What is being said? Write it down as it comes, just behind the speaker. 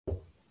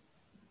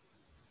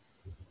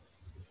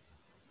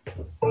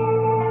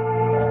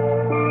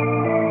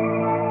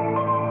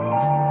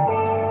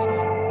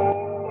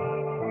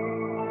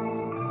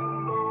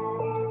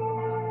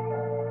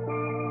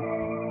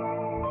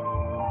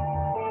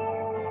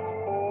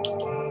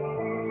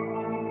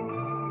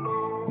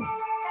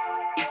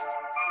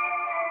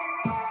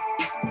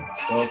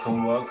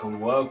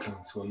Welcome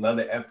to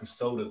another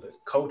episode of the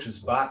Coach's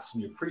Box.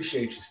 We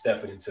appreciate you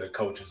stepping into the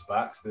Coach's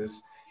Box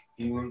this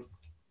evening.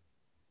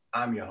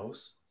 I'm your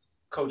host,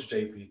 Coach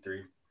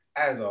JP3,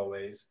 as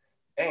always,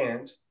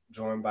 and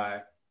joined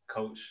by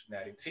Coach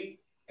Natty T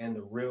and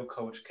the real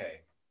Coach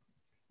K.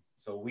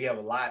 So we have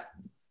a lot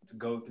to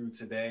go through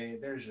today.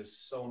 There's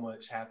just so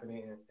much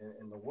happening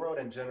in the world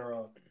in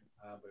general,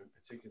 but in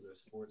particular the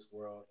sports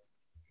world.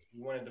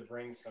 We wanted to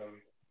bring some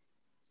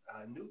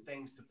new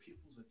things to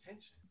people's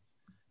attention.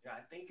 Yeah,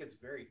 I think it's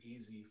very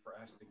easy for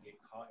us to get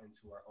caught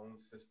into our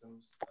own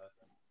systems of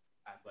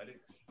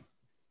athletics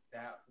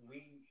that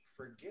we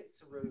forget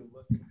to really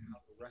look at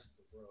how the rest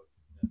of the world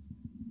does.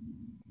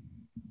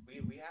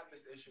 We have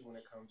this issue when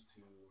it comes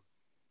to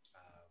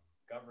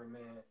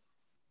government,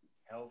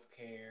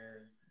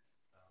 healthcare,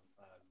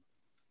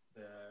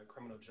 the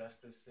criminal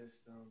justice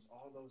systems,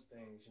 all those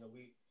things.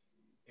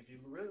 If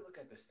you really look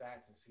at the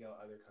stats and see how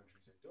other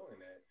countries are doing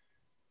it,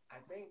 I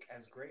think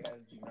as great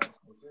as the United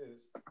States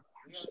is,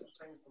 we have some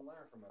things to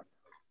learn from other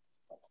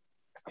places.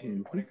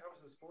 And when it comes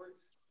to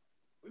sports,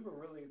 we've been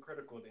really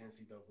critical of the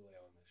NCAA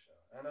on this show.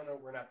 And I know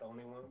we're not the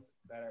only ones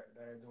that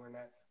are doing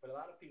that, but a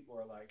lot of people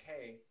are like,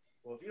 "Hey,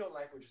 well, if you don't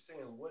like what you're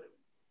saying, what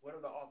are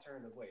the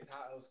alternative ways?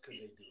 How else could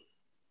they do it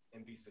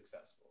and be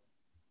successful?"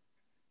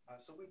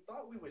 So we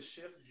thought we would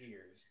shift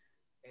gears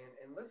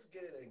and let's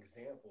get an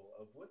example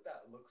of what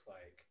that looks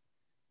like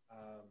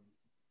um,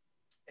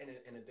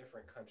 in a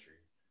different country.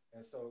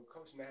 And so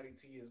Coach Natty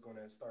T is going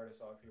to start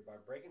us off here by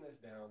breaking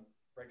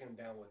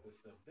down with us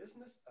the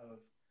business of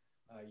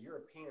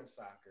European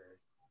soccer,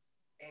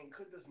 and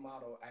could this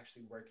model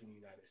actually work in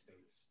United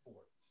States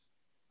sports?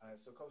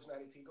 So Coach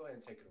Natty T, go ahead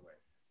and take it away.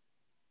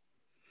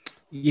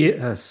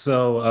 Yeah,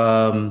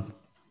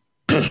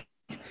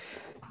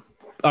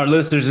 our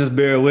listeners just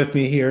bear with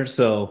me here.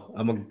 So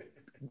I'm gonna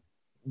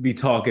be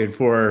talking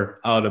for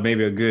I don't know,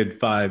 maybe a good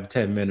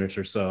 5-10 minutes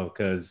or so,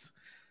 because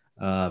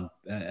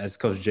as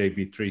Coach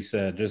JB3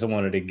 said, just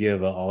wanted to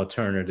give an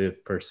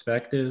alternative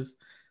perspective,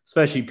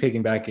 especially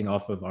piggybacking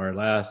off of our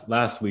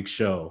last week's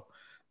show,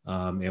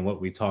 and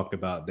what we talked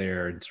about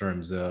there in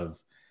terms of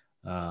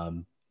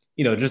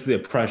just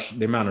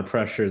the amount of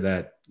pressure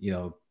that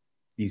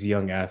these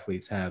young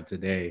athletes have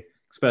today,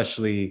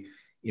 especially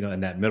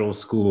in that middle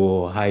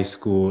school, high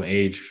school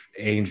age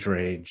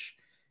range.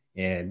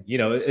 And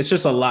it's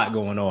just a lot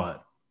going on.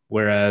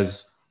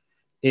 Whereas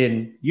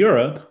in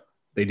Europe,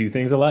 they do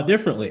things a lot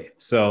differently.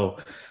 So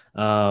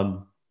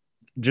um,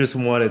 just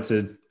wanted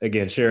to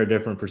again share a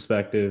different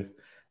perspective.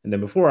 And then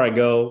before I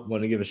go,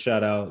 want to give a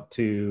shout out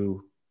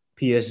to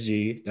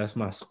PSG. That's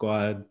my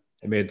squad.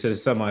 I made it to the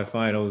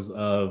semifinals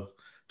of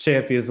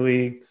Champions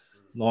League,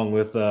 along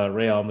with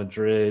Real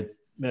Madrid,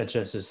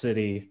 Manchester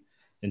City,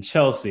 and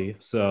Chelsea.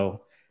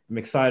 So I'm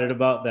excited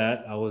about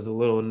that. I was a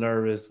little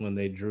nervous when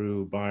they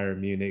drew Bayern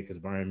Munich,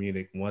 because Bayern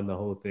Munich won the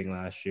whole thing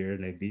last year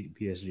and they beat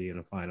PSG in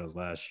the finals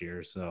last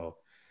year. So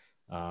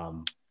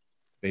um,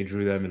 they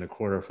drew them in the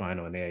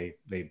quarterfinal and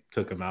they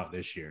took them out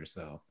this year.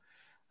 So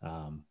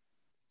um,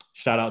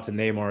 shout out to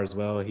Neymar as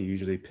well. He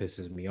usually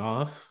pisses me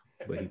off,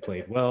 but he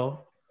played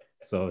well.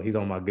 So he's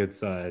on my good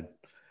side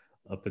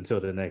up until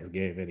the next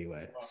game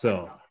anyway. Well,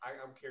 So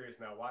I'm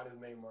curious now. Why does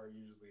Neymar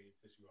usually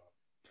piss you off?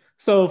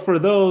 so for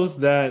those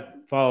that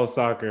follow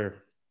soccer,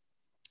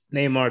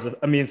 Neymar's,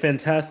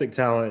 fantastic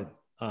talent.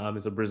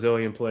 Is a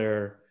Brazilian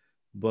player,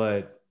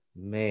 but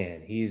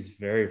man, he's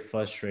very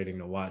frustrating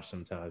to watch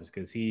sometimes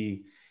because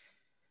he's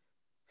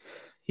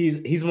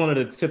one of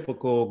the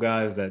typical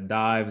guys that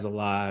dives a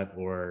lot,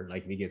 or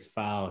like if he gets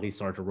fouled, he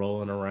starts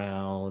rolling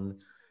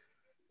around,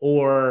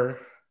 or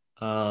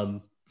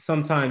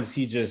sometimes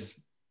he just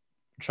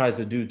tries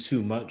to do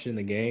too much in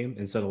the game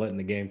instead of letting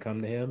the game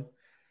come to him.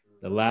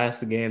 The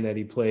last game that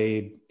he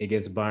played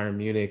against Bayern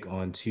Munich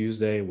on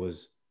Tuesday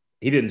was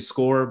he didn't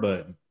score,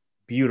 but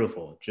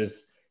beautiful.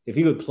 Just if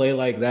he would play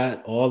like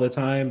that all the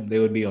time, they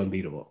would be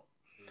unbeatable.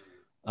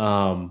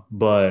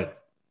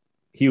 But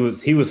he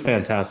was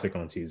fantastic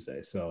on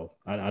Tuesday, so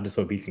I just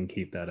hope he can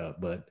keep that up.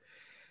 But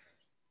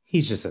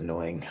he's just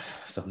annoying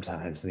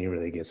sometimes, and he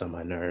really gets on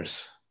my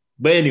nerves.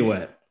 But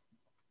anyway,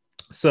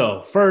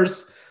 so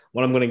first,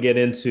 what I'm going to get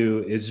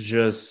into is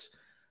just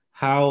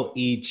how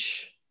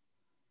each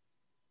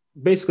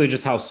basically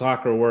just how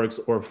soccer works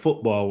or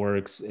football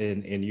works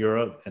in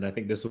Europe. And I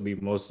think this will be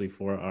mostly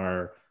for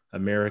our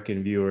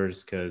American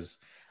viewers, because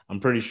I'm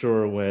pretty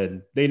sure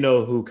when they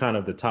know who kind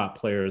of the top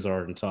players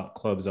are and top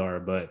clubs are,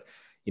 but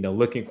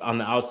looking on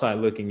the outside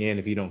looking in,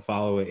 if you don't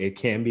follow it, it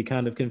can be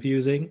kind of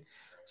confusing.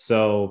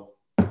 So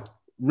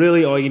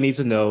really all you need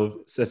to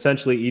know is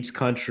essentially each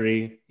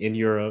country in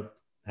Europe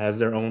has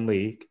their own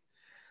league.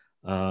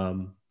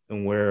 And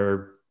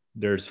where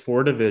there's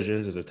four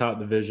divisions, there's a top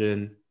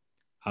division.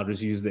 I'll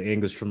just use the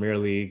English Premier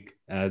League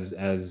as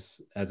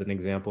an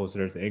example. So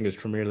there's the English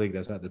Premier League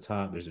that's at the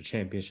top. There's a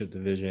Championship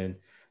division.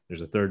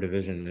 There's a third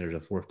division. And there's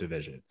a fourth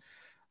division.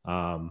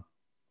 Um,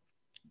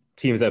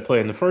 Teams that play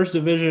in the first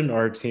division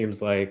are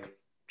teams like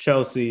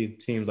Chelsea,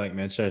 teams like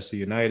Manchester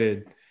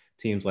United,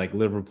 teams like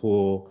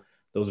Liverpool.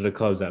 Those are the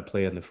clubs that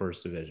play in the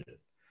first division.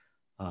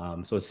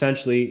 So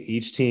essentially,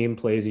 each team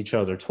plays each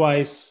other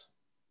twice.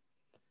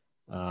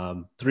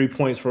 3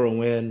 points for a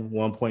win,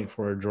 1 point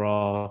for a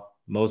draw.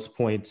 Most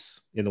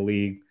points in the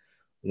league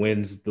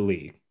wins the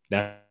league.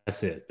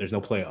 That's it. There's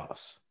no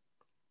playoffs.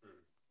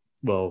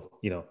 Well,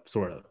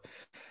 sort of.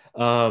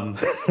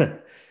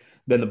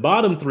 Then the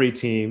bottom 3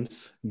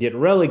 teams get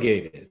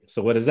relegated.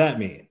 So what does that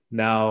mean?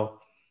 Now,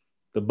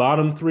 the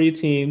bottom 3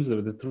 teams,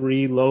 of the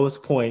 3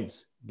 lowest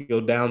points,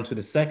 go down to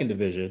the second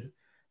division. And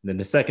then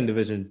the second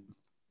division,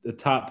 the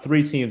top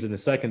 3 teams in the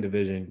second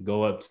division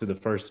go up to the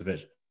first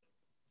division.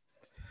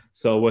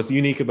 So what's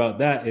unique about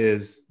that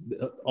is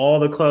all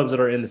the clubs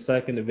that are in the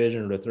second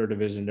division or the third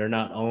division, they're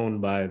not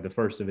owned by the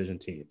first division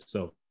teams.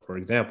 So, for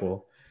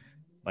example,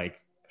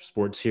 like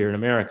sports here in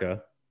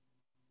America,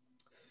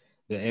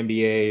 the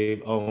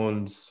NBA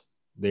owns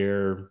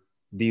their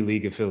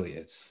D-League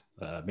affiliates.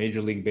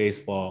 Major League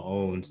Baseball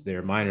owns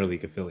their minor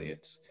league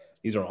affiliates.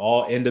 These are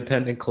all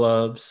independent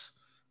clubs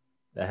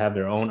that have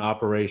their own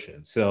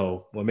operations.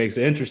 So what makes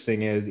it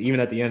interesting is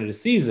even at the end of the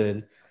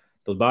season,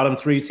 those bottom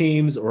 3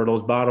 teams or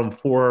those bottom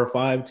 4 or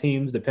 5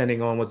 teams,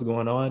 depending on what's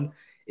going on,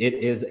 it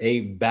is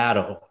a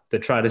battle to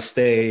try to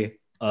stay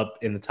up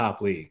in the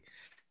top league.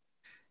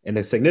 And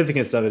the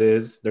significance of it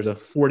is there's a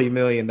 $40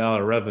 million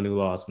revenue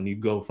loss when you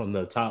go from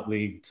the top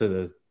league to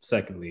the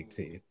second league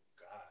team.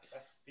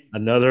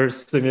 Another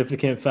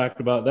significant fact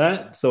about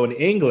that. So in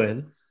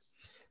England,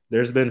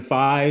 there's been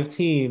 5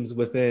 teams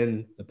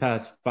within the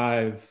past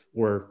 5,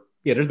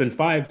 there's been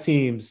 5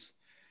 teams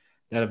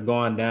that have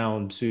gone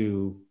down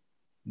to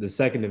the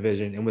second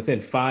division. And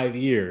within 5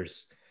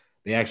 years,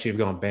 they actually have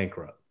gone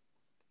bankrupt.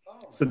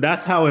 So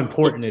that's how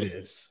important it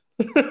is.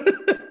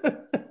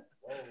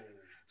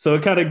 So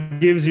it kind of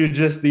gives you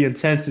just the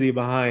intensity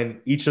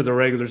behind each of the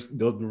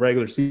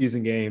regular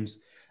season games,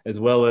 as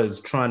well as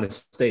trying to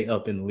stay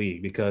up in the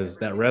league, because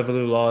that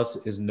revenue loss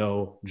is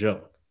no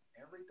joke.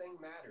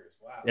 Everything matters.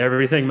 Wow.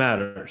 Everything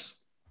matters.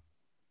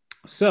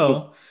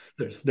 So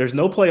there's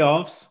no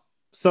playoffs,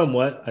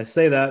 somewhat. I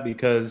say that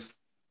because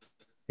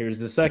here's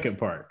the second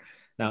part.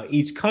 Now,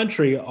 each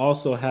country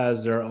also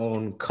has their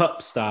own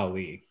cup style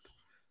league.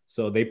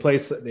 So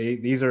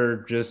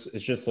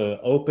it's just an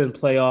open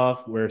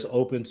playoff where it's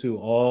open to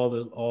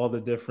all the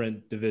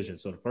different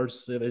divisions. So the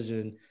first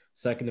division,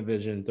 second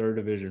division, third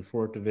division,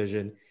 fourth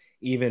division,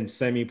 even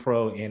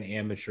semi-pro and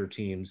amateur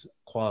teams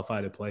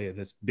qualify to play in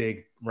this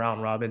big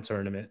round robin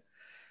tournament.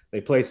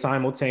 They play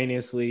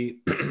simultaneously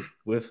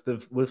with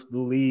the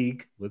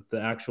league, with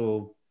the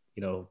actual,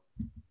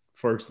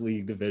 first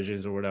league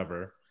divisions or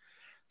whatever.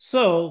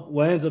 So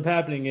what ends up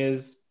happening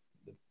is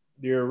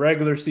your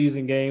regular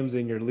season games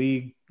and your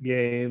league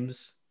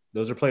games,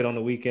 those are played on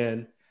the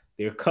weekend.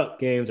 Your cup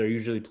games are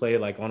usually played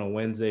like on a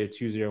Wednesday,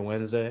 Tuesday, or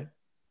Wednesday.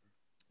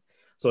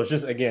 So it's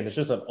just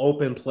an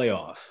open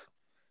playoff.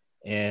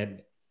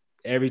 And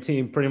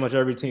pretty much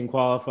every team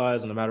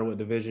qualifies no matter what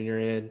division you're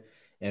in.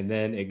 And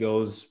then it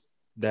goes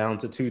down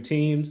to 2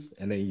 teams.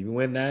 And then you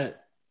win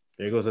that,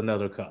 there goes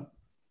another cup.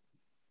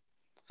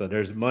 So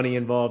there's money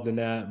involved in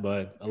that.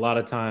 But a lot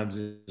of times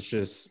it's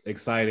just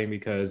exciting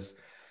because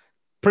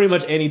pretty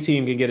much any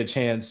team can get a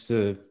chance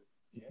to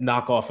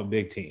knock off a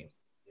big team,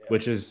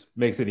 which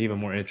makes it even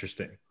more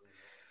interesting.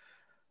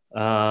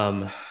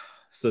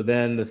 So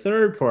then the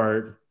third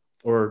part,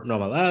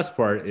 my last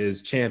part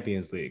is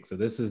Champions League. So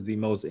this is the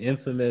most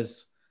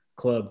infamous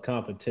club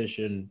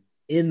competition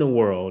in the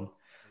world.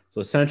 So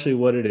essentially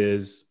what it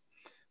is,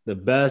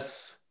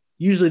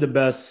 usually the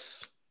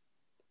best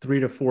 3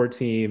 to 4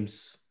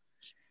 teams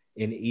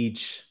in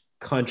each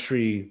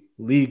country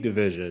league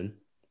division,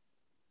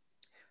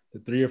 the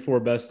 3 or 4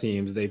 best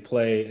teams, they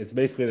play. It's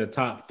basically the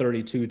top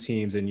 32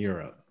 teams in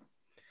Europe.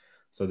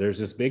 So there's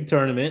this big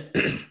tournament,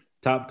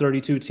 top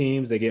 32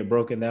 teams, they get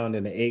broken down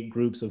into 8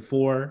 groups of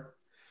 4.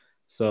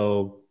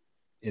 So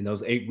in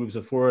those 8 groups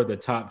of 4, the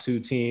top 2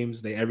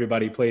 teams,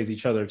 everybody plays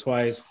each other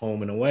twice,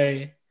 home and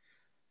away.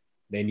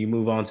 Then you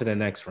move on to the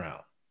next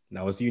round.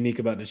 Now, what's unique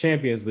about the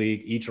Champions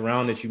League, each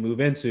round that you move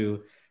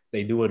into,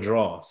 they do a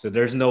draw. So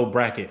there's no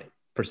bracket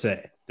per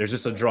se. There's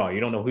just a draw.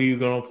 You don't know who you're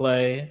going to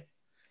play.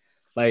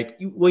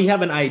 You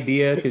have an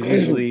idea because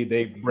usually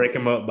they break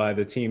them up by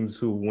the teams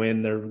who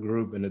win their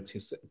group and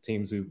the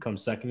teams who come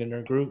second in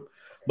their group.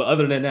 But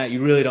other than that,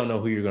 you really don't know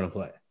who you're going to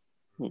play.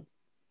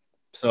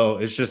 So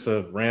it's just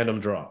a random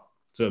draw.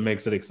 So it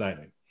makes it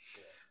exciting.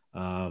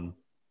 And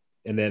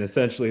then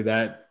essentially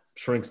that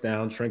shrinks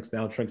down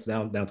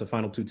to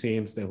final 2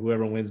 teams. Then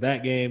whoever wins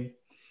that game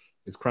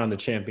is crowned the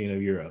champion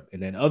of Europe.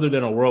 And then other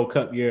than a World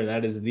Cup year,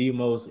 that is the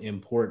most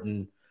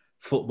important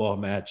football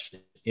match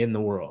in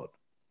the world,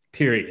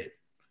 period.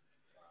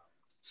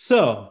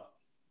 So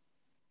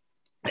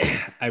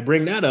I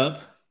bring that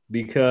up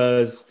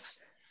because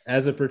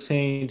as it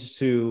pertains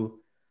to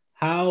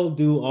how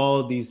do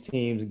all of these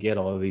teams get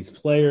all of these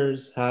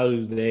players? How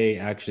do they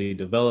actually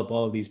develop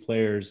all of these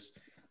players?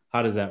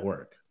 How does that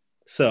work?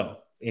 So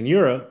in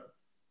Europe,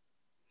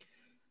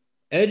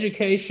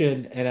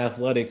 education and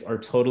athletics are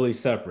totally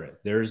separate.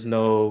 There's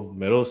no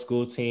middle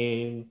school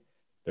team.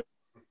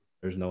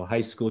 There's no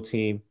high school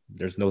team.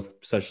 There's no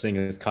such thing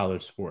as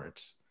college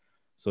sports.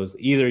 So it's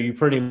either you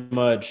pretty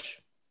much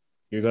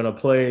you're gonna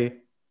play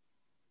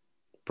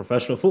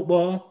professional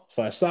football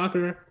 /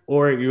 soccer,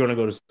 or you're gonna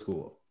go to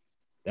school.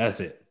 That's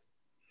it.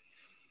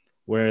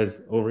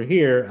 Whereas over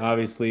here,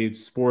 obviously,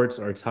 sports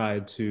are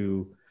tied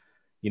to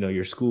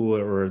your school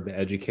or the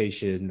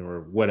education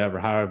or whatever,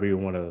 however you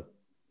want to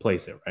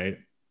place it, right?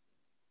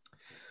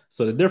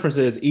 So the difference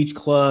is each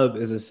club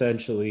is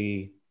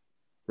essentially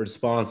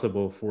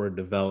responsible for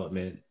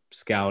development,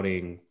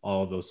 scouting,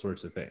 all those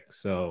sorts of things.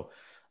 So,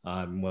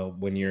 well,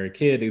 when you're a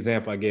kid,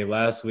 example I gave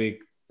last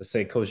week, let's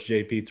say Coach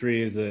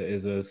JP3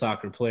 is a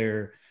soccer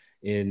player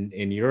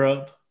in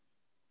Europe.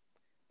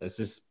 Let's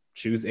just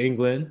choose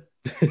England.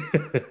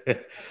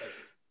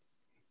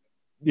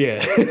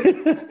 Yeah.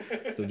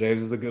 So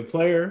James is a good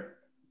player.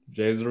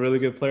 James is a really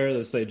good player.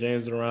 Let's say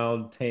James is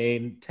around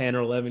 10 or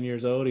 11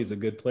 years old. He's a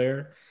good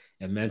player.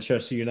 And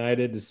Manchester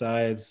United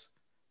decides,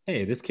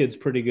 hey, this kid's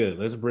pretty good.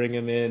 Let's bring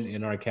him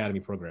in our academy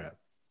program.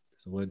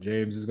 So what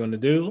James is going to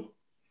do,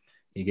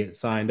 he gets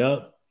signed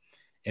up,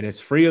 and it's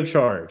free of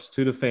charge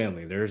to the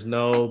family. There's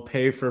no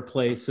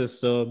pay-for-play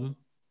system.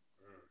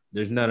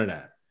 There's none of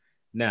that.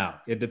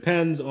 Now, it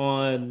depends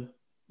on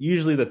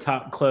usually the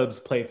top clubs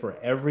play for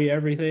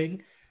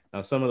everything.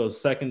 Now, some of those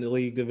second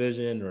league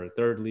division or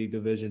third league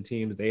division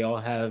teams, they all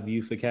have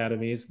youth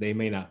academies. They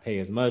may not pay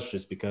as much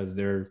just because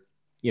they're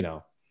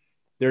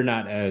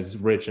not as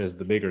rich as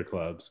the bigger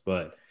clubs.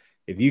 But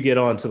if you get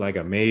on to like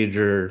a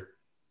major,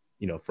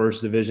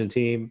 first division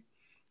team,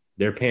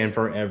 they're paying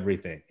for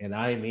everything. And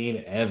I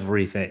mean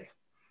everything.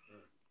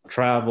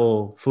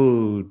 Travel,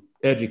 food,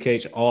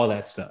 education, all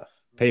that stuff.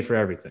 Pay for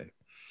everything.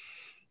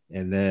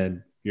 And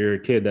then you're a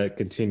kid that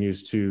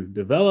continues to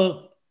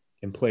develop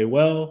and play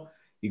well.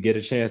 You get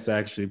a chance to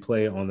actually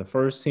play on the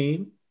first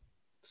team.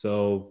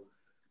 So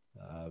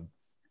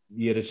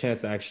you get a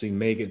chance to actually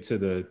make it to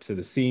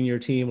the senior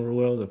team, or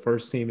will the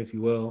first team, if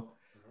you will.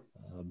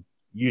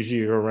 Usually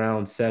you're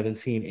around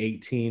 17,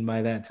 18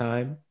 by that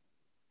time.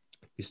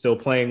 You're still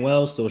playing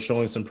well, still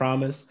showing some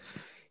promise.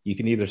 You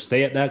can either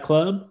stay at that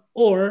club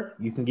or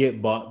you can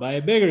get bought by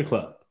a bigger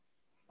club.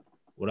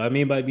 What do I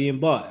mean by being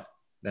bought?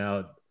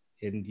 Now,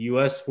 in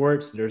U.S.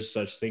 sports, there's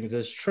such things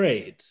as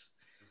trades.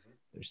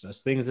 There's such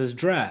things as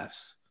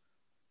drafts.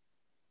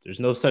 There's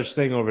no such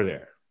thing over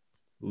there.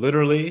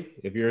 Literally,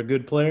 if you're a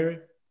good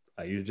player,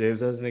 I use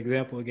James as an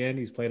example again.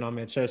 He's playing on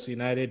Manchester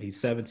United. He's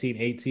 17,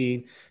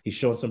 18. He's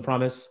showing some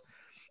promise.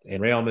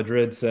 And Real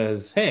Madrid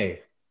says,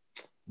 hey,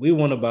 we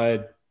want to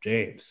buy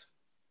James.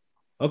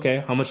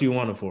 Okay, how much do you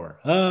want him for?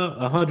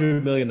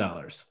 $100 million.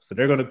 So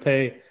they're going to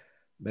pay,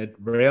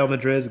 Real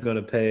Madrid's going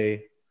to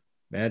pay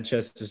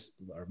Manchester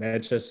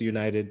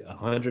United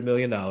 $100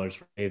 million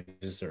for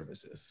agent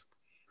services.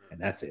 And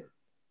that's it.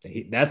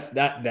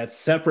 That's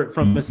separate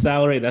from his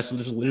salary. That's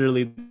just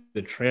literally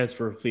the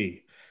transfer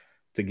fee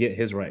to get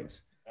his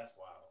rights. That's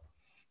wild.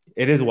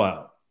 It is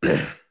wild.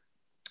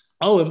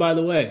 Oh, and by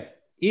the way,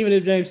 even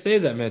if James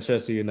stays at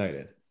Manchester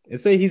United, and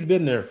say he's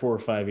been there 4 or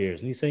 5 years,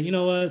 and he's saying, you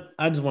know what,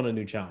 I just want a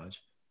new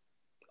challenge.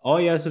 All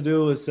he has to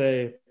do is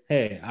say,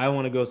 hey, I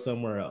want to go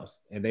somewhere else,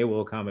 and they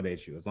will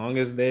accommodate you. As long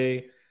as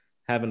they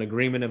have an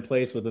agreement in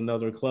place with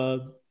another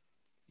club,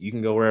 you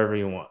can go wherever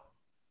you want.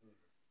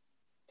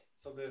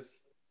 So this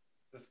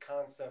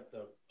concept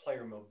of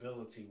player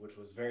mobility, which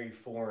was very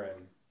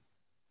foreign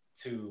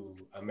to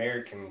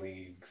American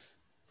leagues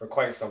for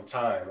quite some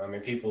time. I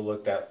mean, people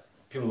look at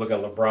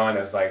LeBron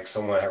as like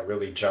someone that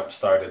really jump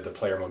started the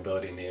player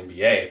mobility in the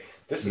NBA.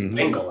 This has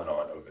been going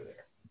on over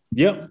there.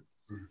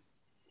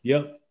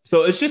 Yep.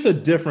 So it's just a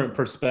different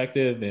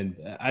perspective, and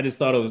I just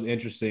thought it was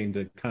interesting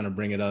to kind of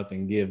bring it up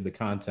and give the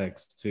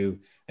context to.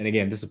 And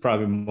again, this is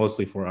probably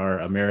mostly for our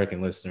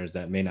American listeners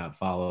that may not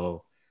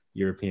follow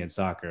European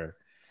soccer.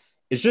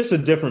 It's just a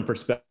different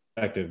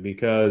perspective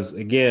because,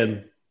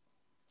 again,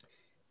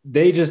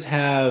 they just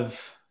have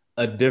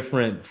a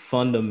different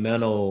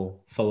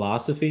fundamental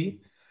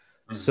philosophy.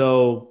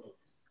 So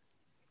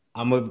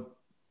I'm going to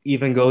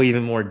even go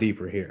even more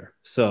deeper here.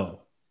 So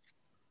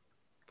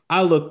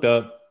I looked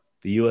up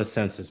the U.S.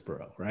 Census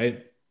Bureau,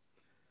 right?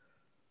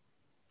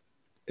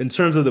 In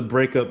terms of the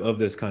breakup of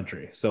this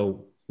country.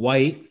 So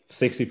white,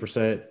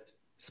 60%,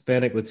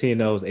 Hispanic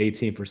Latinos,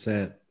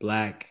 18%,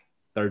 Black,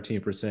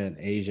 13%,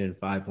 Asian,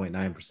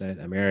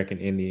 5.9%, American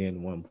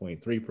Indian,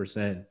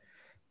 1.3%.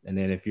 And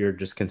then if you're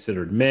just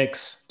considered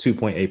mixed,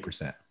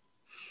 2.8%.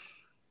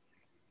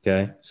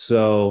 Okay.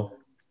 So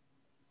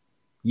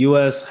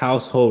U.S.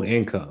 household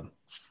income,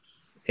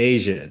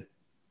 Asian,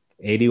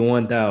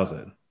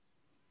 81,000,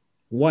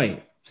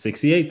 white,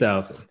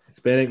 68,000,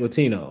 Hispanic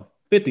Latino,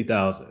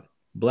 50,000,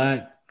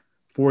 Black,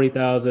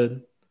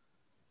 40,000,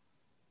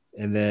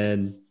 and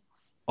then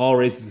all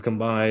races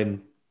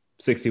combined,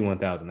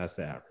 61,000. That's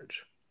the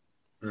average.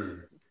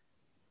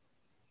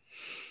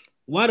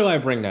 Why do I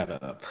bring that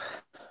up?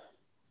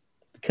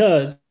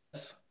 Because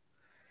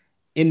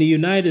in the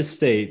United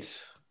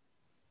States,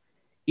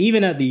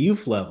 even at the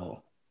youth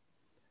level,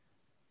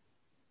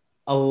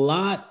 a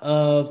lot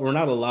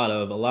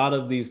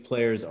of these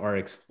players are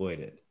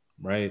exploited,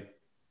 right?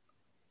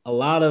 a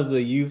lot of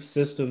the youth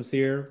systems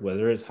here,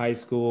 whether it's high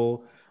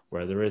school,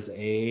 whether it's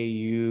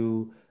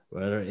AAU,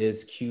 whether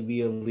it's QB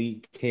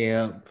Elite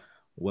Camp,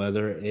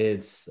 whether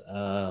it's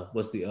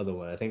what's the other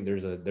one? I think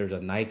there's a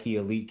Nike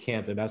Elite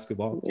Camp in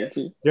basketball.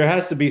 Yes. There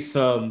has to be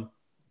some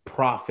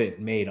profit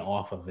made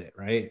off of it,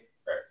 right?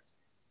 Right.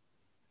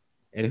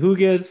 And who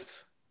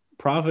gets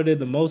profited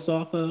the most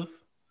off of?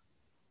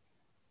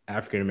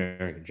 African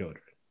American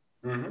children,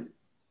 Mm-hmm.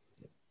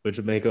 which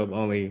would make up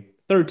only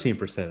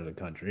 13% of the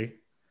country.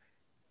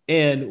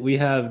 And we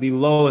have the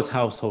lowest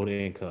household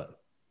income.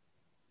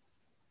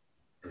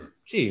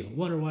 Gee, I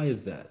wonder why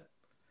is that?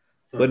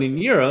 But in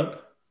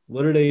Europe,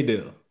 what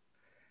do?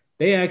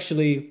 They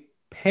actually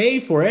pay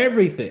for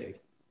everything.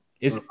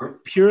 It's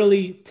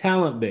purely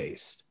talent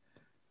based.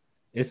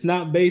 It's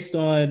not based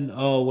on,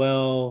 oh,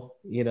 well,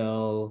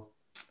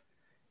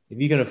 if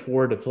you can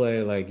afford to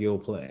play, like you'll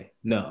play.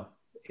 No,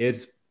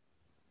 it's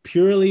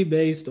purely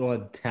based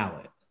on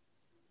talent.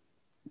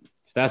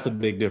 So that's a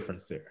big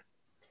difference there.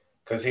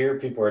 Because here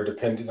people are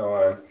dependent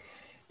on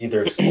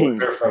either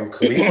exposure from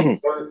collegiate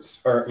sports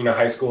or,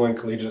 high school and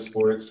collegiate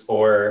sports,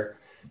 or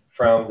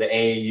from the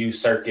AAU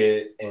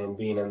circuit and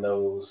being in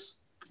those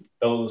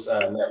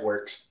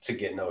networks to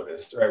get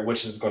noticed, right?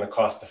 Which is going to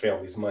cost the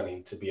families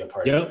money to be a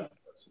part of it.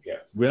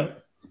 Yeah.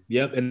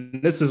 Yep.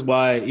 And this is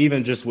why,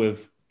 even just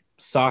with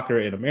soccer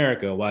in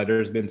America, why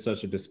there's been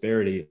such a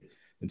disparity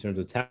in terms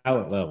of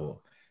talent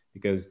level,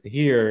 because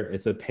here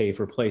it's a pay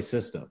for play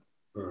system.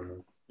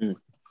 Mm-hmm.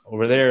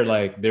 Over there,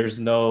 like, there's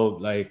no,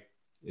 like,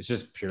 it's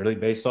just purely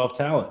based off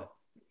talent.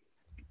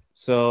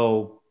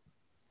 So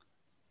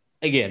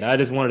again, I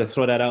just wanted to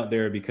throw that out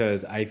there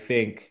because I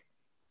think,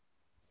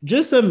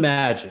 just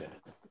imagine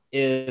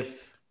if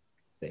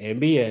the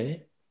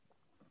NBA,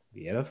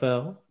 the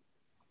NFL,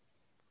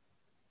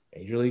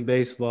 Major League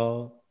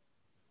Baseball,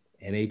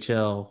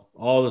 NHL,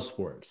 all the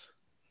sports.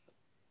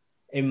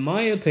 In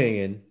my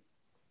opinion,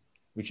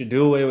 we should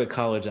do away with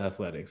college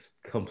athletics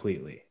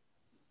completely.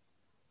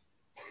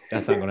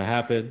 That's not going to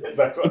happen.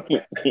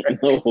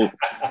 No,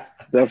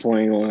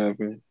 definitely ain't going to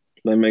happen.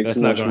 They make That's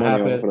too not much going to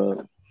money happen. off of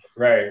that.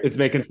 Right. It's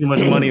making too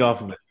much money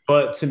off of it.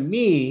 But to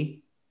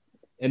me,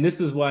 and this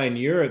is why in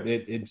Europe,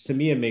 to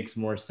me, it makes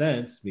more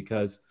sense,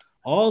 because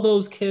all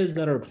those kids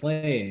that are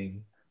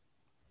playing,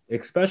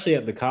 especially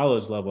at the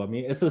college level, I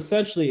mean, it's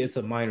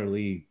a minor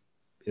league.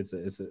 It's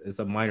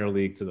a minor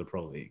league to the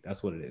pro league.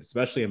 That's what it is,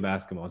 especially in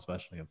basketball,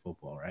 especially in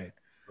football, right?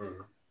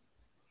 Mm-hmm.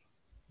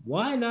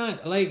 Why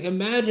not? Like,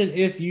 imagine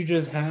if you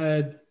just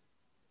had,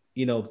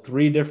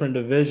 3 different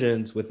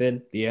divisions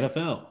within the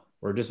NFL,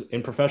 or just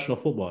in professional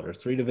football. There's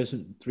 3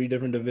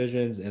 different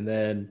divisions, and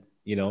then,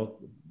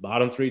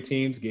 bottom 3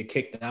 teams get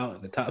kicked out,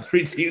 and the top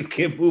 3 teams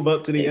can move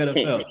up to the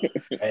NFL.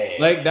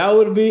 Like, that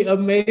would be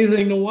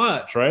amazing to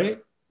watch, right?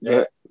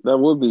 Yeah, that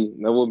would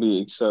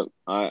be. Except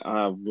I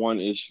have one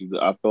issue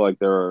that I feel like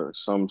there are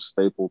some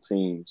staple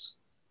teams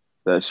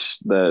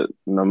that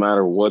no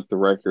matter what the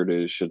record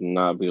is, should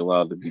not be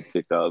allowed to be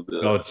kicked out of the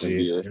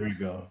NBA. Here we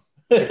go.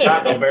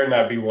 Chicago better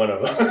not be one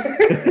of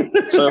them.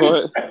 So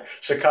what?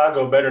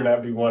 Chicago better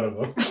not be one of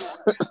them.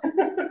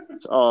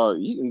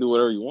 You can do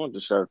whatever you want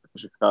to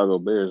Chicago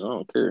Bears. I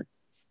don't care.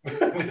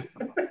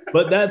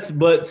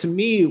 But to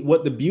me,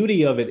 what the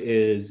beauty of it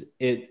is,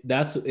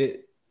 that's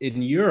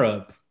in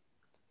Europe,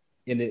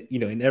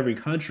 in every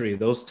country,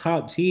 those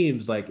top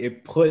teams, like,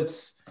 it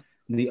puts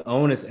the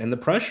onus and the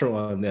pressure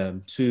on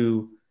them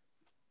to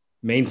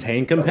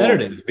maintain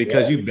competitive,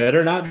 because you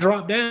better not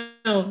drop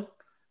down,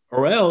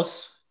 or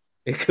else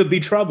it could be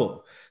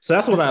trouble. So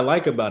that's what I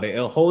like about it.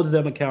 It holds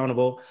them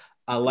accountable.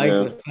 I like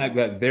the fact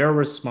that they're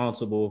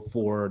responsible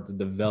for the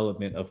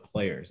development of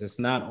players. It's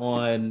not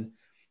on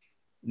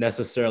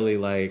necessarily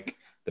like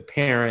the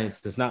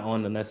parents. It's not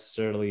on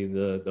necessarily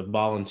the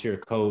volunteer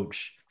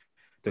coach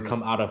to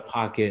come out of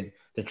pocket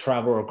to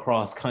travel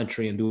across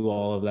country and do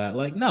all of that.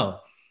 Like, no.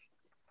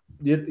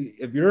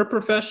 If you're a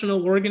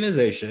professional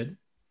organization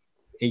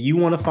and you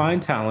want to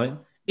find talent,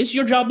 it's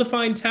your job to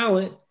find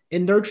talent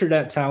and nurture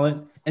that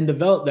talent and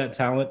develop that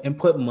talent and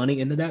put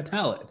money into that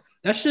talent.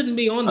 That shouldn't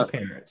be on the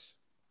parents.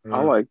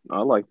 I like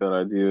that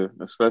idea,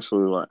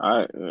 especially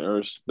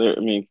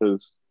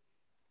because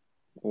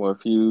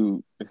if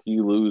you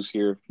lose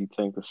here, if you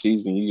tank the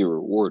season, you get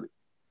rewarded.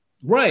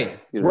 Right.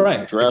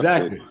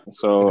 Exactly.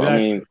 So exactly. I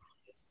mean,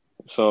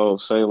 so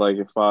say like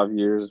in 5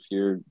 years, if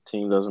your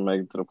team doesn't make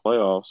it to the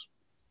playoffs,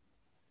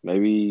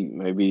 maybe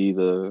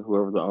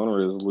whoever the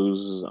owner is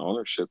loses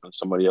ownership, and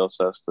somebody else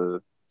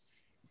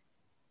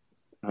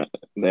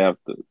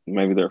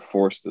maybe they're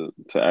forced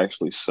to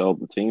actually sell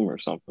the team or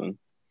something.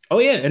 Oh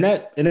yeah, and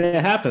it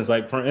happens.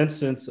 Like, for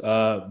instance,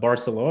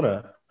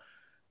 Barcelona,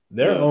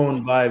 they're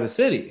owned by the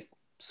city,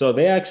 so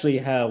they actually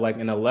have like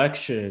an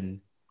election,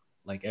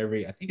 like I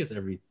think it's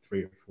every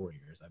 3 or 4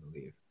 years, I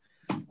believe,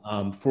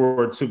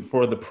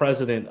 for the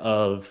president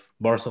of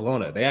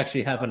Barcelona. They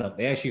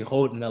actually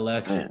hold an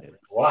election.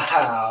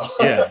 Wow.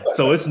 Yeah,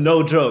 so it's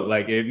no joke.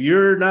 Like, if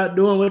you're not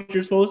doing what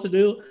you're supposed to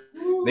do,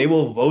 they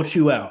will vote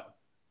you out.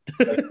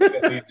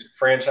 Like these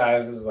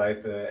franchises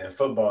like in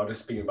football,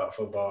 just speaking about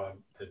football,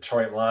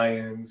 Detroit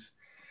Lions,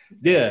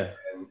 Yeah.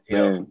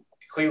 and Man,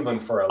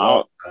 Cleveland for a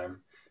long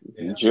time.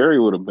 Yeah. Jerry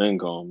would have been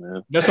gone,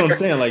 man. That's what I'm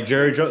saying. Like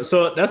Jerry Jones.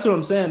 So that's what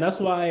I'm saying. That's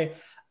why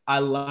I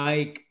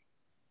like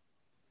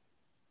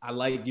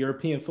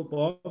European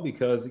football,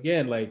 because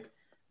again, like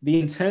the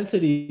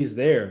intensity is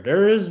there.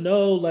 There's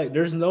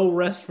no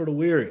rest for the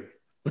weary.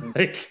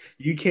 Like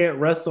you can't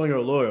rest on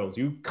your laurels.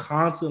 You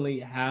constantly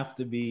have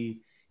to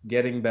be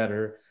getting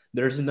better.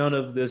 There's none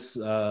of this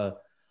oh,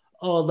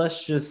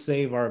 let's just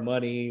save our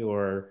money,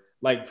 or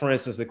like for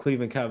instance the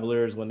Cleveland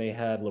Cavaliers when they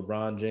had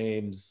LeBron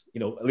James,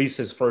 at least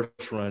his first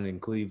run in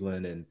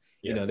Cleveland, and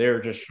they were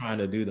just trying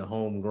to do the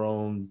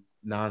homegrown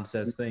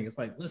nonsense thing. It's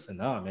like, listen,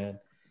 nah, man,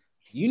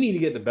 you need to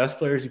get the best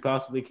players you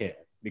possibly can,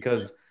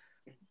 because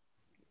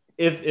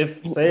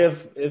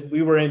if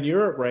we were in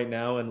Europe right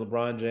now and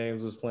LeBron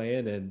James was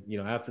playing, and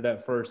after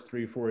that first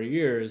 3-4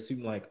 years, he'd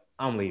be like,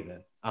 I'm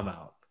leaving, I'm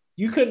out.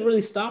 You couldn't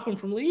really stop him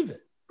from leaving.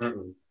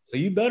 Mm-mm. So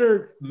you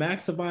better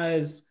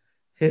maximize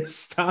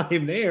his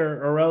time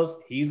there, or else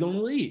he's going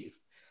to leave.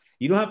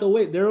 You don't have to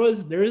wait. There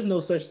is no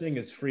such thing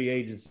as free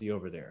agency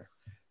over there,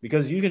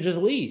 because you can just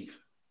leave.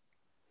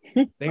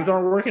 Things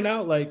aren't working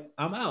out. Like,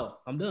 I'm out.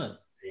 I'm done.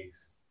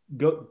 Peace.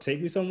 Go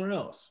take me somewhere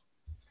else.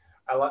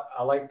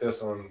 I like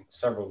this on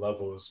several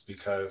levels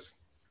because,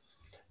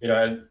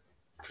 for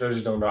those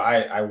who don't know,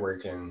 I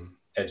work in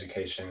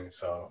education,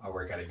 so I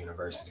work at a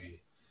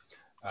university.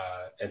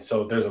 And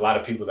so there's a lot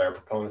of people that are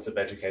proponents of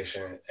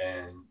education,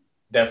 and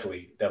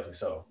definitely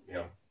so,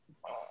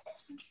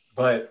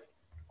 But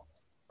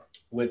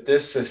with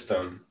this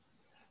system,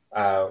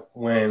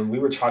 when we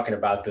were talking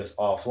about this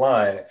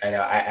offline, and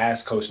I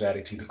asked Coach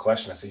Natty T the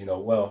question, I said,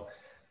 so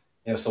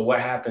what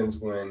happens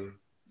when,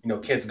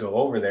 kids go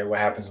over there? What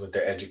happens with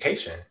their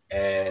education?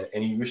 And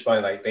you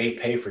respond like they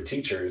pay for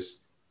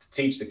teachers to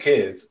teach the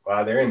kids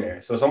while they're in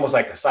there. So it's almost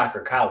like a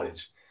soccer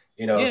college,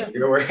 So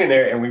you're working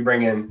there, and we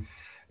bring in,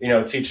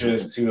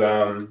 teachers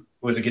to,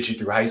 was it get you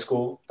through high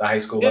school, the high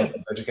school level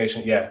of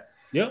education? Yeah.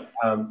 Yeah.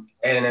 And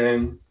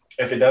then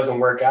if it doesn't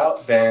work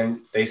out,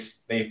 then they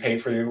pay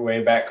for your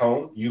way back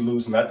home. You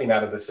lose nothing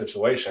out of the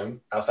situation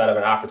outside of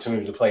an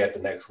opportunity to play at the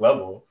next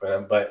level for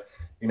them, but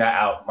you're not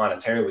out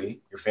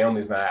monetarily. Your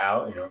family's not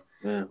out,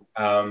 Yeah.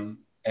 And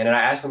then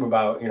I asked them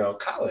about,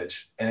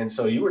 college. And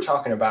so you were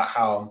talking about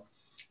how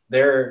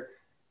they're,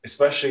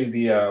 especially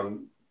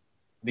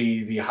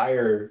the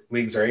higher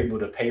leagues, are able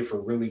to pay for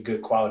really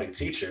good quality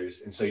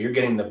teachers. And so you're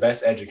getting the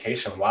best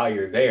education while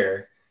you're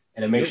there.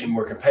 And it makes you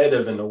more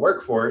competitive in the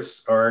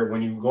workforce, or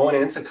when you're going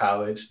into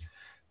college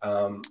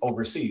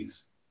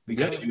overseas,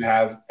 because you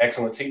have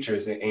excellent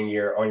teachers on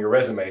your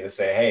resume to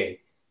say, hey,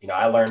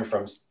 I learned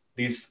from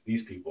these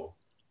people,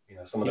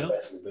 some of the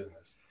best in the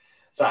business.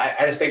 So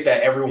I just think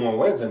that everyone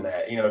wins in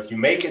that. If you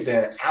make it,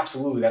 then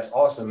absolutely, that's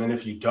awesome. And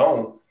if you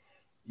don't,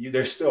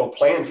 there's still a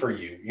plan for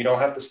you. You don't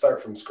have to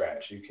start from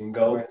scratch. You can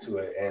go into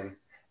it, and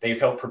they've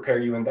helped prepare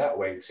you in that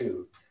way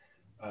too.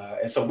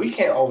 And so we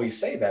can't always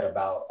say that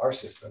about our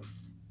system.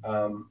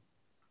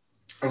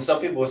 And some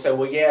people will say,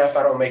 well, yeah, if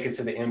I don't make it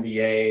to the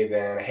NBA,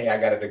 then, hey, I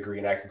got a degree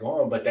and I can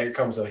go on. But there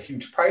comes a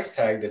huge price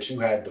tag that you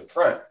had to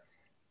front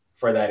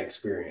for that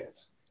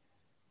experience.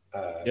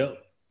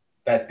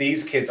 That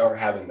these kids aren't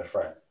having to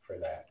front for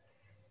that.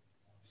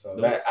 So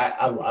that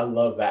I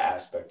love that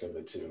aspect of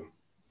it too.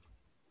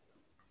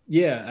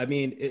 Yeah, I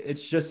mean,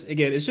 it's just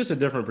a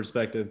different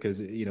perspective, because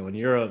in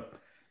Europe,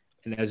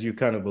 and as you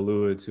kind of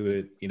alluded to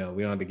it, we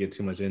don't have to get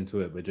too much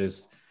into it, but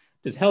just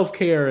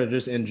healthcare and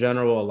just in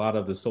general, a lot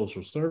of the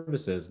social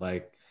services,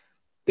 like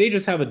they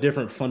just have a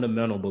different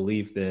fundamental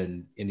belief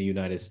than in the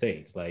United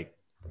States. Like,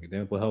 for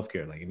example,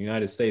 healthcare, like in the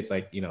United States,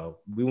 like,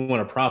 we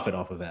want to profit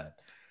off of that.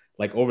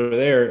 Like over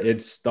there,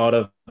 it's thought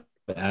of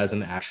as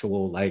an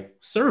actual like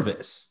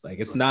service. Like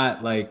it's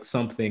not like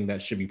something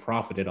that should be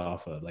profited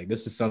off of. Like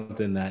this is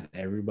something that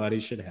everybody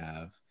should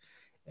have,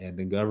 and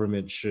the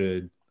government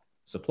should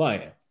supply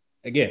it.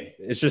 Again,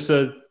 it's just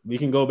we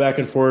can go back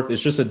and forth.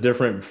 It's just a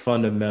different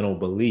fundamental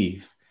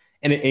belief,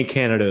 and in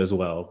Canada as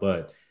well,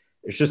 but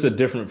it's just a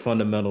different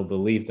fundamental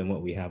belief than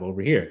what we have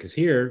over here. Because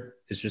here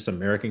it's just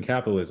American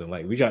capitalism.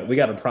 Like we got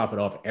to profit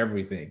off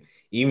everything,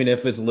 even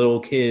if it's little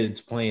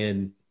kids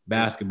playing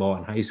basketball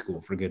in high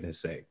school, for goodness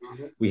sake.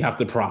 We have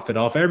to profit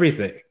off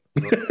everything.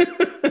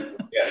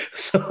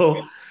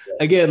 So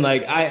again,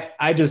 like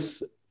I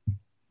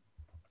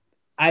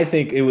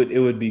think it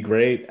would be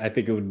great. I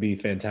think it would be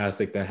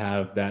fantastic to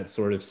have that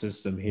sort of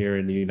system here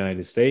in the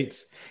United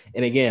States.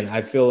 And again,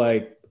 I feel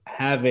like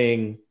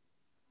having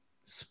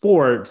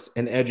sports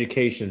and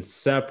education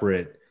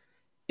separate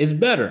is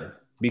better,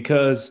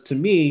 because to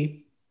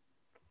me,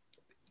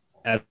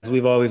 as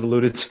we've always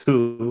alluded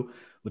to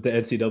with the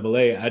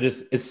NCAA,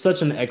 it's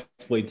such an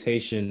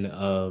exploitation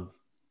of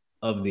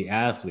the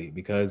athlete,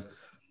 because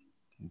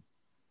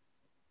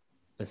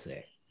let's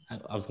say,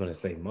 I was going to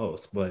say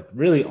most, but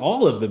really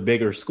all of the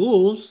bigger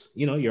schools,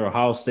 your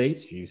Ohio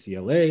States, your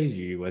UCLA's,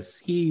 your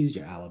USC's,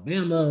 your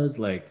Alabama's,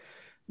 like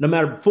no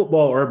matter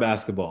football or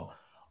basketball,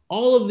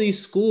 all of these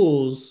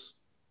schools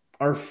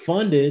are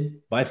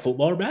funded by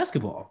football or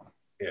basketball.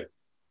 Yeah.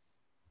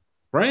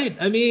 Right?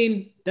 I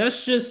mean,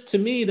 that's just, to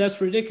me,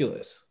 that's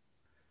ridiculous.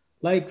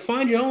 Like,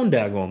 find your own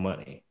daggone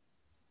money.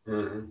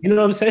 Mm-hmm. You know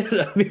what I'm saying?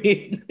 I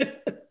mean,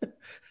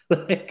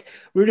 like,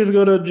 we're just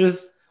gonna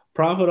just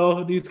profit off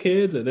of these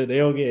kids and then they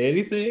don't get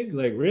anything?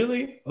 Like,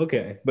 really?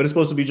 Okay. But it's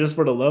supposed to be just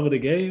for the love of the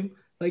game?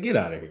 Like, get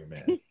out of here,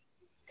 man.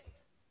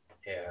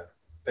 Yeah.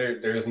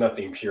 There's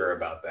nothing pure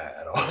about that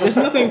at all. There's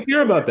nothing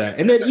pure about that.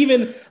 And then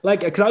even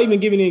like, because I'll even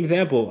give you an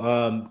example.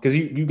 Because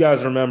you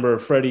guys remember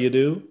Freddie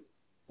Adu?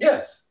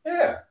 Yes.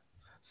 Yeah.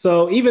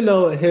 So even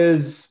though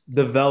his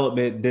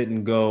development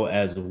didn't go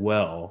as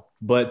well,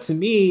 but to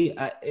me,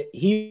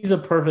 he's a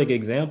perfect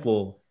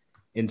example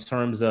in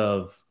terms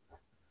of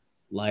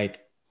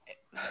like,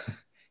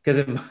 because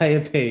in my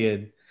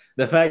opinion,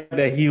 the fact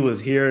that he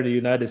was here in the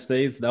United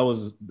States, that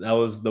was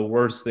the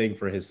worst thing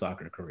for his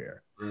soccer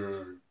career.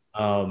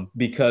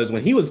 Because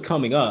when he was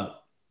coming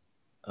up,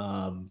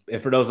 and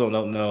for those who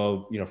don't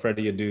know,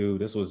 Freddie Adu,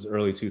 this was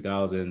early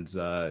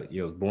 2000s.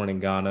 He was born in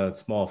Ghana,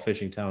 small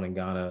fishing town in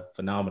Ghana,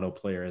 phenomenal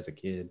player as a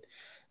kid.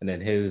 And then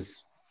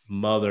his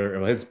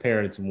mother or his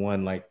parents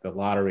won like the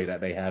lottery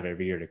that they have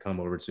every year to come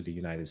over to the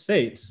United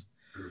States.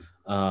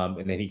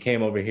 And then he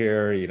came over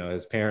here,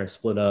 his parents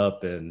split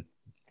up and,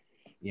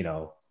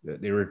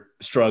 they were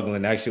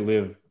struggling, actually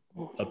lived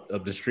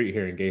up the street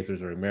here in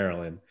Gaithersburg,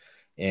 Maryland.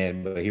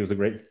 But he was a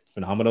great,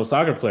 phenomenal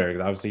soccer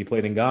player. Obviously, he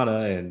played in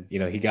Ghana, and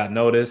he got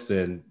noticed,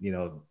 and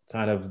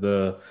kind of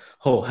the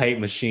whole hype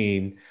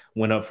machine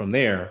went up from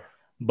there.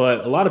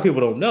 But a lot of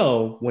people don't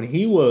know I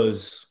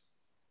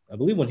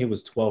believe when he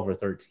was 12 or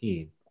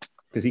 13,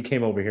 because he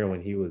came over here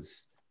when he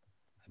was,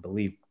 I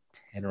believe,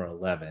 10 or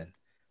 11.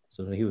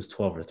 So he was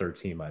 12 or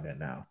 13 by then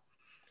now.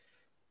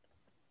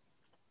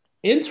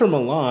 Inter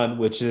Milan,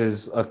 which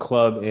is a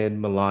club in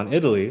Milan,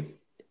 Italy,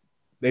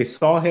 they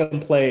saw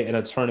him play in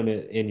a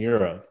tournament in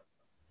Europe,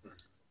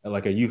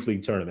 like a youth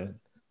league tournament.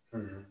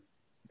 Mm-hmm.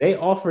 They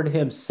offered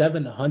him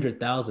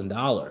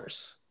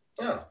 $700,000.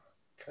 Oh,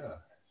 God.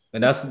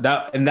 And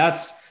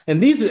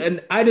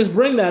I just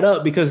bring that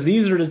up because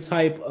these are the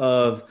type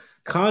of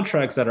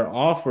contracts that are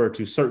offered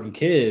to certain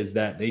kids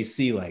that they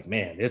see like,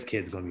 man, this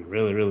kid's going to be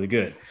really, really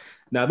good.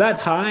 Now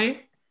that's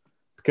high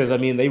because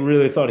they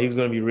really thought he was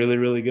going to be really,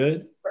 really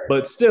good. Right.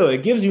 But still,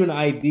 it gives you an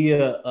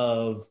idea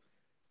of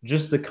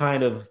just the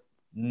kind of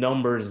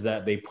numbers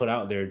that they put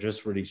out there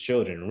just for these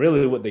children.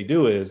 Really what they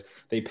do is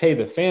they pay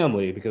the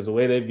family, because the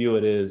way they view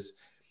it is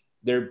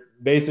they're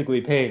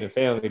basically paying the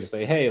family to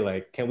say, hey,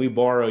 like, can we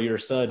borrow your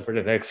son for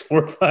the next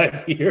 4 or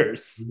 5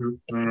 years?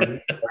 Mm-hmm.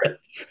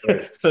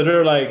 Right. So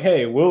they're like,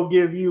 hey, we'll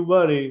give you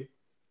money.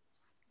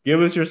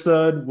 Give us your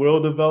son.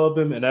 We'll develop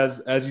him. And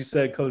as you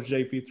said, Coach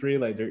JP3,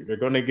 like they're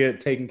going to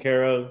get taken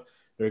care of.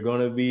 They're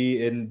going to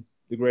be in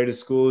the greatest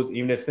schools.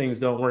 Even if things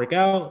don't work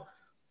out,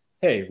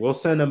 hey, we'll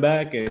send him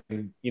back.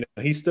 And,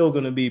 he's still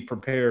going to be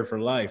prepared for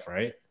life,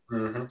 right?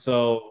 Mm-hmm.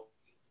 So,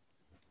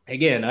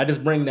 again, I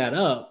just bring that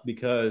up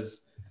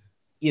because,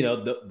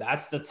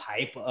 that's the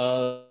type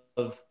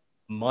of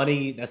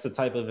money, that's the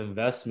type of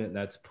investment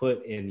that's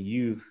put in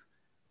youth,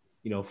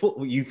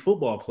 youth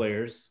football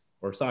players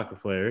or soccer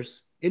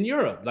players in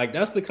Europe. Like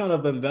that's the kind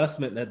of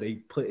investment that they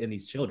put in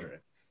these children.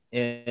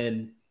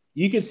 And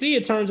you can see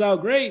it turns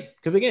out great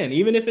because again,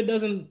 even if it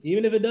doesn't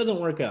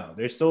work out,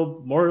 they're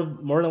still more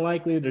than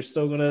likely they're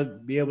still going to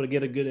be able to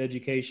get a good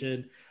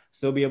education,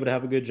 still be able to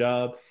have a good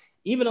job.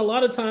 Even a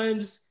lot of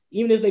times,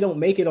 even if they don't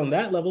make it on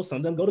that level, some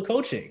of them go to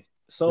coaching.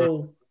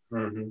 So,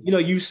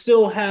 you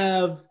still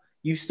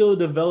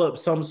develop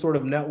some sort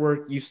of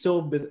network. You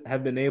still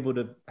have been able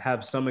to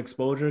have some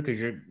exposure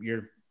because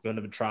you're going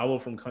to travel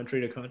from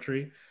country to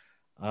country,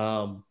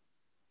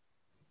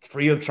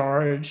 free of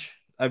charge.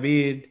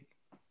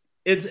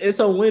 It's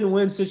a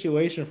win-win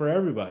situation for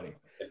everybody.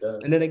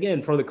 And then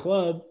again, for the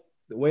club,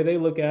 the way they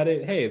look at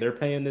it, hey, they're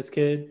paying this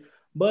kid,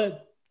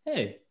 but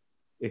hey,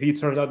 if he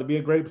turns out to be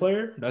a great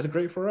player, that's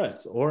great for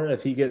us. Or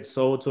if he gets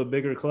sold to a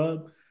bigger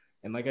club,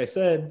 and like I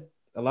said,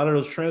 a lot of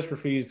those transfer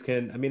fees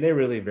they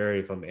really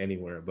vary from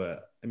anywhere,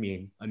 but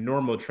a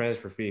normal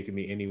transfer fee can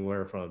be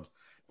anywhere from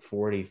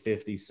 40,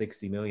 50,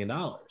 60 million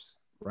dollars,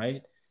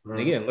 right?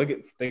 And again,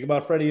 think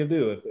about Freddie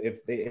Adu.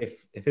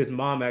 If his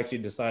mom actually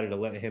decided to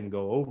let him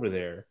go over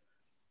there,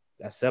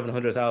 that's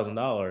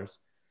 $700,000.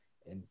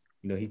 And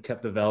he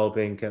kept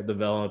developing,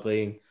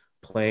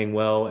 playing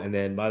well. And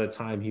then by the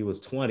time he was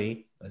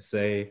 20, let's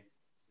say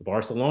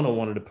Barcelona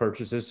wanted to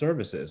purchase his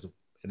services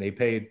and they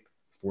paid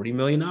 $40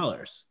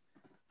 million.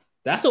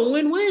 That's a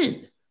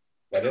win-win.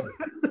 That is a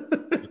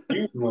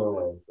huge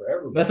win-win for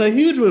everybody. That's a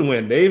huge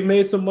win-win. They've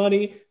made some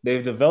money.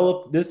 They've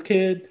developed this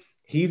kid.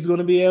 He's going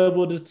to be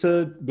able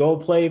to go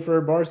play for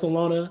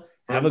Barcelona,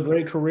 have a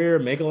great career,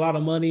 make a lot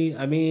of money.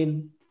 I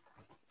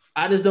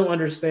just don't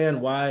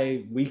understand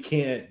why we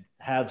can't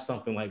have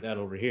something like that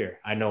over here.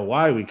 I know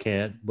why we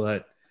can't,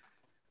 but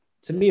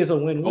to me, it's a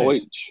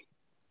win-win.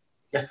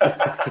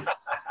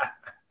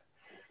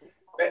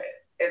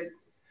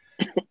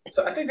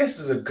 So I think this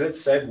is a good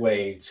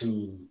segue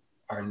to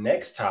our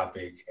next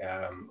topic.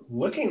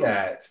 Looking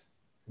at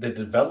the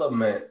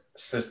development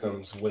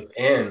systems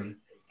within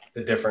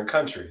the different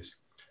countries.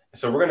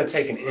 So we're going to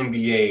take an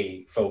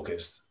NBA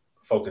focused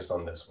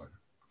on this one.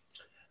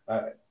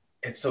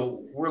 And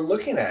so we're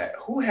looking at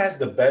who has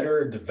the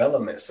better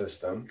development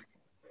system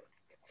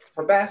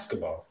for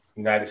basketball,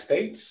 United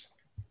States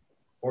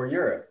or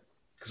Europe?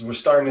 Because we're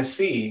starting to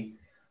see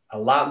a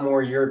lot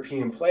more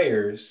European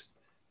players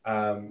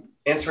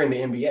entering the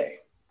NBA.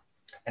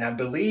 And I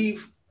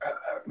believe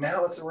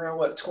now it's around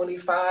what,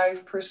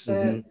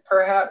 25%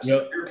 perhaps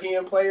Yep.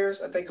 European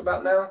players, I think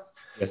about now.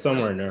 Yeah,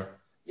 somewhere in there.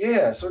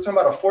 Yeah, so we're talking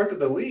about a fourth of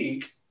the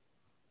league.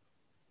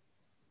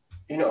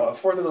 A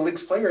fourth of the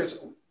league's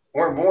players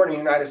weren't born in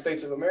the United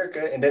States of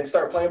America and then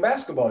start playing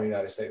basketball in the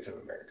United States of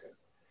America.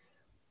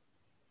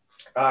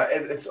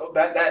 It's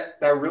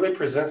that really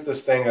presents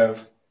this thing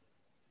of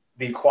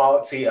the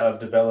quality of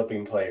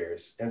developing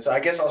players. And so I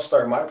guess I'll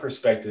start my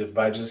perspective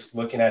by just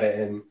looking at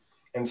it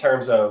in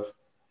terms of,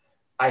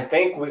 I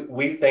think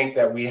we think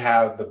that we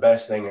have the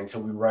best thing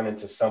until we run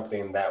into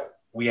something that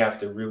we have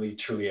to really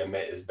truly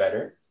admit is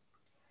better.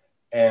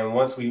 And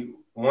once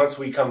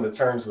we come to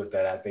terms with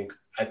that, I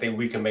think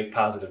we can make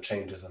positive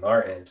changes on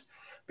our end.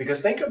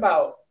 Because think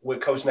about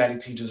what Coach Natty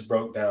T just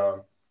broke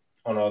down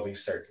on all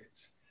these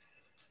circuits.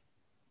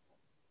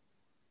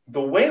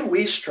 The way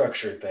we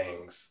structure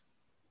things,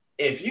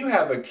 if you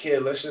have a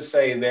kid, let's just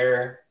say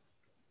they're,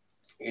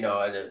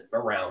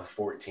 around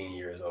 14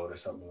 years old or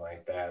something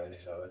like that.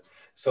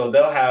 So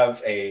they'll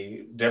have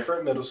a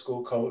different middle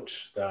school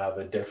coach. They'll have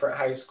a different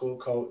high school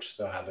coach.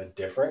 They'll have a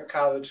different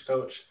college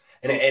coach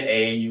and an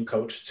AAU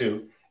coach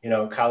too,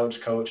 college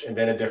coach, and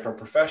then a different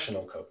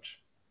professional coach.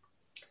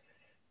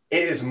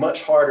 It is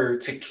much harder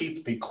to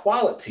keep the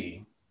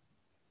quality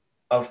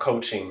of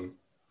coaching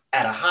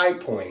at a high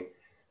point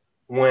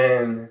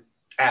when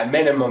at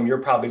minimum, you're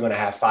probably going to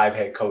have 5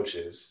 head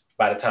coaches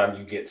by the time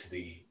you get to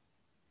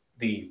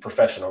the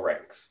professional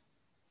ranks,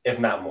 if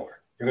not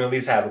more. You're going to at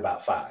least have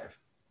about 5.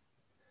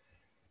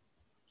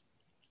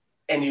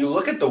 And you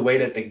look at the way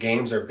that the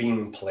games are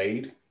being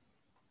played,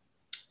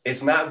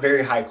 it's not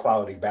very high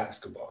quality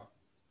basketball.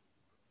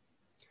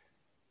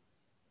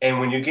 And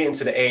when you get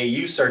into the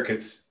AAU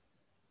circuits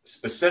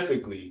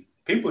specifically,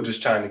 people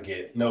just trying to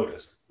get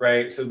noticed,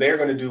 right? So they're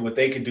going to do what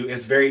they can do.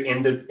 It's very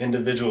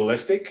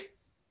individualistic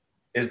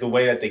is the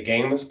way that the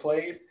game is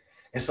played.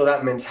 And so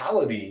that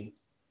mentality,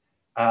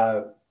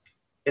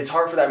 it's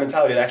hard for that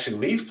mentality to actually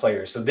leave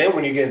players. So then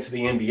when you get into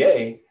the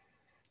NBA,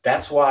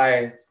 that's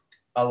why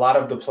a lot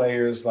of the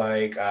players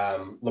like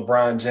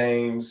LeBron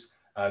James,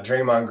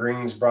 Draymond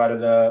Green's brought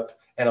it up,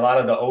 and a lot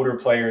of the older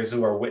players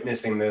who are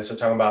witnessing this are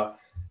talking about,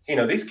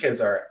 these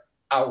kids are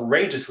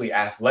outrageously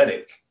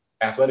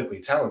athletically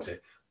talented,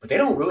 but they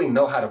don't really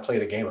know how to play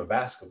the game of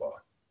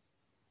basketball.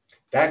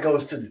 That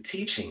goes to the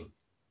teaching.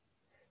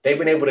 They've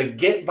been able to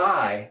get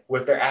by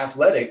with their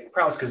athletic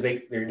prowess because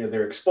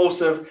they're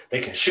explosive.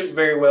 They can shoot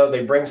very well.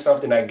 They bring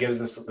something that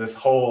gives us this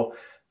whole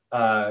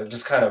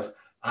just kind of,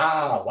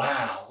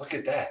 wow, look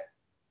at that.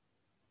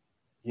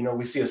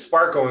 We see a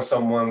sparkle in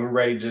someone. We're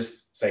ready to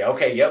just say,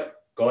 okay, yep,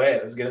 go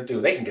ahead. Let's get them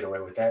through. They can get away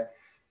with that.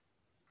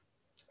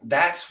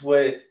 That's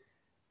what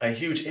a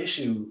huge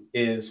issue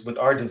is with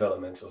our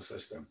developmental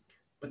system.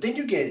 But then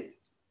you get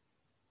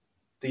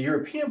the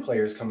European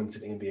players coming to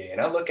the NBA, and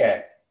I look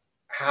at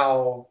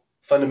how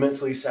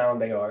fundamentally sound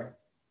they are.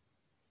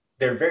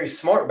 They're very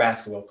smart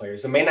basketball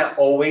players. They may not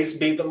always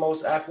be the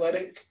most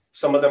athletic.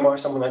 Some of them are,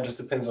 some of that just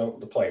depends on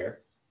the player.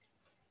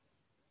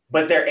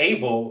 But they're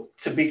able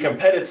to be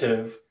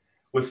competitive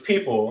with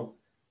people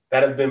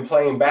that have been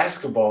playing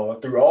basketball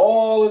through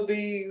all of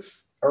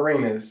these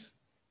arenas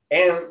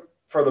and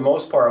for the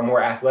most part are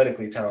more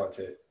athletically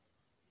talented.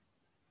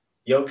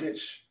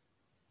 Jokic,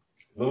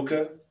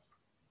 Luka,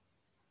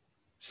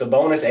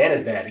 Sabonis and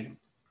his daddy,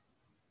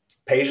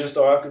 Peja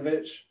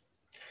Stojakovic.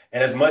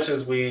 And as much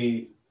as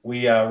we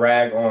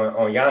rag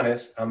on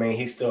Giannis, I mean,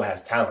 he still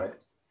has talent.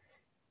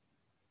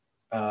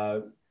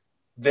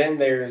 Then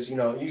there's, you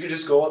could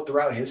just go up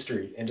throughout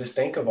history and just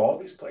think of all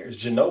these players.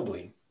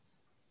 Ginobili.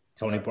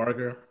 Tony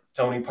Parker.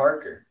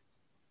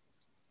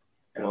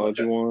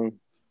 Olajuwon.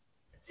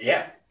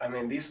 Yeah. I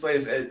mean, these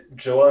players,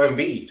 Joel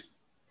Embiid.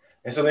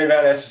 And so they're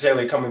not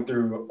necessarily coming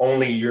through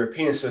only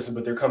European systems,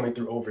 but they're coming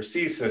through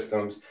overseas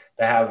systems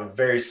that have a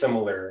very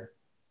similar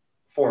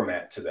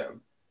format to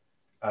them,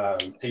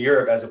 to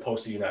Europe as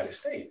opposed to the United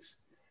States.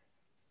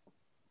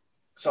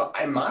 So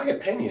in my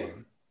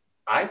opinion,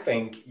 I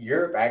think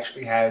Europe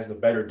actually has the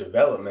better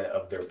development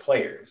of their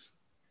players.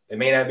 They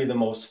may not be the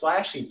most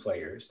flashy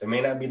players. They may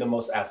not be the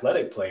most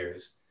athletic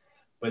players,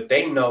 but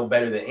they know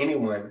better than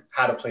anyone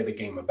how to play the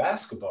game of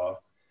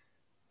basketball.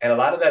 And a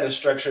lot of that is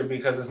structured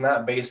because it's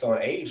not based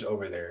on age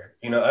over there.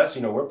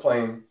 We're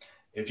playing,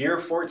 if you're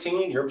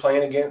 14, you're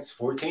playing against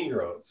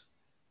 14-year-olds.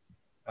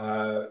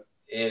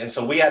 And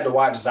so we had to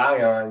watch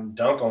Zion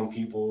dunk on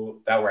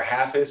people that were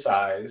half his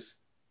size.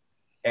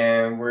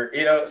 And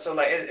so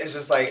like, it's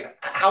just like,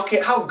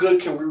 how good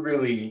can we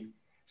really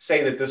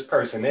say that this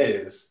person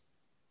is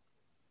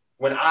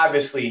when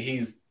obviously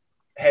he's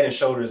head and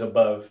shoulders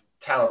above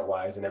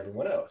talent-wise than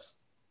everyone else?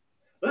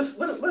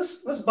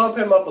 Let's bump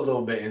him up a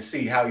little bit and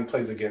see how he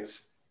plays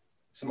against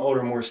some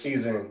older, more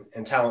seasoned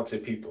and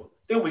talented people.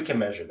 Then we can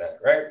measure that,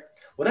 right?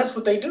 Well, that's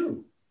what they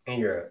do in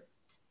Europe.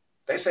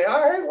 They say,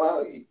 all right,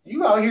 well,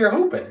 you out here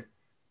hooping.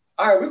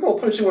 All right, we're gonna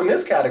put you in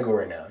this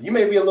category now. You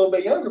may be a little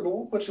bit younger, but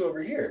we'll put you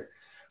over here.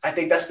 I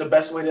think that's the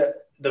best way to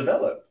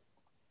develop.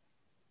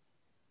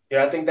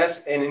 I think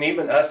and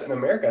even us in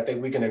America, I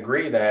think we can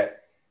agree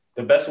that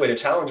the best way to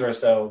challenge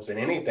ourselves in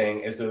anything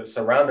is to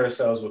surround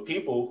ourselves with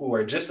people who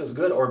are just as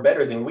good or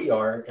better than we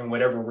are in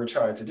whatever we're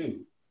trying to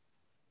do.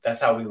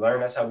 That's how we learn.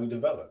 That's how we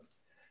develop.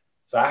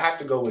 So I have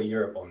to go with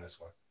Europe on this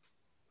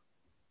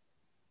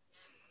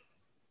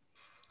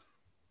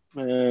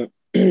Man,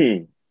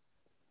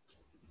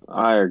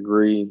 I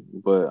agree,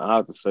 but I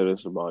have to say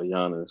this about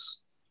Giannis.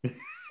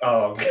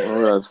 one.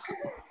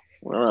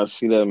 Whenever I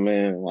see that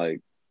man,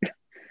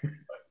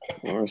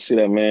 whenever I see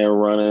that man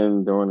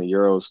running during the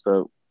Euro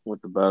step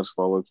with the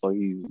basketball, looks like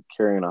he's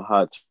carrying a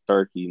hot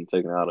turkey and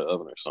taking it out of the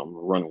oven or something,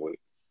 running with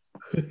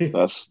it.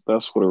 That's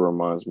what it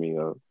reminds me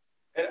of.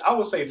 And I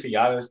will say to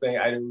Giannis thing,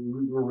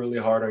 we're really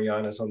hard on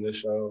Giannis on this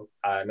show,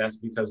 and that's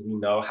because we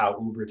know how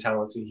uber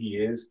talented he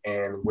is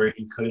and where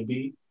he could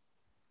be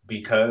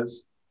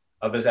because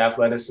of his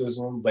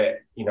athleticism.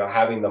 But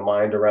having the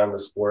mind around the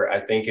sport,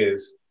 I think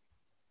is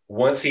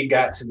once he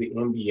got to the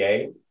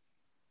NBA,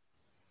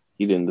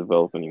 he didn't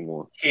develop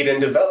anymore.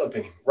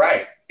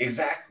 Right,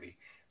 exactly.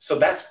 So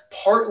it's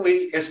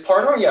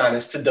part on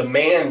Giannis to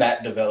demand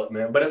that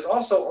development, but it's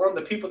also on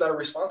the people that are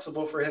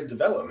responsible for his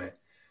development.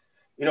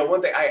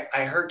 One thing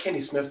I heard Kenny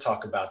Smith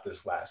talk about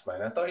this last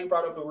night. I thought he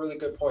brought up a really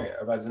good point,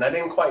 and I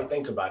didn't quite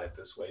think about it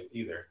this way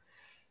either.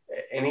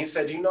 And he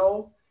said, him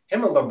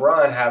and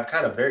LeBron have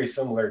kind of very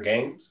similar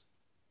games.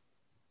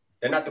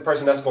 They're not the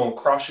person that's going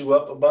to cross you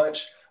up a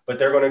bunch, but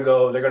they're going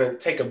to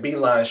take a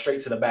beeline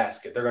straight to the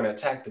basket. They're going to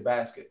attack the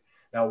basket.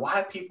 Now,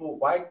 why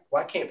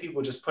can't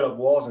people just put up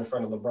walls in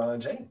front of LeBron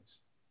James?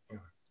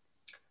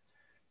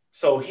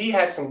 So he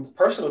had some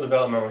personal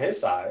development on his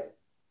side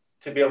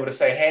to be able to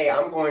say, hey,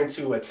 I'm going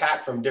to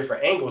attack from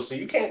different angles. So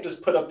you can't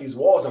just put up these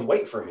walls and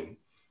wait for me.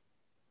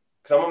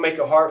 Because I'm going to make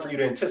it hard for you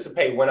to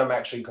anticipate when I'm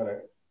actually going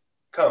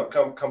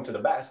to come to the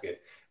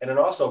basket. And then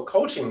also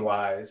coaching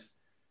wise,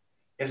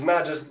 it's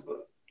not just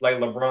like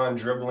LeBron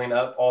dribbling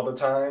up all the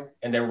time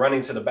and then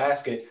running to the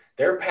basket.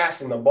 They're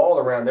passing the ball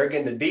around. They're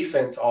getting the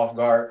defense off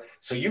guard.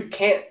 So you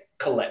can't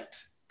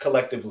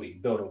collectively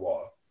build a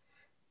wall.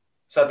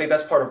 So I think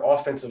that's part of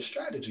offensive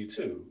strategy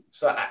too.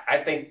 So I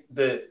think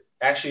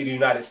actually the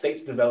United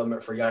States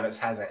development for Giannis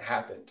hasn't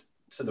happened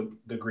to the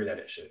degree that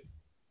it should.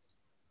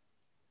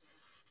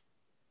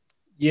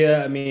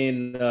 Yeah, I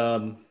mean,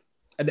 I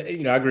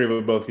agree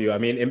with both of you. I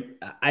mean,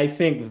 I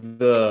think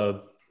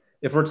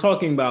if we're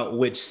talking about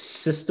which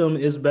system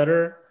is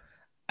better,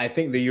 I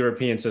think the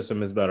European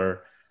system is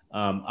better.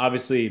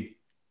 Obviously,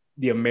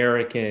 the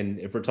American,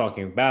 if we're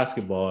talking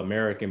basketball,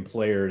 American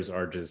players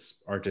are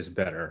just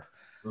better.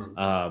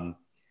 Mm-hmm.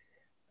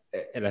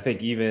 And I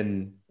think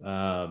even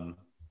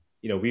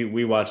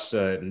we watched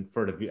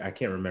I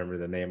can't remember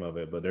the name of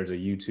it, but there's a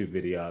YouTube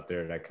video out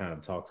there that kind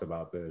of talks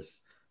about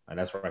this. And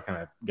that's where I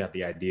kind of got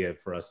the idea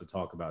for us to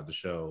talk about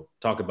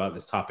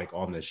this topic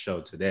on this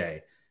show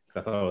today,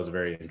 because I thought it was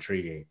very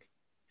intriguing.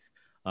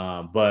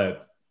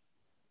 But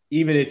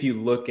even if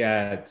you look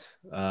at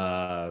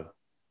kind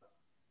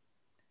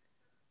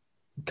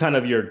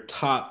of your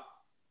top,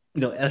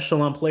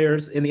 echelon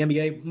players in the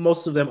NBA,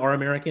 most of them are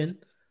American.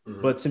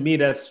 Mm-hmm. But to me,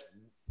 that's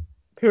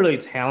purely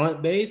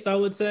talent based, I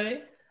would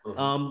say.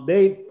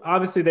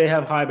 Mm-hmm. They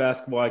have high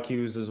basketball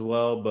IQs as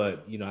well,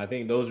 but I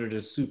think those are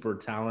just super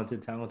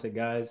talented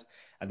guys.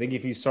 I think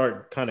if you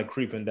start kind of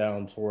creeping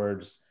down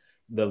towards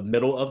the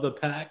middle of the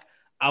pack,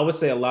 I would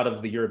say a lot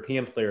of the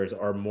European players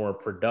are more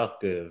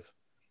productive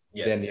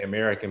than the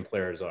American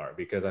players are,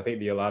 because I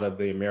think a lot of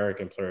the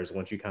American players,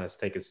 once you kind of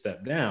take a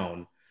step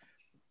down,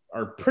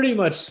 are pretty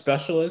much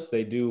specialists.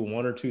 They do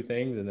one or two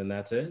things and then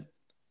that's it.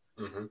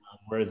 Mm-hmm.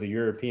 Whereas the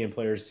European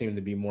players seem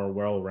to be more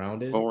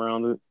well-rounded.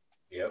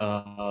 Yep.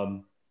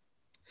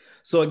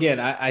 So again,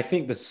 I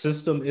think the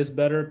system is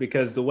better,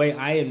 because the way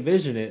I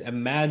envision it,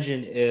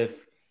 imagine if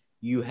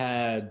you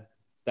had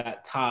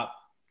that top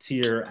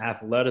tier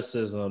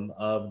athleticism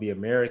of the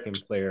American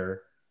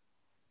player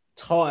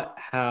taught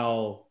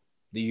how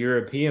the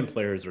European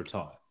players are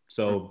taught.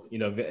 So,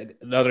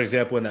 another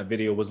example in that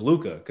video was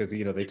Luka, because,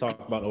 they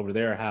talk about over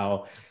there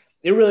how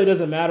it really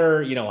doesn't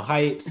matter,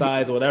 height,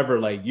 size, whatever.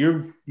 Like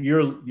you're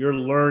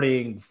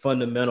learning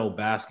fundamental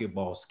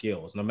basketball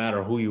skills, no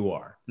matter who you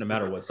are, no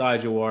matter what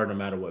size you are, no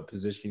matter what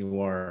position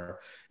you are.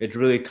 It's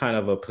really kind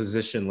of a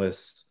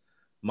positionless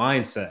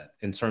mindset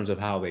in terms of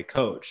how they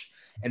coach.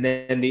 And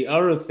then the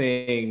other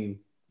thing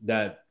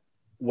that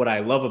what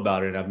I love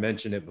about it, I've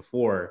mentioned it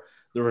before,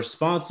 the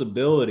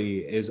responsibility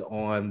is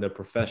on the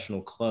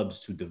professional clubs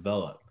to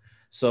develop.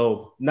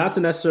 So not to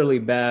necessarily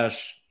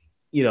bash,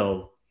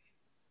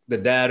 the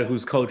dad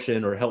who's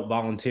coaching or help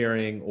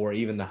volunteering, or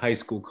even the high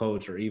school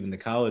coach or even the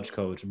college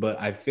coach. But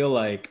I feel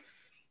like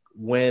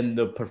when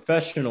the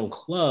professional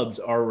clubs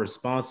are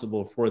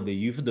responsible for the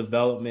youth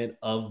development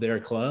of their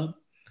club,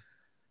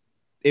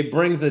 it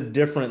brings a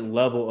different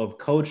level of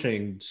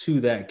coaching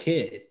to that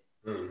kid.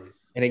 Mm-hmm.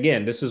 And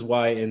again, this is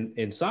why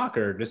in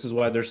soccer, this is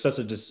why there's such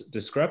a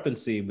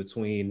discrepancy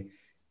between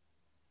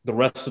the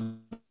rest of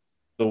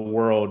the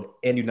world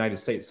and United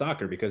States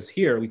soccer, because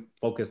here we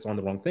focus on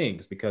the wrong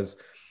things. Because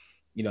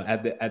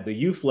at the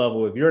youth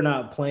level, if you're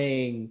not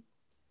playing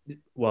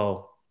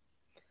well,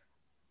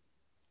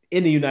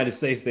 in the United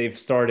States, they've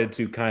started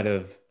to kind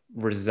of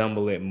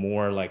resemble it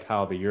more like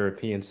how the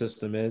European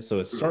system is. So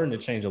it's starting to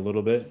change a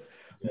little bit.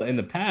 But in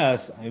the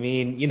past, I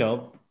mean,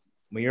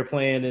 when you're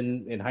playing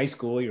in high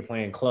school, you're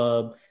playing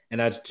club. And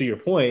as to your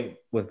point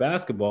with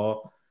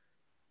basketball,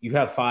 you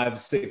have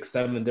 5, 6,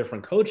 7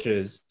 different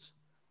coaches,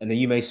 and then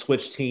you may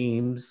switch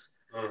teams.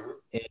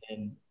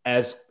 And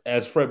as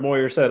Fred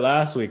Moyer said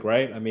last week,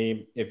 right? I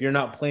mean, if you're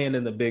not playing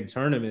in the big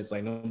tournaments,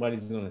 like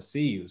nobody's going to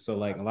see you. So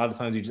like a lot of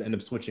times you just end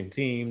up switching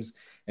teams,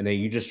 and then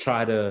you're just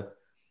trying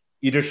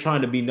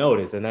to be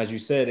noticed. And as you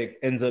said, it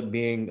ends up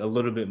being a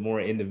little bit more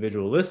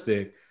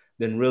individualistic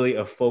than really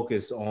a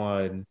focus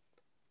on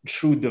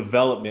true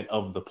development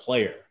of the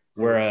player.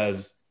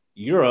 Whereas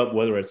Europe,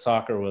 whether it's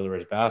soccer, whether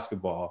it's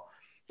basketball,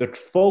 the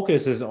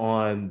focus is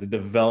on the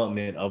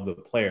development of the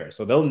player.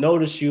 So they'll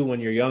notice you when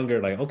you're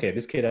younger, like, okay,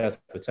 this kid has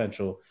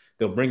potential.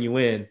 They'll bring you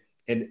in,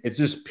 and it's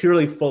just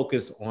purely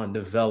focused on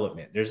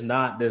development. There's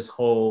not this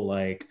whole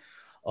like,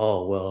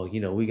 oh, well,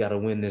 we got to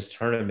win this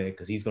tournament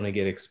because he's going to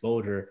get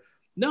exposure.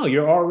 No,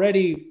 you're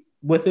already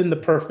within the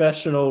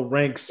professional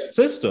ranks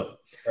system.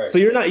 Right. So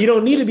you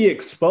don't need to be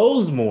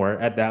exposed more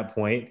at that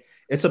point.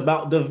 It's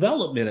about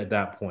development at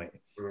that point.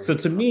 So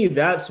to me,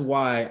 that's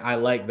why I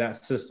like that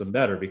system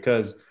better,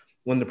 because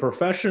when the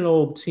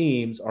professional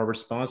teams are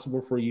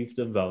responsible for youth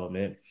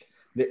development,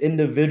 the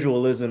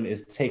individualism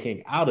is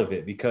taken out of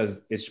it because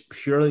it's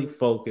purely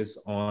focused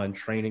on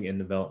training and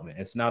development.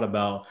 It's not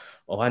about,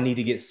 oh, I need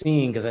to get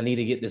seen because I need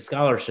to get this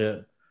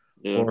scholarship.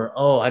 Yeah. Or,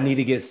 oh, I need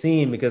to get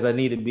seen because I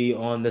need to be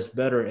on this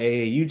better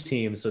AAU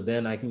team so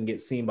then I can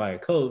get seen by a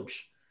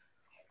coach.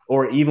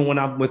 Or even when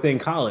I'm within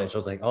college, I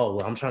was like, oh,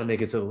 well, I'm trying to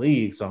make it to the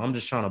league, so I'm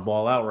just trying to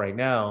ball out right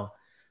now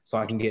so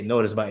I can get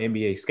noticed by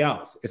NBA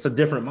scouts. It's a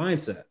different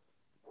mindset.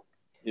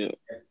 Yeah,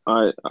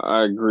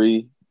 I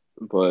agree,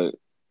 but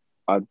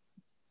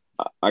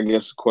I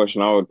guess the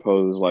question I would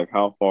pose is like,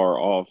 how far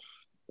off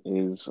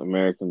is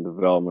American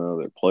development of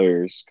their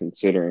players,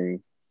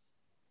 considering,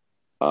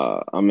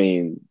 I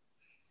mean,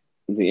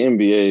 the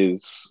NBA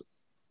is,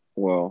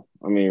 well,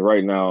 I mean,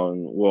 right now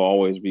and will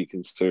always be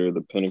considered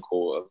the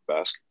pinnacle of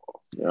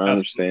basketball. I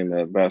understand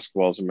that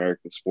basketball is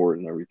American sport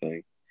and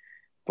everything,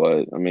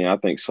 but I mean, I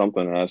think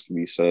something has to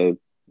be said.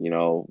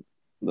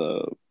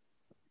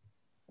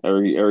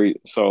 Every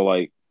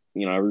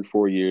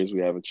 4 years we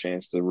have a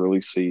chance to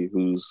really see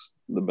who's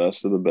the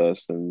best of the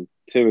best, and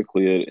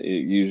typically it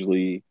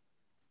usually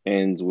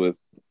ends with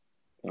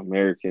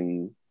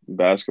American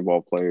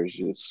basketball players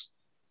just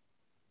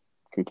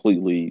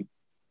completely.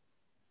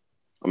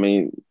 I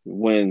mean,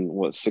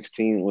 win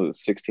 16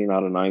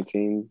 out of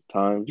 19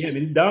 times? Yeah, I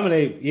mean,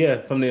 dominate.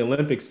 Yeah, from the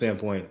Olympic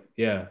standpoint.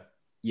 Yeah.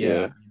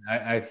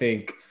 I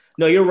think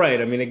no, you're right.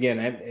 I mean, again,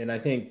 and I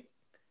think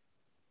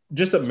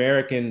just the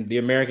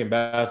American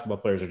basketball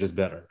players are just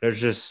better. There's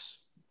just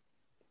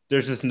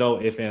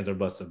no ifs, ands, or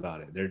buts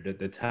about it.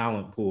 The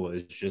talent pool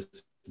is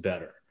just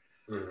better.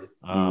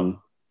 Mm-hmm.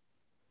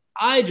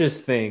 I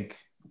just think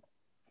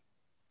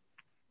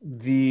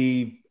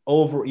you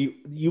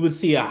would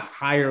see a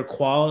higher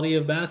quality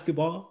of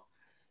basketball.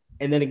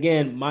 And then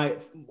again,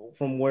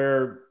 from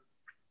where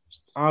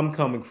I'm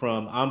coming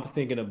from, I'm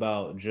thinking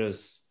about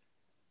just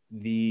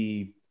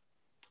the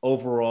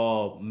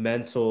overall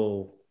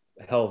mental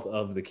health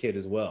of the kid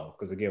as well.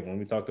 Because again, when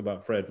we talked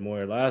about Fred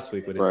Moyer last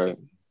week,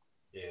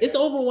 it's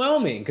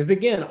overwhelming. Because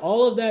again,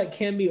 all of that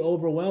can be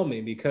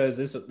overwhelming because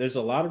there's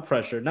a lot of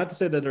pressure. Not to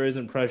say that there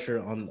isn't pressure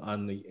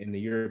in the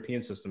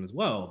European system as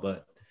well,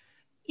 but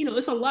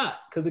it's a lot.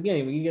 Because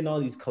again, when you're getting all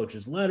these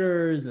coaches'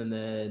 letters, and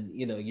then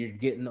you're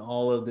getting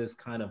all of this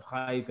kind of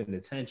hype and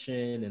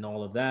attention and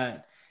all of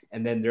that,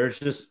 and then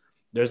there's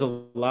a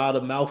lot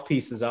of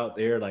mouthpieces out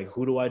there. Like,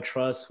 who do I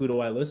trust? Who do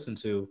I listen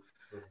to?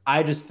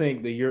 I just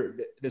think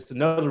that's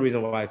another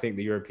reason why I think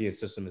the European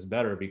system is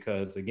better,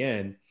 because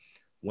again,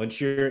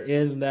 once you're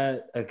in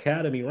that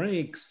academy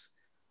ranks,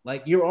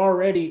 like, you're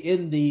already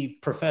in the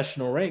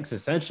professional ranks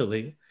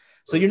essentially.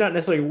 So you're not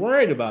necessarily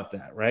worried about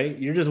that, right?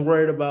 You're just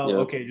worried about,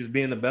 okay, just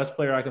being the best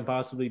player I can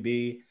possibly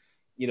be.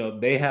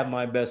 They have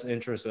my best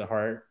interests at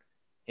heart,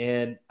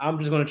 and I'm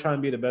just going to try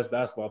and be the best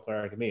basketball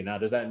player I can be. Now,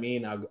 does that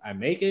mean I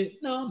make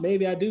it? No,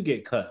 maybe I do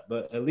get cut,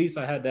 but at least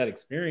I had that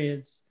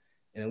experience,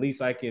 and at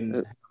least I can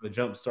have a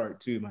jump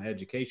start to my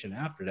education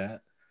after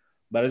that.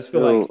 But I just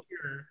feel like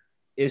here,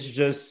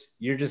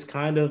 you're just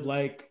kind of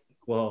like,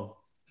 well,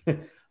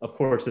 of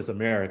course it's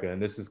America,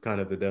 and this is kind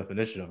of the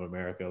definition of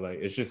America. Like,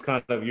 it's just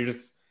kind of, you're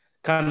just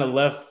kind of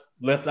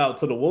left out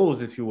to the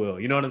wolves, if you will.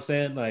 You know what I'm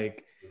saying?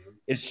 Like,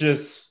 it's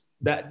just,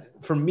 that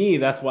for me,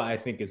 that's why I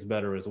think it's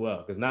better as well.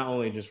 Because not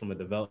only just from a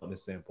development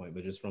standpoint,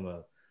 but just from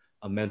a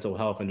mental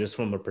health and just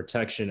from a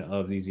protection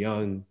of these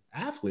young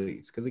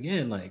athletes. Because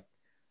again, like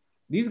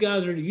these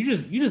guys are you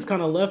just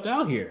kind of left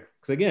out here.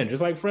 Because again,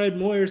 just like Fred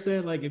Moyer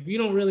said, like if you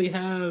don't really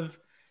have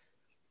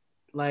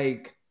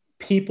like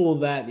people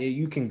that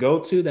you can go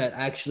to that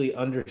actually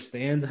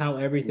understands how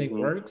everything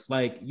works,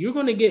 like you're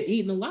gonna get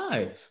eaten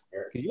alive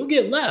because you'll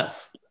get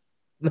left.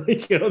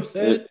 Like, you know what I'm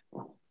saying?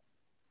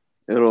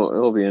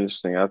 It'll be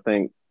interesting. I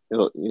think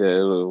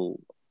it'll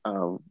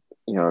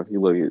if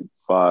you look at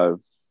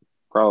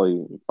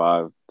probably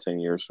 5-10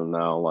 years from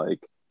now, like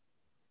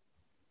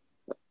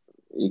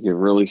you can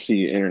really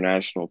see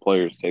international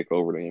players take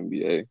over the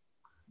NBA.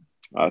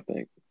 I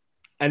think.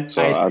 And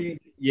so I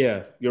think,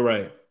 yeah, you're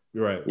right.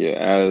 You're right.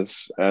 Yeah,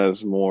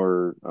 as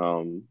more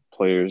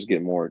players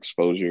get more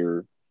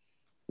exposure,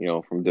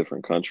 from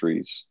different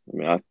countries. I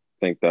mean,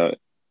 think that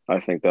I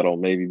think that'll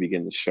maybe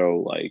begin to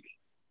show like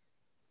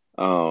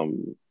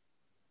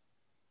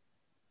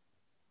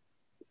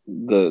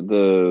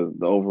the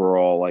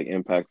overall like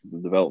impact of the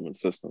development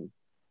system.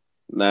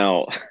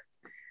 Now,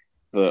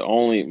 I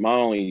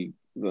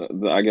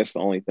guess the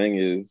only thing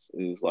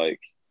is like,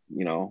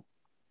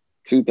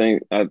 two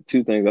things I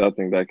think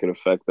that could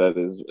affect that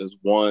is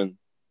one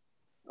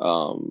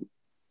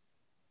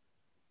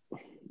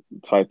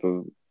type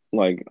of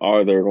like,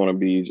 are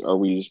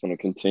we just going to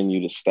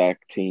continue to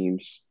stack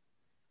teams?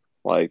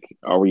 Like,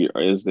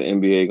 is the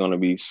NBA going to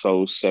be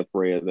so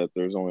separated that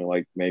there's only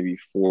like maybe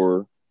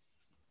four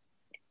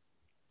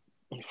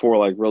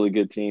like really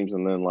good teams,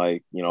 and then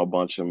like, a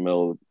bunch of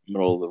middle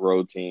of the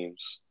road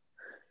teams,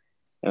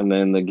 and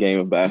then the game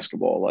of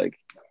basketball, like,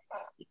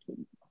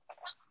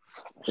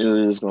 it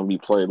is going to be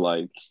played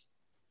like,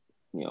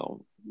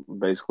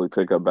 basically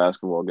pick up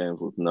basketball games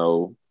with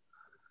no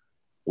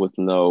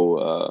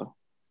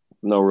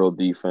real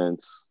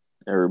defense.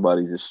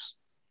 Everybody just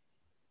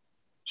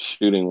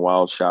shooting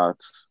wild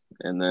shots,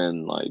 and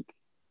then like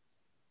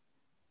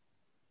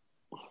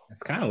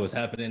that's kind of what's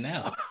happening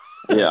now.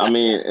 Yeah, I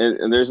mean,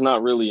 and there's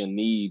not really a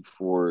need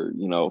for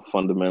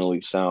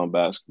fundamentally sound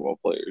basketball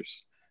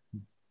players,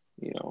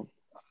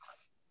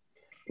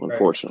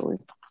 unfortunately.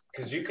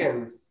 Because you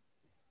can,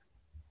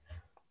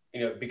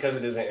 because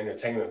it is an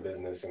entertainment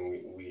business,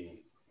 and we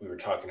were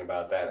talking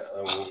about that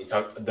when we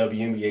talked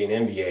WNBA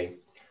and NBA.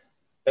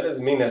 That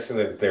doesn't mean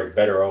necessarily that they're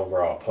better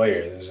overall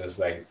players. It's just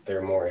like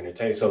they're more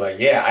entertaining. So like,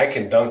 yeah, I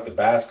can dunk the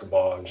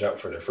basketball and jump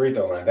for the free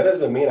throw line. That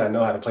doesn't mean I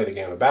know how to play the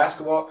game of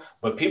basketball,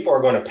 but people are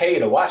going to pay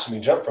to watch me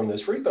jump from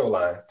this free throw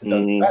line to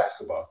dunk the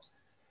basketball.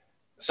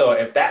 So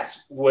if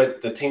that's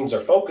what the teams are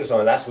focused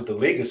on, that's what the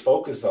league is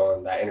focused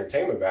on, that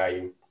entertainment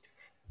value,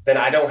 then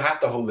I don't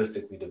have to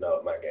holistically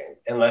develop my game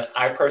unless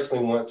I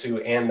personally want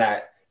to, and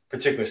that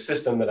particular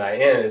system that I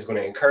am is going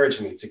to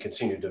encourage me to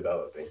continue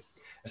developing.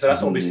 And so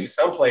that's when we see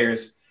some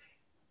players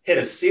hit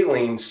a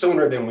ceiling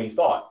sooner than we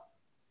thought.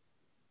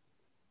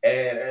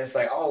 And it's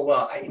like, oh,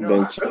 well, I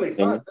really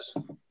thought this.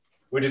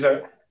 What'd you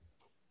say?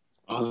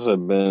 I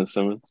said Ben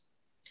Simmons.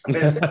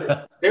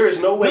 There is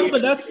no way. No,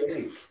 but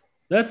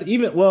that's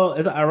even, well,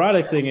 it's an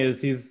ironic thing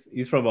is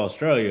he's from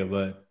Australia,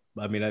 but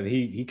I mean,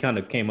 he kind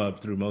of came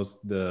up through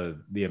most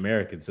the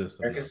American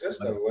system. American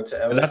system. Went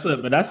to LA.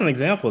 But that's an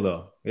example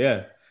though.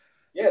 Yeah.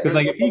 Yeah. Because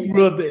like if he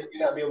grew up, you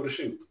not be able to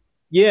shoot.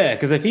 Yeah,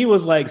 because if he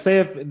was like,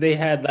 say if they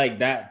had like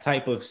that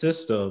type of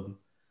system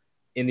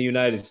in the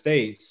United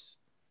States,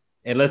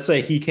 and let's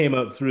say he came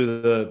up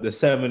through the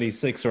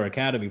 76er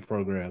academy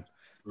program,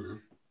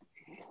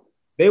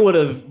 they would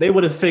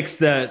have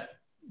fixed that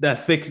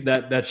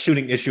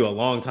shooting issue a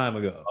long time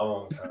ago. A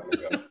long time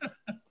ago.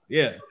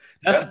 Yeah,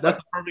 that's a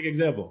perfect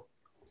example.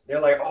 They're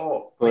like,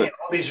 oh man,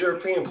 all these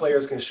European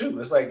players can shoot.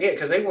 It's like, yeah,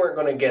 because they weren't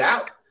going to get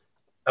out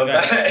of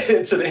that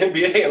into the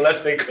NBA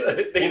unless they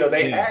could. They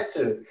had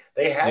to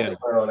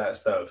learn all that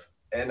stuff.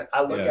 And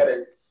I look at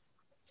it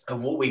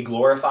of what we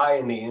glorify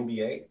in the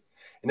NBA.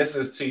 And this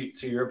is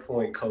to your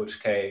point,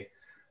 Coach K,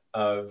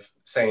 of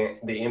saying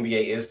the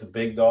NBA is the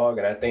big dog.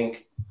 And I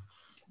think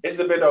it's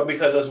the big dog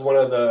because it's one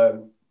of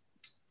the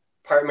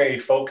primary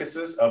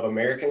focuses of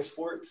American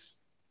sports,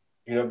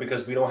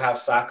 because we don't have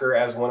soccer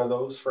as one of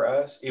those for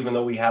us, even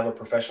though we have a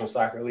professional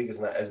soccer league, it's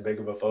not as big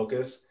of a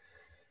focus.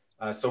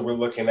 So we're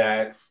looking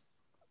at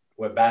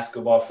what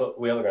basketball,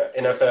 we're looking at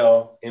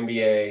NFL,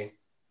 NBA,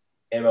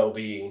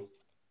 MLB,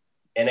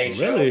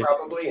 NHL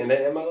probably, and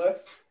then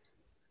MLS.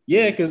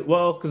 Yeah,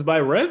 because by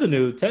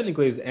revenue,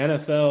 technically it's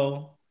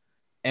NFL,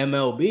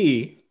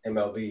 MLB, and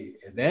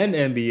then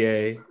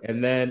NBA,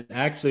 and then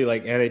actually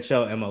like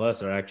NHL,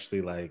 MLS are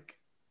actually like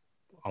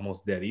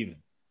almost dead even.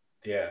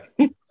 Yeah.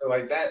 So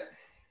like that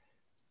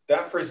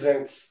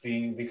presents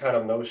the kind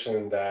of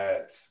notion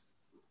that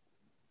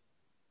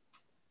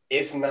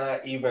it's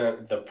not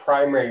even the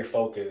primary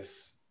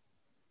focus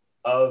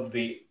of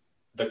the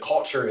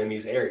culture in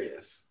these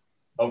areas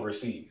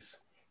overseas.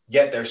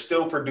 Yet they're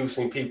still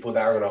producing people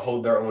that are going to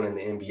hold their own in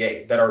the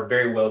NBA that are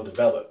very well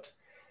developed.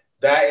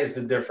 That is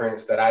the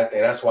difference that I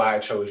think. That's why I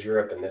chose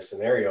Europe in this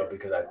scenario,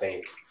 because I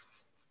think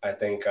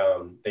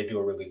they do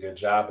a really good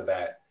job of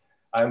that.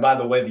 And by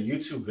the way, the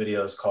YouTube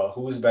video is called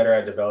 "Who's Better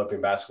at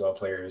Developing Basketball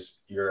Players,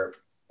 Europe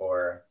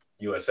or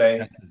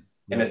USA?"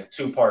 And it's a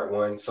two-part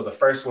one. So the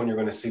first one, you're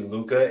going to see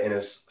Luka in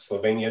his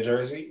Slovenia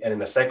jersey, and then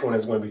the second one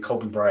is going to be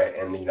Kobe Bryant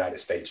in the United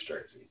States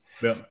jersey.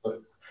 Yeah.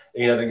 So,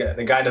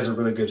 the guy does a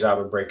really good job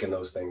of breaking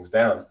those things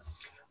down.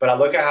 But I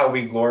look at how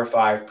we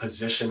glorify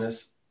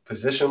positionless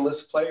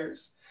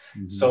players.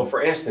 Mm-hmm. So,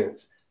 for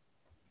instance,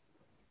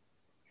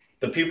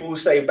 the people who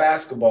say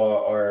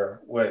basketball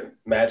are what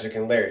Magic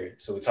and Larry.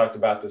 So we talked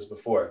about this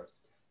before.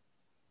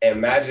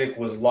 And Magic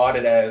was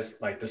lauded as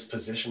like this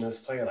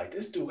positionless player. Like,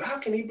 this dude, how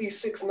can he be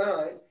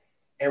 6'9"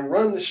 and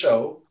run the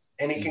show?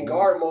 And he can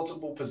guard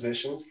multiple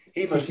positions.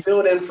 He even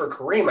filled in for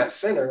Kareem at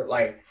center.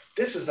 Like,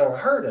 this is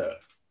unheard of.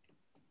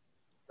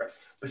 Right?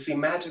 But see,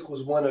 Magic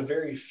was one of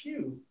very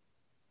few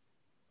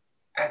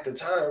at the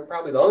time,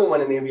 probably the only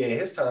one in the NBA at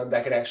his time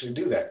that could actually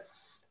do that.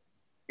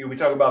 We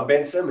talk about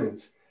Ben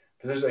Simmons,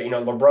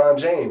 LeBron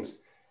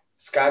James,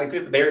 Scottie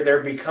Pippen.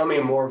 They're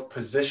becoming more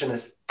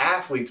positionless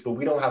athletes, but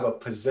we don't have a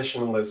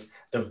positionless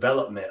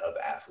development of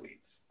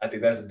athletes. I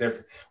think that's the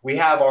difference. We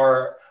have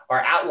our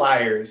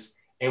outliers,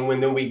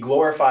 and then we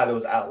glorify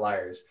those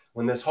outliers.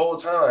 When this whole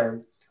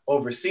time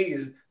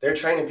overseas, they're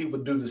training people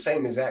to do the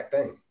same exact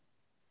thing.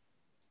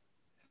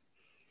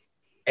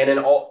 And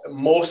then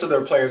most of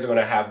their players are going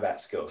to have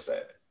that skill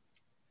set.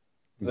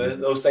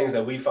 Mm-hmm. Those things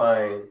that we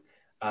find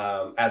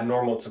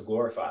abnormal to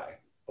glorify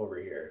over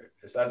here.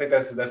 So I think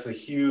that's a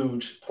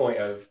huge point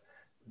of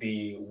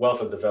the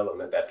wealth of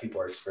development that people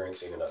are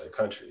experiencing in other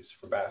countries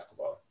for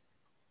basketball.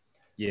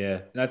 Yeah,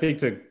 and I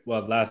think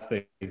last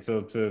thing.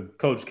 So to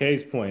Coach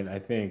K's point, I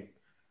think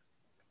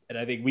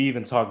we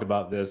even talked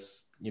about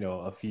this,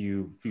 a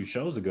few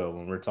shows ago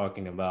when we're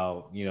talking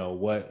about,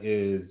 what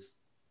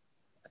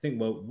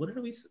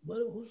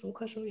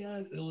question we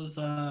asked? It was,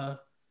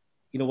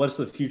 what's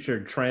the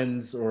future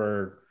trends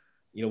or,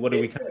 what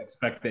do we kind of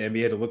expect the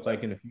NBA to look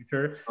like in the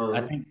future? Uh-huh. I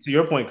think to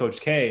your point,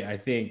 Coach K, I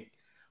think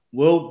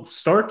we'll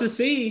start to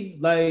see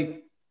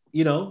 5-10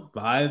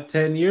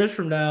 years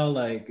from now,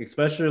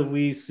 especially if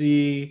we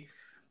see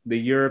the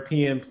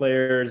European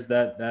players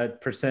that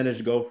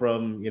percentage go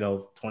from,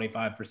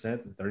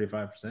 25% to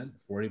 35%,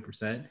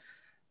 40%.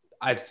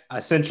 I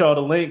sent y'all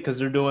the link because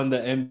they're doing the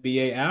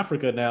NBA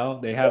Africa now.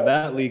 They have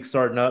that league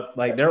starting up.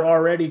 They're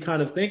already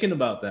kind of thinking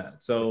about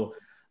that. So,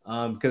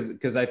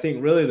 because I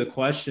think really the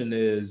question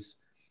is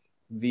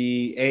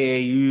the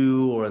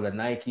AAU or the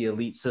Nike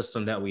elite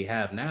system that we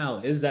have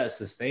now, is that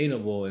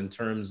sustainable in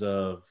terms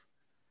of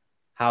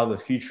how the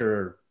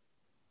future,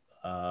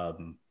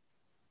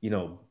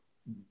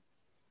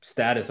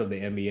 status of the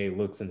NBA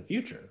looks in the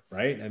future,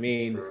 right? I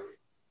mean,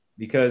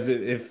 because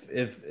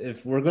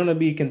if we're going to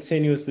be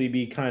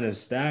continuously kind of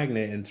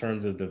stagnant in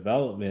terms of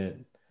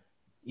development,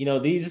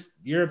 these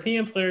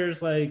European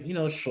players,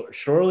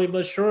 surely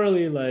but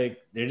surely,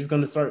 they're just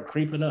going to start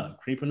creeping up.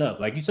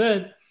 Like you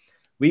said,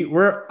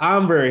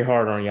 I'm very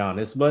hard on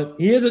Giannis, but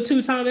he is a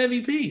 2-time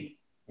MVP.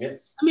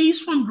 Yes. I mean, he's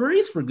from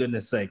Greece, for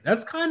goodness sake.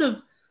 That's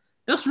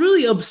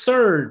really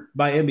absurd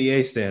by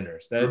NBA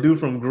standards that a dude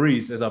from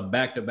Greece is a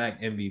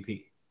back-to-back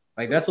MVP.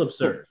 That's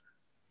absurd.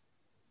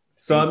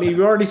 So, I mean,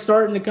 we're already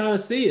starting to kind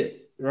of see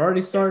it. We're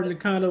already starting to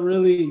kind of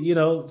really,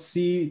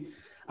 see,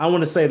 I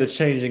want to say the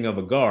changing of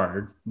a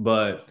guard,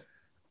 but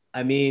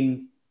I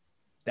mean,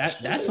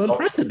 that's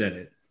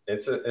unprecedented.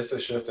 It's a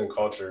shift in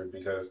culture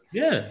because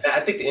I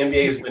think the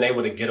NBA has been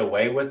able to get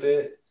away with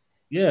it.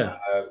 Yeah.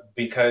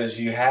 Because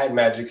you had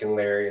Magic and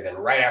Larry, and then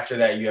right after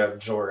that you have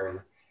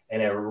Jordan.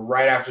 And then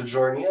right after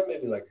Jordan, you have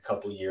maybe a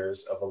couple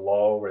years of a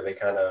lull where they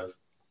kind of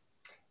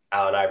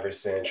Allen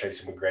Iverson,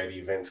 Tracy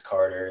McGrady, Vince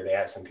Carter, they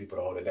had some people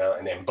to hold it down.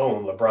 And then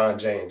boom, LeBron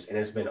James. And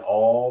it's been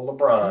all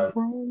LeBron.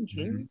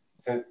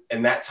 Mm-hmm.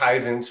 And that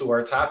ties into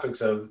our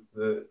topics of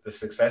the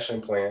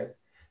succession plan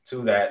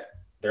too, that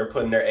they're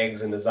putting their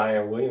eggs in the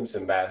Zion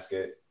Williamson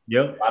basket.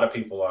 Yep. A lot of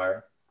people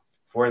are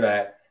for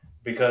that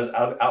because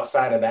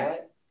outside of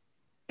that,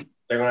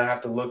 they're going to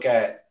have to look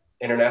at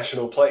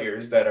international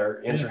players that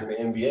are entering the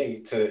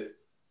NBA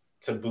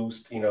to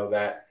boost,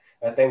 that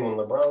thing when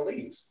LeBron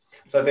leaves.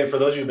 So I think for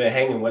those of you who've been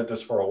hanging with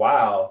us for a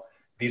while,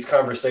 these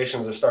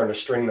conversations are starting to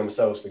string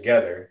themselves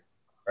together,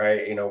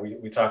 right?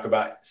 We talk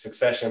about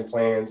succession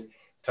plans,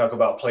 talk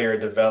about player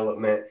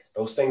development.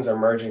 Those things are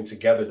merging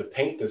together to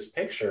paint this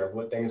picture of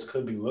what things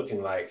could be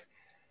looking like.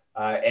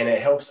 And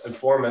it helps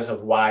inform us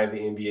of why the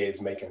NBA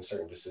is making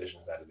certain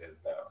decisions that it is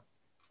now.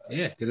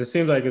 Yeah, because it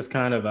seems like it's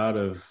kind of out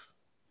of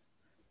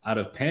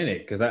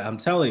panic. Because I'm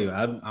telling you,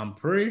 I'm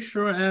pretty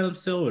sure Adam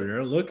Silver,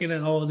 they're looking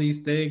at all these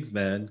things,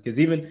 man. Because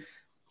even,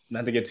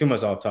 not to get too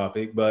much off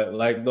topic, but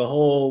the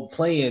whole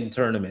play-in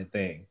tournament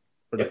thing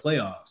for the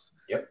playoffs.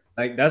 Yep.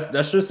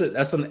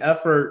 That's an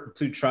effort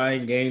to try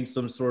and gain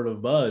some sort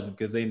of buzz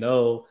because they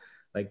know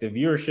the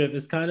viewership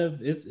is kind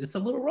of it's a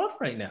little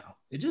rough right now.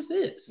 It just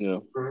is. Yeah.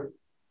 Mm-hmm.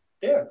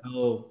 Yeah.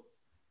 So,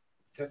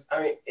 because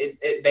I mean,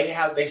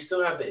 they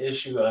still have the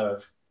issue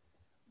of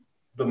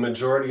the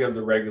majority of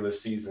the regular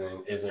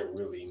season isn't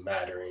really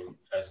mattering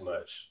as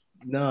much.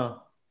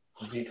 No.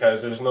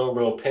 because there's no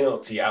real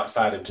penalty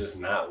outside of just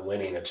not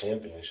winning a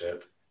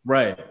championship.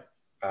 Right.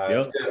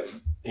 Yep.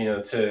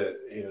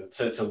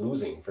 To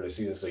losing for the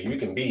season. So you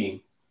can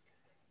be,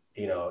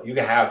 you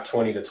can have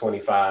 20 to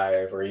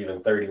 25 or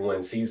even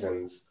 31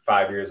 seasons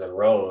 5 years in a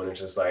row, and it's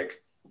just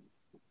like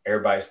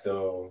everybody's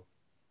still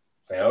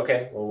saying,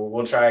 okay, well,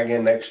 we'll try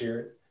again next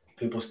year.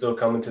 People still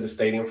coming to the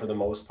stadium for the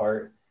most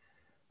part,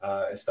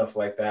 and stuff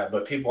like that.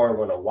 But people aren't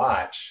going to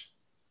watch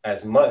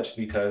as much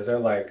because they're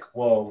like,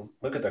 well,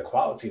 look at the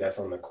quality that's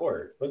on the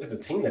court. Look at the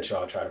team that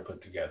y'all try to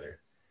put together.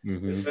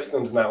 Mm-hmm. The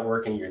system's not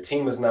working. Your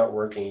team is not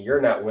working.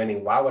 You're not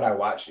winning. Why would I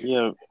watch you?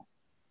 Yeah.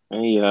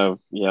 And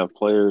you have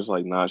players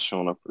like not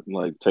showing up,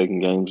 like taking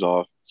games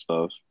off and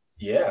stuff.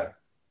 Yeah,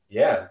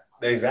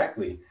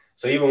 exactly.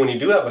 So even when you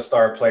do have a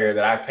star player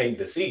that I paid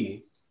to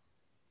see,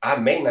 I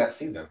may not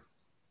see them.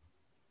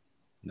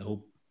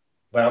 Nope.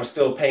 But I'm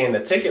still paying the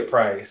ticket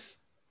price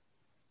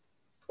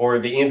or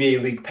the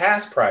NBA League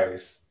Pass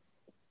price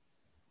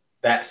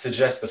that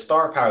suggests the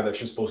star power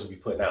that you're supposed to be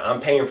putting out. I'm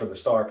paying for the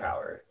star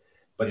power,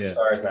 but the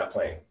star is not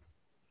playing.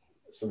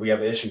 So we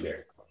have an issue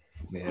there.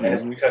 Yeah. And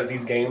it's because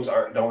these games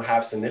don't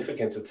have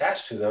significance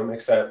attached to them,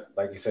 except,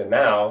 like you said,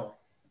 now,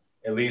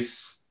 at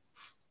least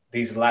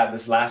this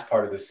last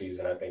part of the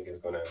season, I think, is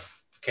going to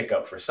kick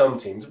up for some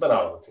teams, but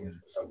not all the teams,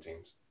 but some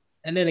teams.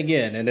 And then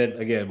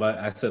again, but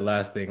I said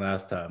last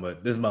time,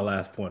 but this is my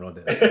last point on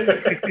this.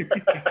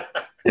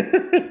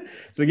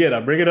 So again, I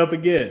bring it up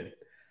again.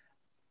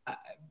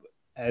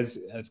 As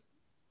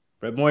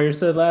Brett Moyer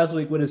said last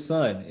week with his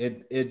son,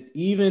 it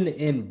even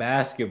in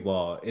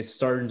basketball, it's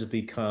starting to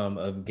become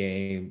a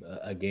game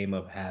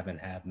of have and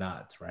have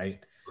nots, right?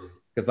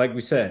 Because like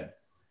we said,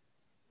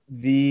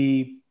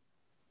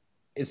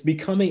 it's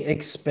becoming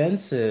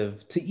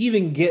expensive to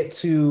even get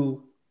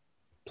to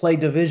play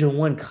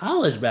Division I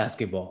college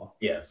basketball.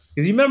 Yes.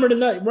 Because you remember the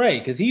night, right?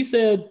 Because he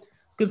said,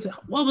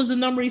 what was the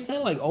number he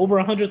said? Like over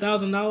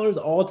 $100,000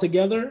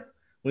 altogether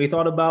when he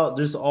thought about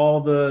just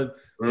all the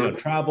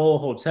travel,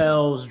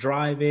 hotels,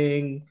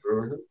 driving,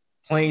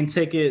 plane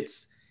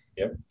tickets.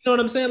 Yep. You know what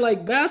I'm saying?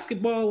 Like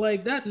basketball,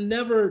 like that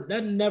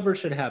never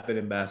should happen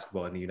in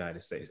basketball in the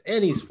United States,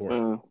 any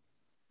sport.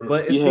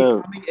 But it's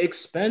becoming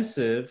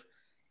expensive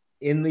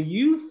in the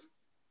youth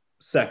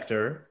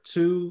sector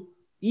to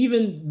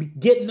even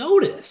get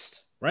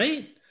noticed,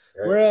 right?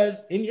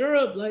 Whereas in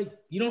Europe, like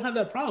you don't have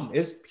that problem.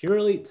 It's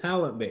purely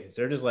talent based.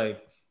 They're just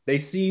like, they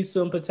see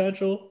some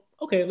potential.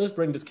 Okay, let's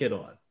bring this kid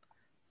on.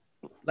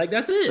 Like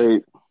that's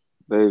it.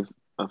 I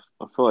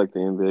feel like the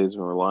NBA has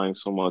been relying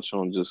so much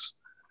on just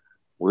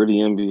we're the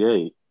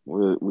NBA.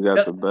 We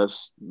got the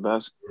best,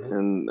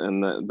 and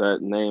that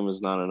name is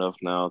not enough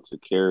now to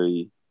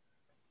carry,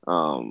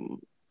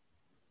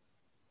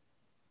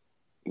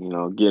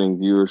 getting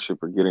viewership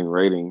or getting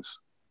ratings.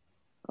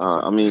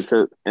 I mean,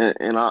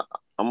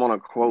 I'm on a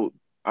quote.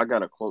 I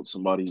gotta quote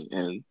somebody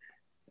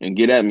and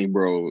get at me,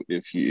 bro.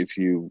 If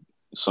you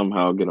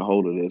somehow get a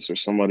hold of this or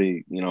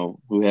somebody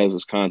who has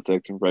his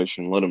contact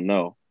information, let him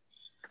know.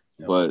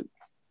 Yep. But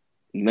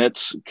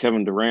Nets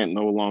Kevin Durant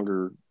no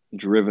longer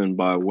driven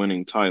by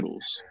winning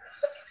titles.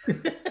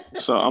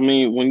 So I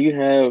mean, when you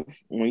have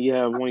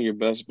one of your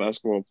best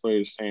basketball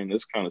players saying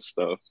this kind of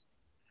stuff,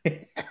 I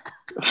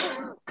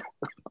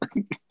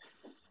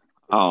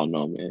don't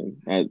know,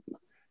 man.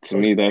 To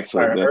me, that's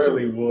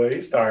early, boy.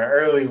 He started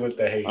early with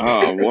the hate.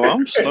 Well,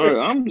 I'm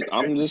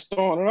just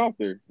throwing it out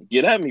there.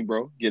 Get at me,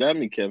 bro. Get at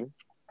me, Kevin.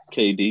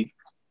 KD.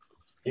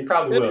 He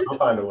probably will. He'll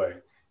find a way.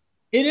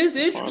 It is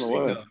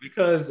interesting though,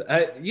 because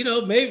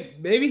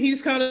maybe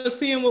he's kind of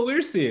seeing what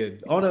we're seeing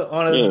on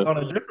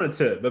a different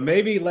tip. But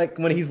maybe like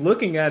when he's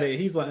looking at it,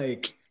 he's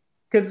like,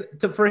 because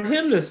for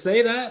him to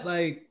say that,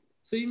 like,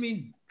 so you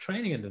mean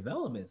training and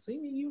development? So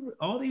you mean you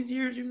all these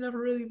years you've never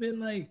really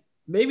been like,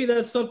 maybe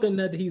that's something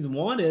that he's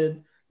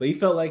wanted, but he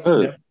felt like he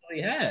never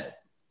really had.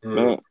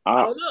 Man,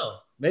 I don't know.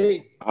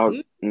 Maybe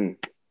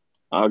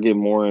I'll get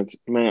more into.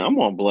 Man, I'm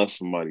gonna bless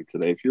somebody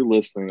today. If you're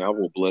listening, I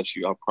will bless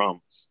you. I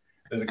promise.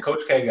 There's a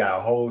Coach K got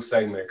a whole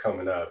segment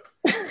coming up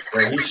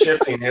where he's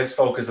shifting his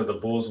focus of the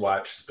Bulls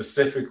Watch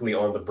specifically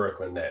on the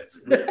Brooklyn Nets.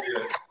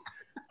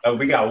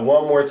 We got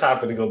one more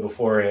topic to go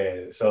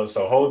beforehand, so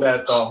hold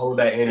that thought, hold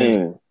that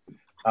energy.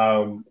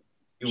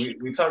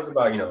 We talked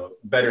about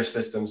better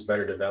systems,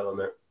 better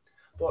development,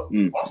 but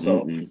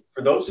also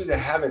for those of you that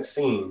haven't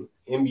seen,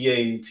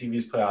 NBA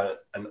TV's put out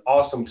an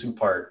awesome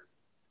 2-part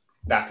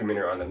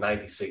documentary on the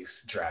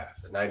 '96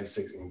 draft, the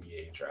 '96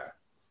 NBA draft,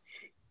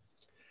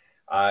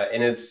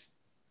 and it's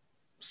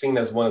seen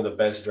as one of the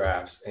best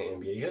drafts in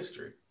NBA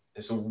history.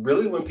 And so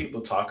really when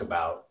people talk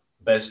about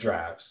best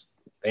drafts,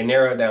 they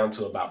narrow it down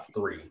to about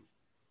 3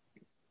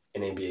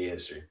 in NBA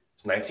history.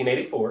 It's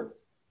 1984,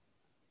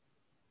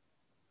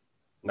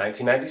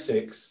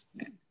 1996,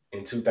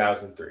 and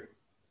 2003.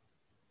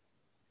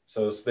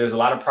 So there's a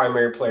lot of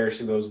primary players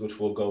to those, which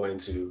we'll go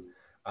into.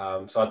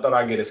 So I thought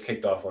I'd get us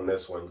kicked off on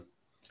this one.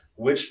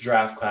 Which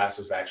draft class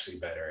was actually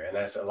better? And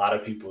that's a lot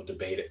of people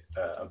debate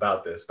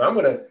about this. But I'm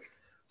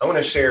going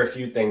to share a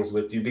few things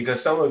with you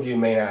because some of you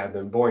may not have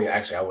been born.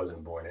 Actually, I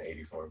wasn't born in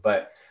 '84,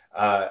 but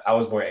I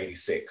was born in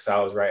 86. So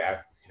I was right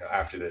after,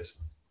 after this.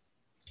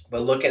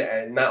 But looking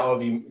at, not all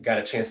of you got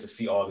a chance to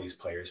see all these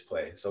players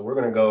play. So we're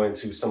going to go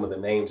into some of the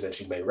names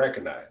that you may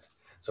recognize.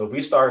 So if we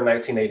start in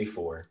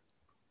 1984,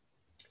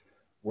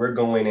 we're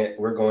going to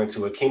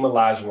Akeem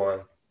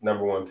Olajuwon,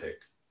 number 1 pick.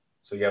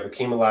 So you have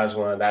Akeem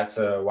Olajuwon. That's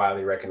a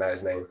widely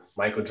recognized name.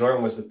 Michael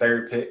Jordan was the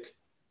 3rd pick.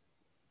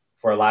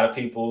 For a lot of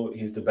people,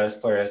 he's the best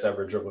player that's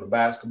ever dribbled a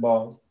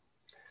basketball.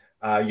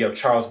 You have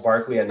Charles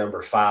Barkley at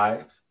number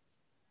 5.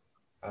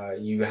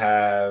 You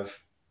have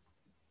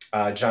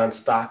John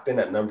Stockton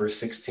at number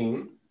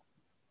 16,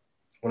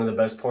 one of the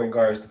best point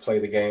guards to play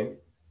the game.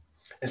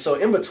 And so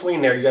in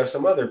between there, you have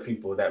some other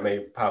people that may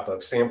pop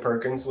up. Sam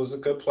Perkins was a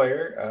good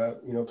player,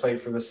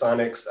 played for the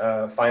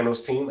Sonics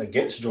finals team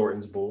against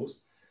Jordan's Bulls.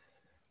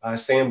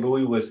 Sam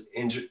Bowie was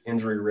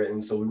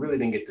injury-ridden, so we really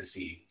didn't get to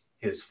see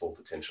his full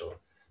potential,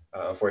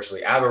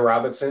 unfortunately. Alvin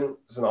Robinson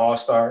was an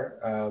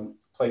all-star,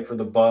 played for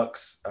the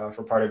Bucks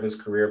for part of his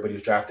career, but he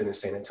was drafted in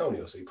San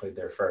Antonio, so he played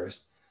there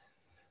first.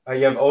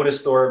 You have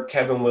Otis Thorpe,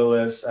 Kevin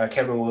Willis.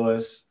 Kevin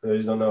Willis, for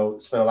those who don't know,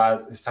 spent a lot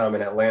of his time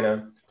in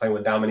Atlanta playing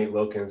with Dominique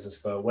Wilkins and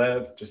Spud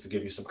Webb, just to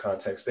give you some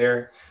context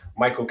there.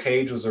 Michael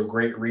Cage was a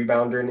great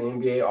rebounder in the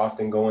NBA,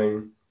 often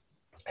going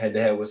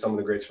head-to-head with some of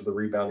the greats for the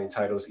rebounding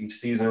titles each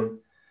season.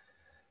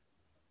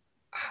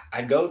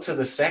 I go to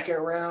the 2nd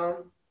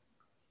round.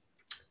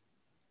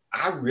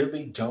 I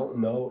really don't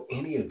know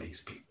any of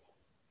these people.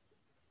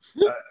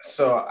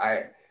 So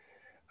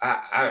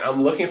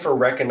I'm looking for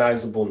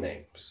recognizable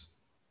names.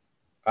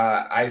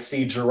 I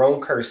see Jerome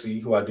Kersey,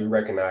 who I do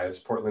recognize,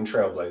 Portland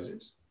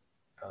Trailblazers.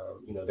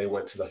 They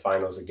went to the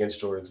finals against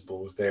Jordan's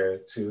Bulls there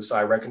too, so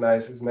I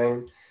recognize his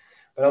name.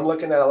 But I'm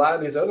looking at a lot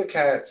of these other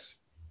cats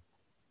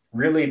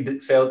really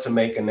failed to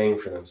make a name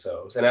for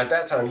themselves. And at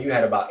that time, you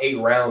had about 8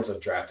 rounds of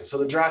drafting. So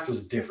the draft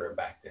was different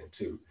back then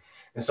too.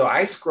 And so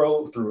I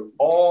scrolled through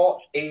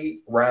all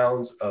 8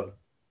 rounds of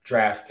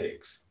draft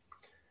picks.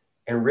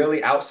 And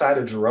really outside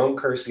of Jerome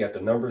Kersey at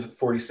the number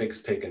 46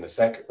 pick in the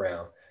 2nd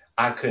round,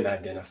 I couldn't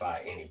identify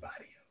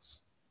anybody else.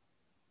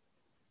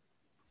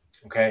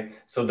 Okay,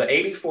 so the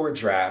 84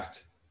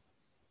 draft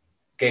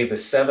gave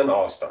us 7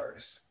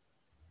 All-Stars.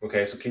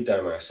 Okay, so keep that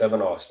in mind,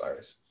 7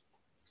 All-Stars.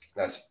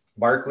 That's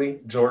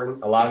Barkley,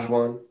 Jordan,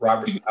 Olajuwon,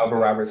 Alvin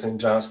Robertson,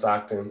 John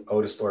Stockton,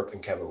 Otis Thorpe,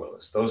 and Kevin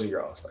Willis. Those are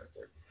your All-Stars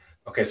there.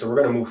 Okay, so we're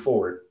going to move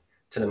forward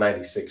to the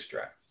 96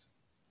 draft.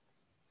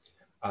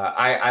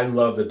 I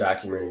love the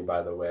documentary,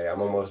 by the way.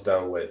 I'm almost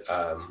done with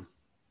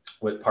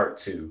part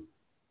 2.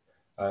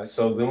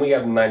 So then we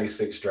have the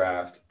 96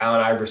 draft.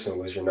 Allen Iverson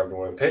was your number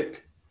 1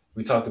 pick.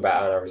 We talked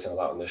about Allen Iverson a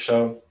lot on the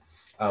show.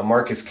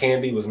 Marcus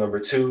Camby was number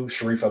 2.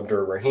 Sharif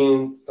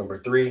Abdur-Rahim,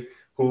 number 3,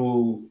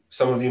 who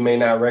some of you may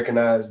not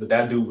recognize, but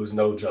that dude was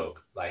no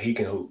joke. Like, he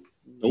can hoop.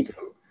 Nope.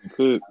 He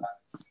could.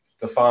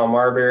 Stephon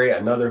Marbury,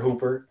 another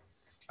hooper.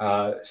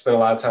 Spent a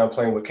lot of time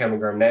playing with Kevin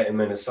Garnett in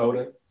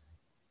Minnesota.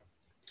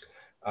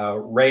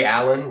 Ray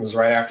Allen was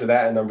right after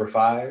that at number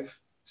 5.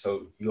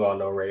 So you all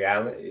know Ray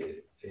Allen.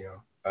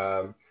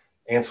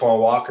 Antoine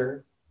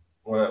Walker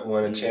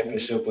won a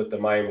championship with the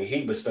Miami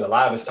Heat, but spent a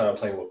lot of his time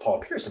playing with Paul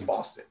Pierce in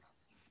Boston.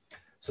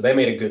 So they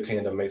made a good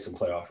tandem, made some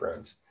playoff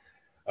runs.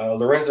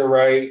 Lorenzen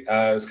Wright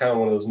is kind of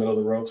one of those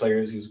middle-of-the-road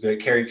players. He was good.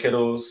 Kerry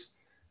Kittles,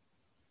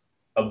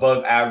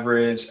 above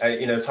average.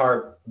 It's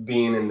hard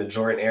being in the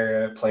Jordan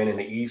area, playing in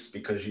the East,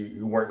 because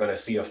you weren't going to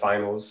see a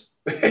finals.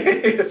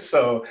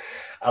 So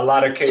a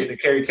lot of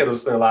Kerry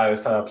Kittles spent a lot of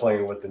his time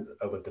playing with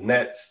the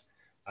Nets.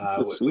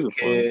 With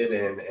Kidd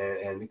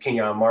and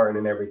Kenyon Martin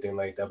and everything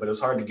like that. But it was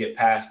hard to get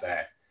past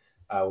that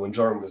when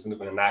Jordan was going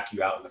to knock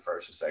you out in the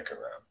 1st or 2nd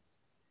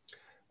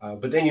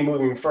round. But then you're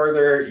moving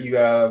further, you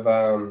have,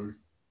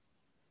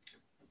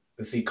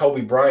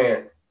 Kobe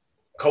Bryant,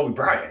 at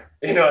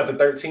the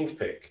 13th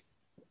pick.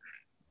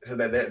 So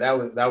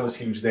that was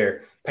huge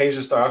there. Peja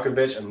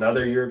Stojakovic,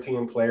 another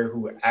European player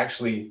who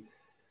actually,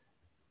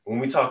 when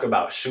we talk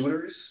about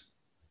shooters,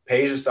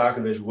 Peja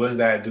Stojakovic was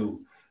that dude.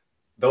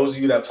 Those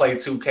of you that play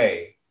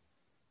 2K,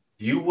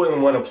 you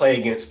wouldn't want to play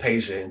against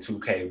Peja in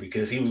 2K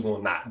because he was going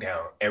to knock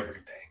down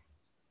everything.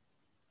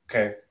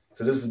 Okay,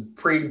 so this is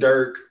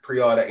pre-Dirk,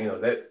 pre-all that.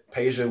 That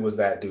Peja was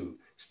that dude.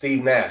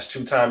 Steve Nash,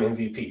 2-time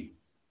MVP.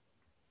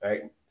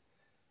 Right?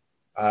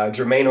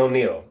 Jermaine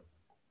O'Neal.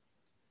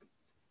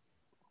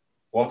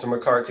 Walter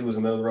McCarthy was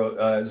in the middle of the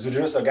road.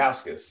 Zydrunas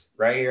Ilgauskas,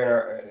 right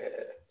here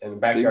in the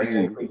backyard here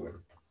in Cleveland.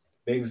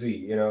 Big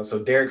Z, So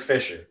Derek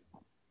Fisher,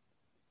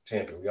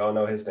 champion. We all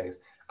know his things.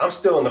 I'm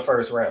still in the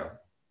 1st round.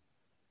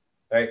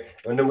 Right?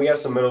 And then we have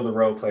some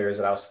middle-of-the-road players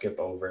that I'll skip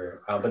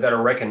over, but that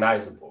are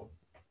recognizable.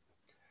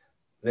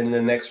 Then in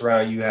the next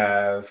round, you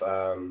have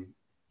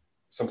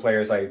some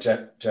players like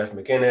Jeff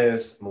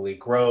McInnes,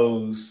 Malik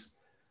Rose.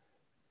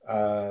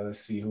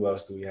 Let's see, who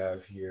else do we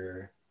have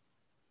here?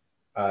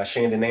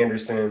 Shandon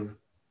Anderson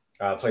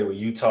played with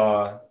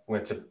Utah,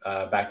 went to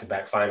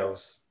back-to-back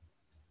finals.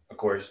 Of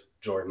course,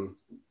 Jordan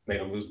made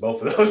him lose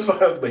both of those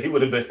finals, but he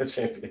would have been a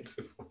champion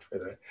too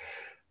for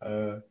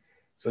that.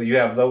 So you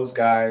have those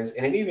guys.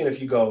 And then even if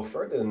you go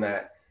further than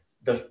that,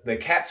 the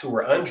cats who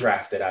were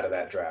undrafted out of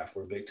that draft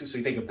were big too. So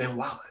you think of Ben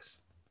Wallace,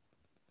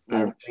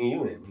 Irving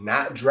Union,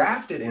 not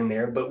drafted in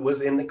there, but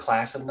was in the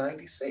class of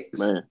 '96.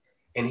 Man.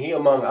 And he,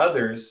 among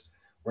others,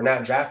 were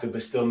not drafted,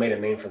 but still made a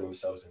name for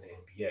themselves in the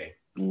NBA.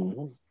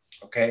 Mm-hmm.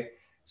 Okay.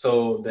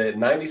 So the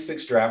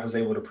 96 draft was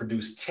able to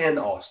produce 10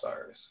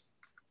 All-Stars.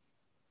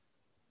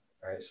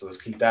 All right. So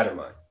let's keep that in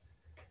mind.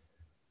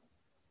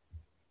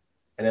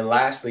 And then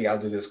lastly, I'll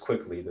do this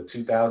quickly. The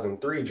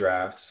 2003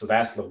 draft. So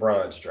that's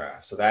LeBron's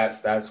draft. So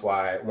that's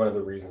why one of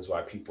the reasons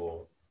why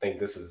people think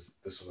this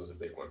was a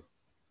big one.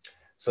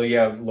 So you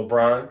have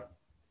LeBron,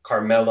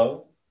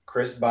 Carmelo,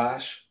 Chris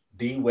Bosh,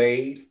 D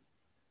Wade,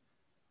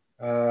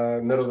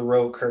 middle of the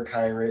road, Kirk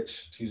Heinrich,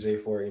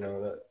 TJ Ford,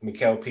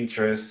 Mikael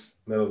Pietrus,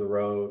 middle of the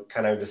road,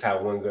 kind of just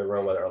had one good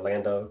run with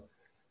Orlando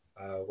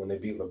when they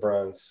beat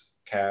LeBron's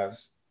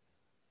Cavs.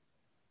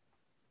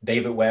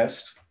 David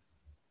West,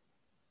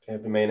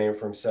 can't be made a name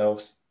for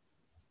himself.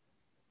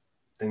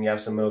 Then you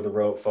have some middle of the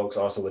road folks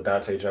also with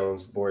Dante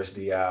Jones, Boris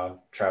Diaw,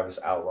 Travis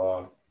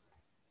Outlaw.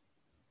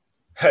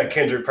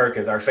 Kendrick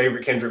Perkins, our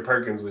favorite Kendrick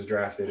Perkins was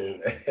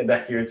drafted in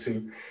that year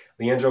too.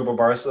 Leandro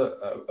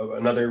Barbosa,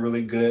 another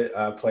really good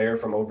player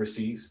from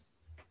overseas.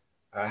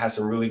 Has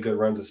some really good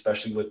runs,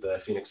 especially with the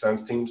Phoenix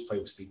Suns teams,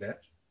 played with Steve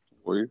Nash.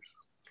 Warriors.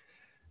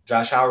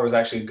 Josh Howard was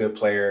actually a good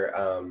player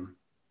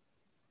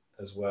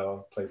as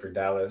well, played for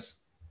Dallas.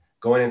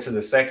 Going into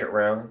the second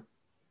round,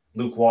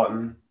 Luke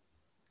Walton,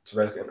 it's a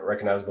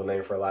recognizable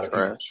name for a lot of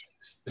people.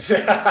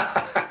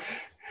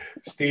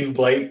 Steve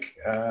Blake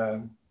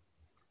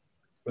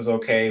was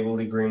okay.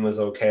 Willie Green was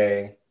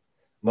okay.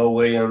 Mo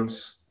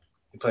Williams,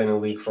 he played in the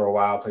league for a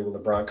while, played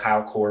with LeBron.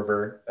 Kyle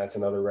Korver, that's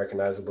another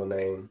recognizable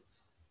name.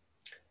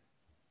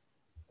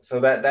 So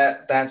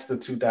that's the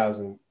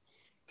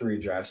 2003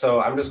 draft.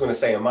 So I'm just going to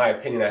say, in my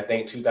opinion, I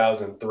think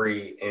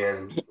 2003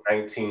 and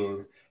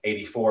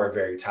 1984 are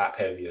very top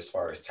heavy as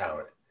far as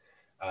talent.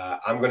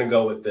 I'm going to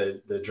go with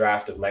the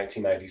draft of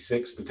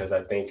 1996 because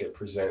I think it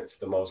presents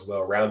the most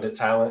well-rounded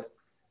talent,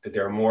 that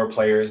there are more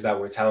players that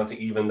were talented,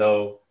 even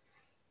though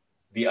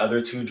the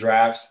other two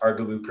drafts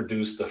arguably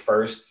produced the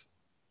first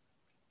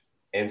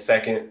and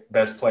second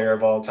best player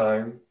of all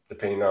time,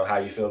 depending on how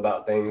you feel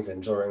about things,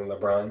 and Jordan and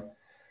LeBron.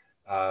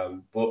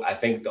 But I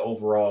think the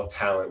overall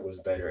talent was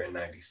better in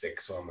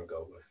 96, so I'm going to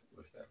go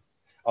with them.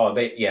 Oh,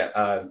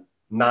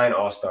 9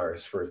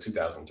 All-Stars for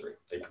 2003.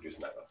 They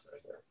produced 9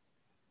 All-Stars there.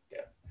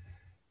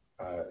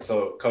 Yeah.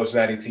 So, Coach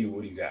Natty T,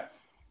 what do you got?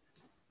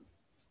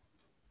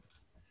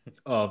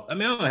 Oh, I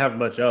don't have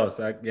much else.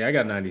 I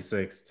got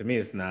 96. To me,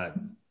 it's not.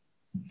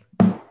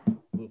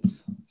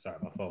 Oops, sorry,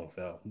 my phone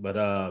fell. But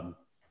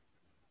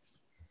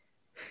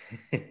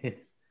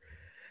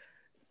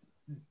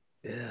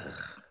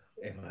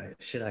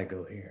should I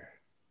go here?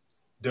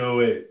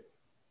 Do it.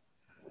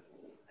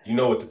 You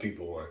know what the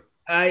people want.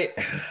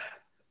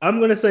 I'm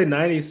gonna say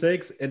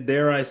 96, and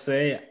dare I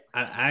say,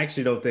 I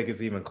actually don't think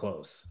it's even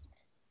close.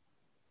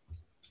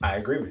 I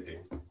agree with you.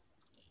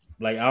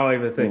 Like, I don't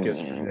even think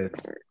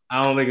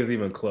I don't think it's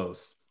even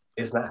close.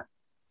 It's not.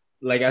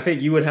 Like, I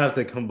think you would have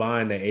to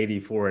combine the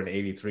 84 and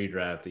 83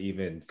 draft to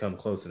even come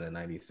close to the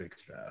 96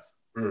 draft,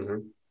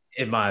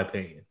 in my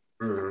opinion.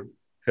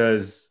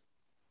 Because,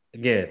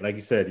 again, like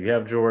you said, you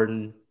have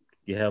Jordan,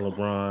 you have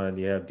LeBron,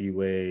 you have D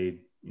Wade,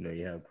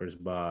 you have Chris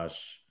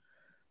Bosh.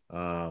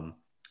 I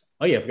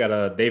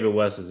forgot David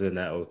West is in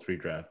that 03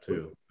 draft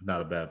too.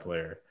 Not a bad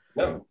player.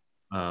 No.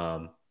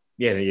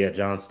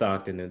 John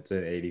Stockton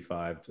into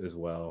 85 as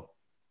well.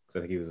 So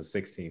I think he was a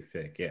 16th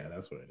pick. Yeah,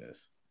 that's what it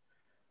is.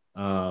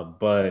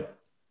 But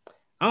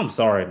I'm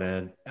sorry,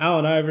 man.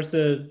 Allen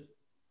Iverson,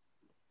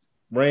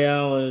 Ray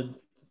Allen,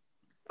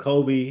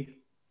 Kobe,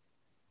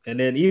 and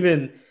then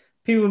even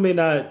people may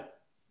not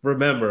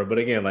remember, but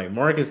again, like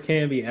Marcus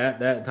Camby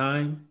at that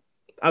time,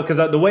 because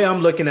the way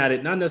I'm looking at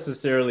it, not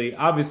necessarily,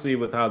 obviously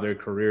with how their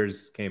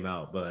careers came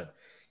out, but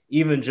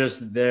even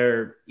just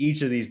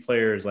each of these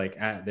players, like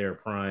at their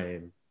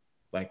prime,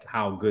 like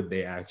how good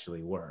they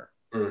actually were.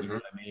 You know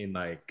what I mean?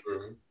 Like,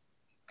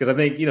 because I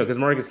think, because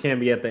Marcus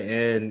Camby at the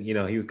end, he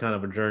was kind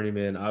of a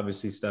journeyman.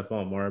 Obviously,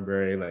 Stephon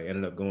Marbury, like,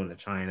 ended up going to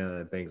China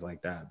and things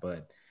like that.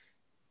 But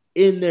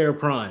in their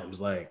primes,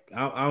 like,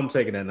 I'm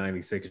taking that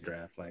 96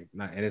 draft, like,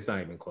 and it's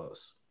not even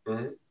close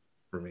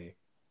for me.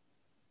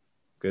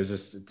 Because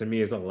just to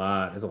me, it's a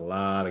lot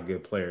of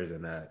good players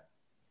in that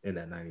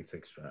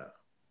 96 draft.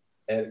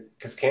 And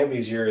because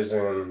Camby's years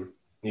in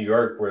New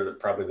York were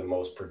probably the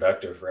most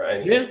productive, right?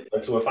 And he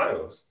went to a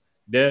finals.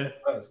 Yeah.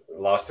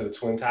 Lost to the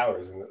Twin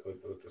Towers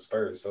with the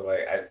Spurs. So,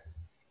 like,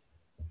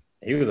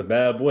 he was a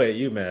bad boy at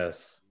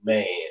UMass.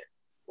 Man,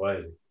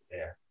 was it?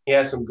 Yeah. He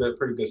had some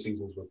pretty good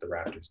seasons with the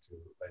Raptors, too.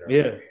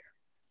 Yeah.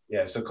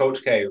 Yeah. So,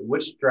 Coach K,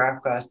 which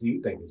draft class do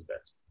you think is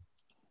best?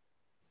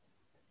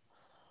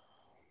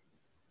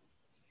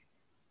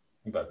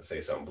 You about to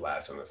say something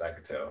blasphemous, I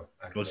could tell.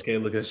 Coach K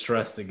looking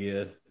stressed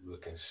again.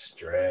 Looking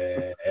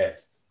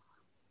stressed.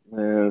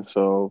 Man,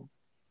 so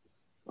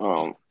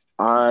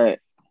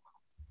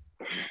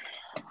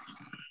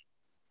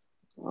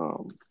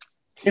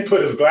he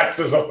put his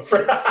glasses on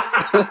for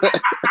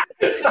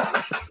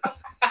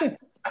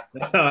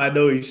I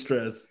know he's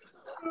stressed.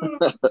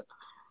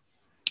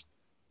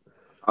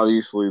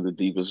 Obviously, the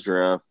deepest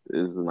draft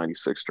is the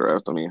 '96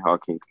 draft. I mean, how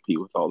can you compete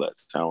with all that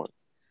talent?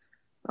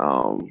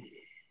 I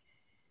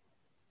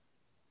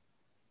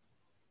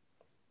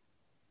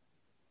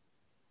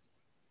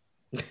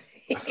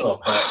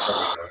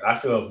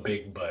feel a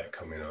big butt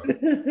coming on.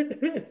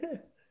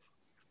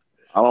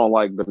 I don't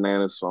like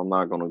bananas, so I'm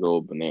not going to go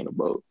with banana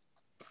boat.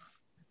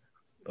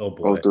 Oh,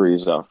 boy. 03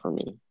 is out for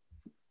me.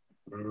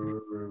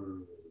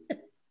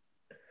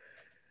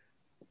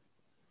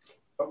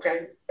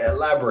 Okay,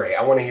 elaborate.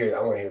 I want to hear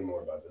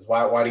more about this.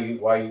 Why are you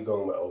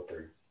going with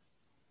 03?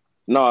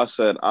 No, I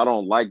said I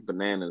don't like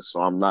bananas,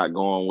 so I'm not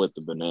going with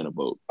the banana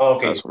boat. Oh,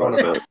 okay, that's what I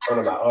said.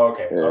 Oh,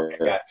 okay, yeah, okay,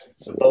 gotcha.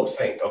 So boat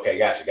sank. Okay,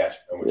 gotcha.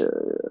 Yeah.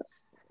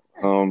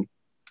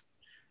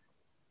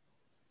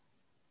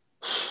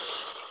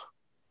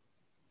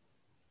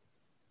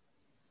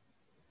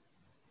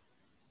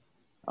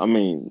 I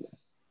mean,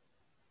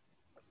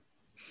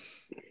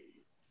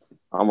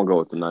 I'm gonna go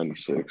with the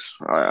 '96.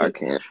 I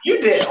can't.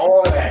 You did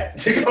all that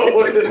to go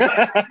with the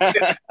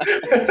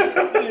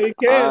You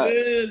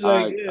can't,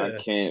 man. I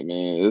can't,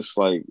 man. It's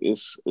like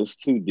it's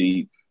too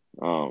deep.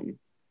 I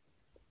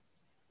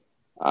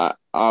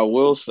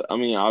will say. I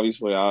mean,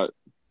 obviously,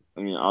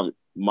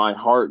 my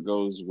heart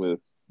goes with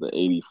the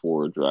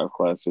 '84 draft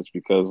class just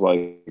because,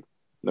 like,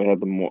 they had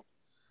the more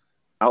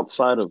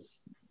outside of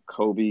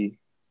Kobe.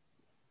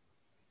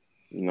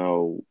 You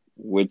know,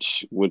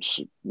 which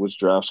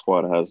draft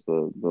squad has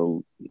the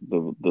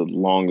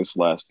longest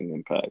lasting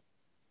impact?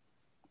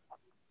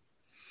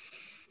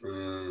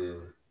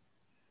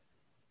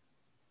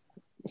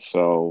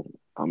 So,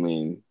 I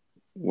mean,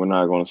 we're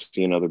not going to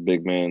see another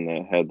big man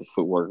that had the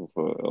footwork of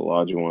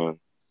Olajuwon.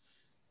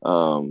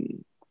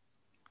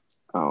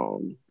 I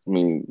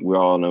mean, we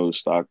all know who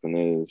Stockton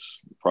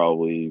is.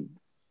 Probably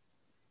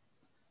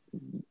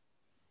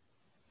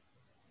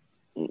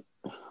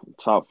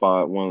top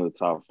five, one of the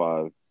top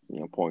five,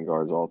 point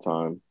guards all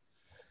time.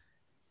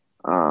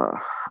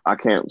 I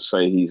can't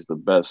say he's the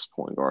best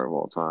point guard of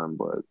all time,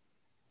 but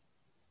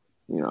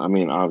I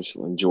mean,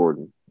 obviously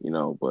Jordan,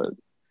 but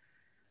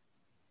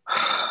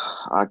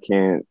I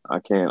can't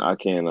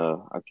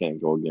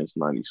go against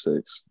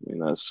 '96. I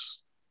mean,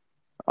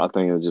 I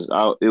think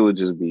it would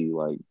just be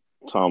like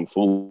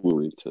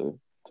tomfoolery to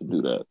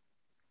do that.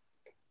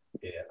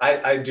 Yeah,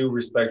 I do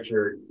respect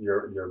your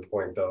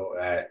point though,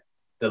 at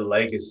the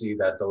legacy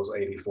that those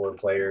 '84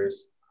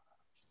 players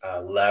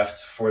left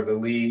for the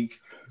league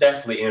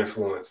definitely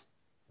influenced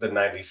the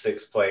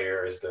 '96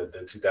 players,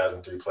 the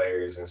 2003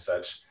 players, and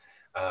such,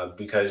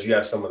 because you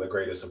have some of the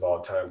greatest of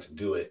all time to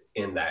do it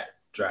in that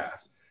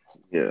draft.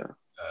 Yeah,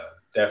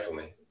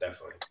 definitely.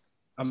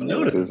 I'm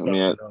noticing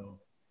something though.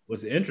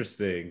 What's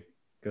interesting,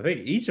 because I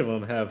think each of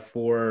them have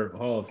 4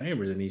 Hall of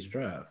Famers in each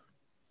draft.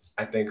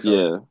 I think so.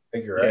 Yeah. I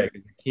think you're right.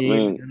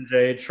 Hakeem,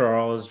 MJ,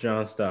 Charles,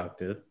 John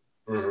Stockton.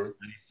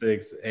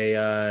 96,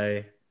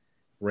 AI,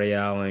 Ray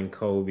Allen,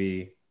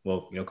 Kobe.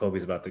 Well,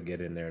 Kobe's about to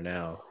get in there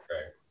now.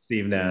 Right.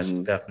 Steve Nash is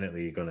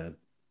definitely going to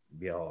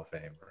be a Hall of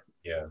Famer.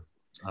 Yeah.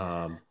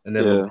 And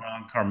then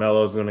LeBron,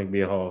 Carmelo is going to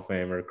be a Hall of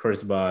Famer.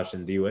 Chris Bosh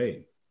and D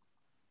Wade.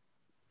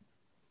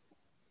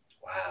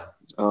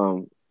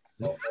 Wow.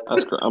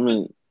 That's I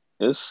mean,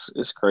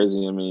 it's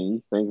crazy. I mean,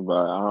 you think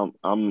about it.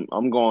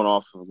 I'm going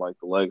off of like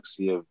the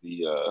legacy of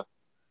the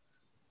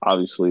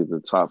obviously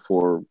the top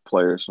 4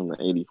 players from the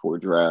 '84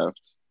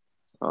 draft.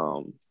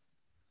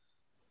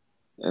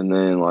 And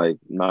then like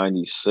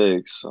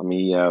 '96, I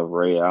mean, you have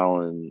Ray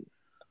Allen.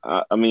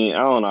 I mean,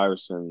 Allen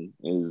Iverson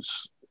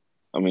is,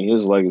 I mean,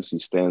 his legacy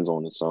stands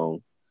on its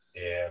own.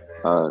 Yeah,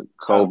 man.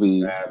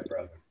 Kobe.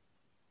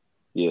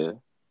 Yeah.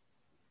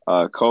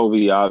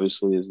 Kobe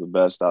obviously is the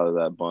best out of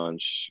that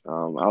bunch.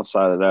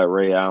 Outside of that,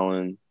 Ray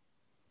Allen,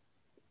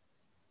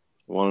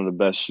 one of the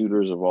best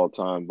shooters of all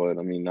time. But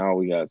I mean, now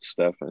we got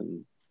Steph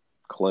and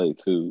Clay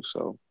too.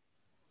 So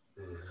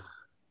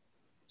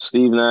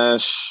Steve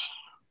Nash.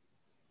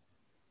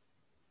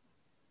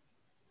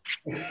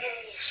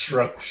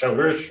 Shrug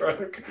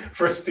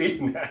for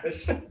Steve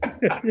Nash.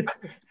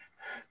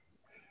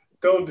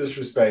 Don't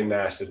disrespect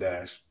Nash to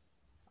Dash.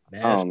 I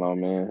don't know,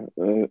 man.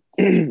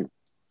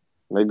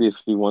 Maybe if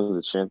he wins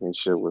the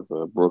championship with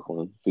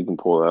Brooklyn, if he can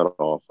pull that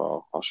off,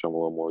 I'll show him a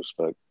little more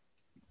respect.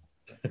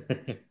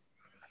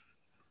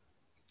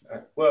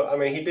 Well, I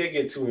mean, he did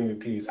get 2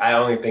 MVPs. I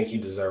only think he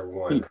deserved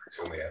 1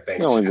 personally. I think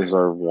he only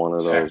deserved 1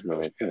 of those,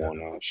 man. Come on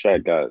now.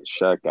 Shaq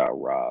got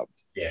robbed.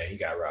 Yeah, he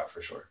got robbed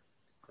for sure.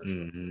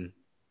 Mm-hmm.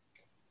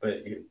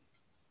 But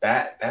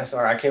that's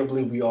all right. I can't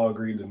believe we all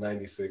agreed to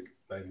 '96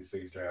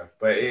 draft.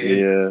 But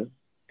it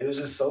was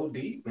just so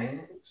deep,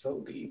 man.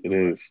 So deep. It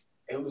is.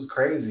 It was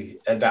crazy.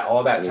 And that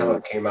all that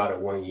talent came out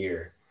in 1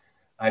 year.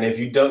 And if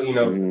you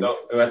don't,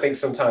 I think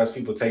sometimes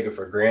people take it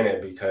for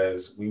granted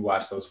because we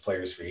watch those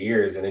players for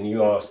years, and then we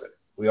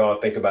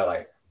all think about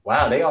like,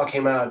 wow, they all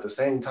came out at the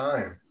same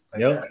time.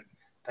 Like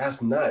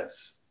that's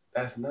nuts.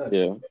 That's nuts.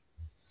 Yeah.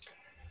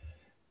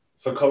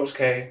 So Coach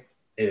K.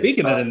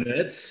 Speaking of the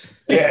Nets.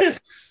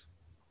 Yes.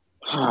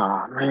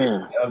 Ah,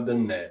 man. Of the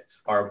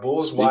Nets, our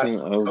Bulls watch Speaking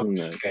of the Coach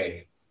Nets.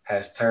 K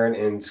has turned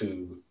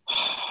into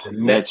the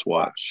Nets Nets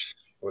watch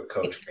with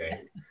Coach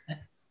K.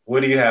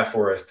 What do you have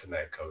for us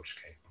tonight, Coach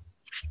K?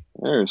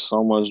 There's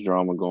so much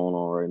drama going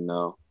on right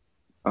now.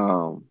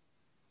 I'm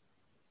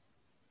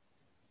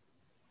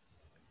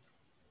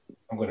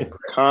going to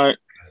Ky-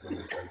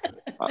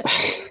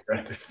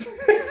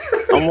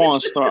 I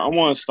want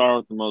to start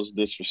with the most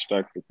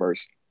disrespectful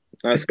person.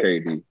 That's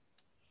KD.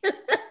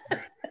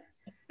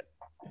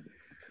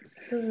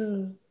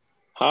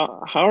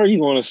 How are you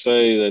going to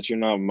say that you're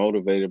not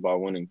motivated by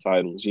winning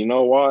titles? You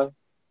know why?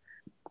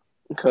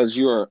 Because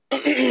you are.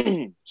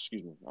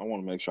 Excuse me. I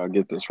want to make sure I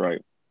get this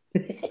right.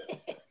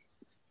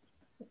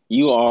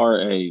 You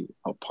are a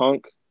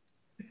punk,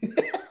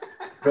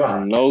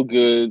 no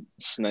good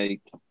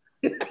snake.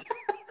 We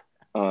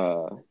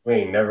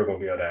ain't never gonna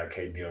be able to have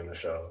KD on the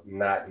show.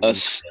 Not a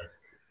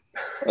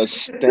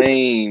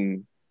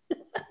stain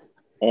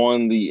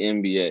on the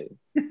NBA.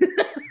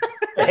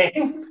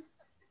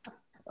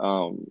 I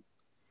don't.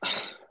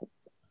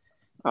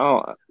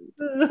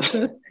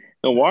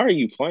 No, why are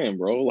you playing,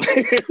 bro?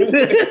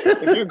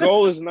 If your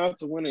goal is not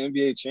to win an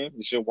NBA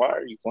championship, why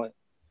are you playing?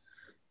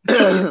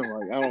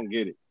 Like, I don't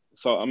get it.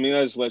 So, I mean,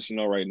 that just lets you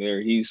know right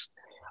there.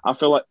 I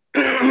feel like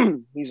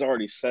he's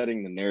already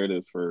setting the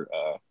narrative for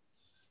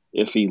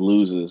if he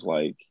loses,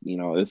 like, you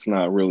know, it's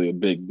not really a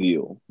big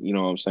deal. You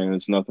know what I'm saying?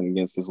 It's nothing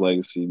against his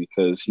legacy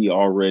because he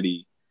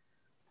already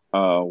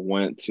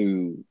went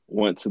to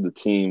the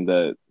team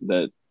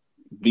that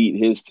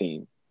beat his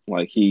team.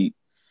 Like he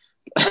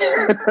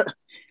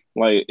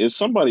like if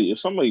somebody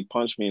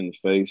punched me in the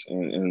face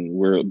and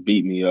were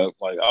beat me up,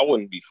 like I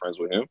wouldn't be friends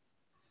with him.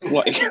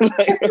 Like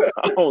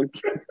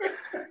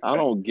I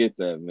don't get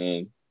that,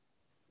 man.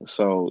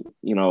 So,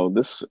 you know,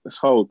 this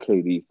whole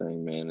KD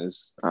thing, man,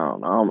 is I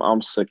don't know.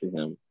 I'm sick of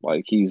him.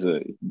 Like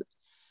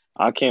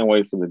I can't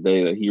wait for the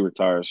day that he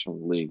retires from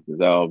the league because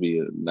that'll be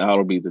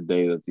the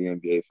day that the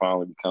NBA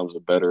finally becomes a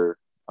better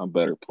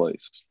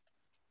place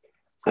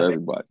for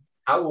everybody.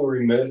 I will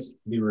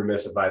be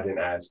remiss if I didn't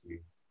ask you.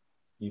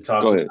 You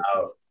talked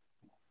about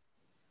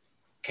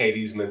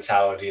KD's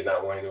mentality and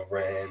not wanting to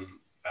win,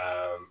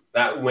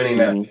 not winning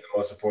that being the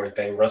most important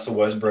thing. Russell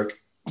Westbrook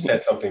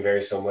said something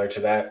very similar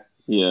to that.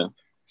 Yeah.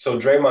 So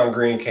Draymond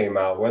Green came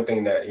out. One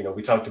thing that, you know,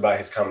 we talked about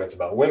his comments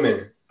about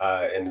women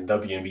in the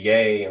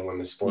WNBA and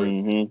women's sports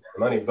and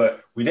money,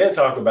 but we didn't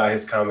talk about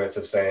his comments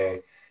of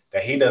saying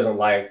that he doesn't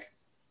like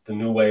the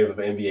new wave of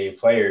NBA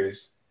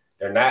players.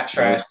 They're not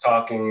trash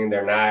talking.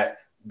 They're not,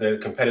 the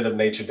competitive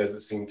nature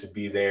doesn't seem to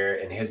be there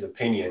in his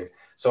opinion.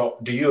 So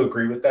do you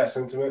agree with that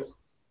sentiment?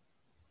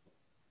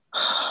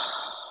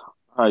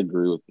 I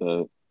agree with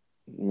that.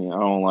 I mean, I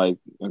don't like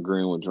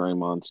agreeing with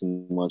Draymond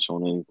too much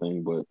on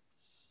anything, but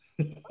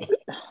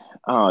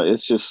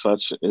it's just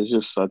such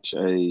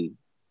a.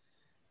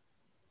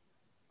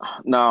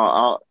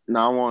 Now I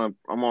want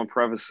to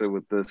preface it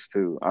with this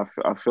too. I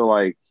feel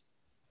like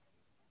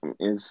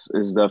it's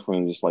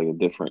definitely just like a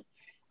different.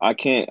 I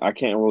can't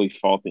really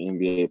fault the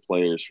NBA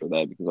players for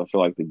that because I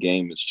feel like the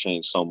game has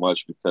changed so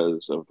much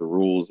because of the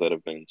rules that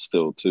have been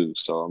instilled too.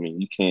 So I mean,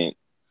 you can't.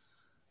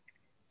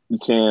 I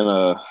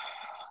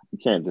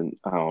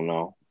don't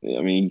know.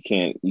 I mean,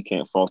 you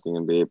can't fault the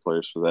NBA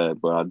players for that,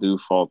 but I do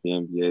fault the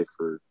NBA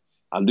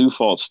I do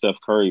fault Steph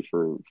Curry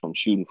from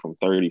shooting from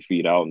 30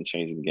 feet out and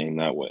changing the game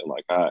that way.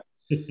 Like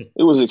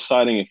it was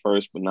exciting at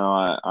first, but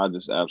now I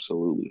just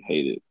absolutely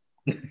hate it.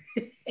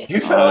 You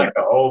sound like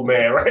an old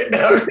man right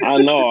now. I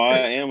know I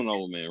am an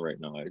old man right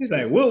now. Actually. He's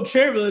like, Will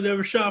Chamberlain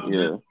never shot from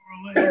yeah.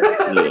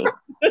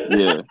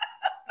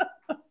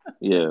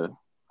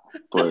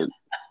 But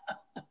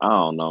I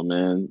don't know,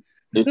 man.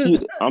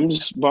 I'm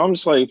just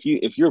like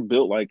if you're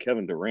built like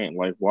Kevin Durant,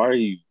 like why are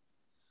you?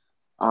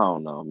 I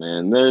don't know,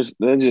 man. There's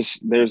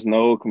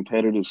no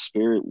competitive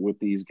spirit with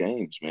these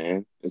games,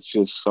 man. It's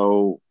just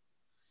so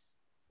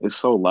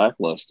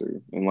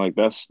lackluster, and like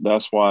that's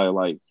why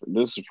like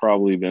this has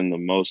probably been the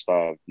most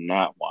I've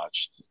not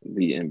watched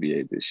the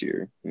NBA this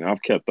year. You know,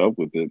 I've kept up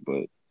with it,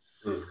 but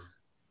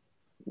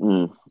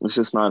it's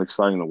just not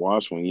exciting to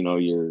watch when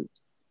your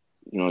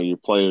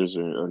players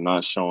are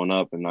not showing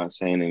up and not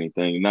saying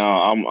anything.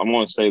 Now I'm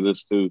going to say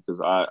this too because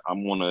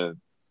I'm going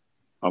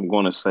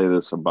to say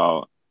this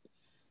about.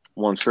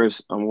 I'm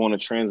going to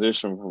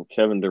transition from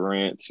Kevin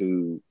Durant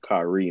to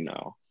Kyrie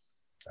now.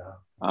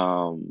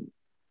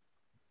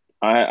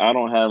 I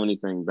don't have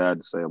anything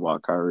bad to say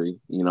about Kyrie,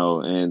 you know,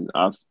 and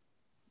I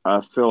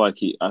feel like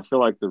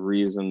the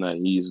reason that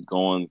he's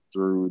going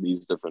through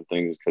these different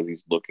things is because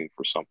he's looking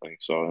for something.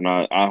 So, and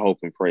I hope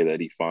and pray that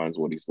he finds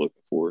what he's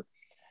looking for,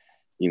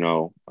 you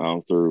know,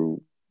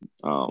 through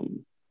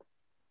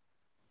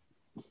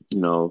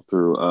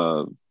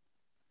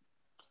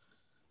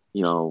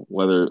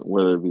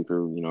whether it be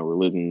through, you know,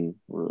 religion,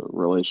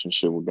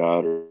 relationship with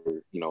God, or,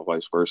 you know,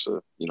 vice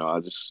versa. You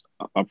know,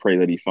 I pray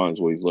that he finds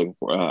what he's looking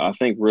for. I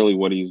think really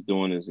what he's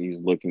doing is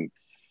he's looking,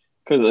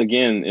 because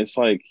again, it's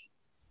like,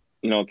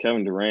 you know,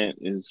 Kevin Durant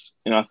is,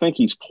 and I think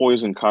he's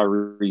poisoned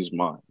Kyrie's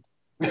mind.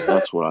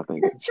 That's what I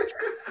think.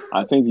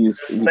 I think he's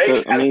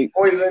because Snake has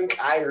poisoned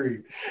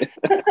Kyrie.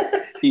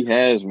 he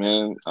has,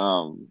 man.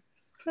 I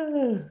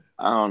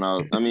don't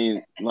know. I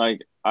mean,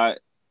 like at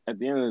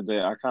the end of the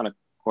day, I kind of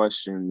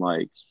question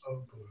like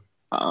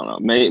I don't know.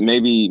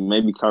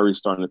 Maybe Kyrie's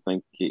starting to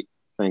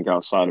think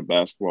outside of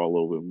basketball a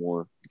little bit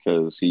more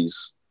because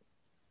he's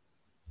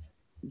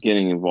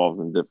getting involved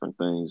in different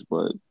things,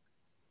 but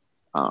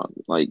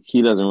like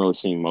he doesn't really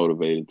seem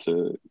motivated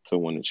to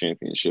win a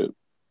championship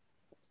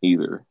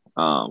either.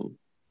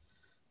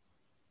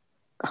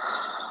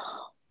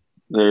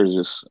 There's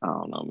just I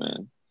don't know,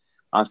 man.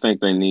 I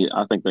think they need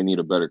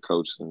a better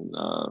coach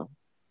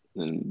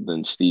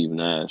than Steve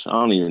Nash. I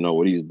don't even know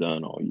what he's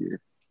done all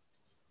year.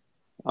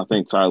 I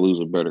think Ty Lue's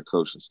a better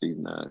coach than Steve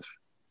Nash.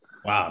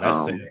 Wow, that's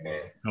Um,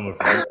 coming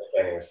from you.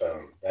 Saying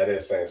something. That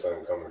is saying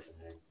something coming from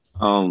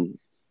you.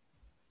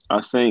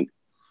 I think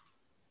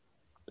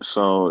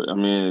so. I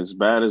mean, as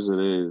bad as it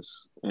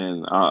is,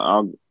 and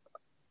I'll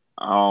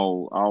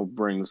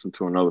bring this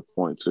into another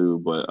point too,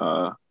 but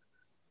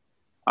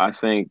I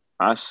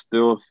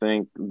still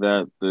think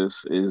that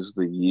this is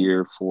the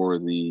year for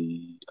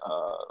the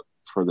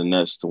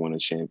Nets to win a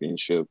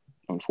championship,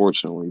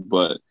 unfortunately.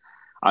 But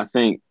I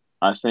think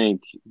I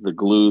think the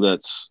glue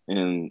that's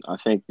in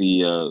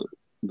the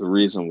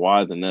reason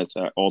why the Nets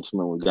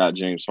ultimately got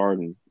James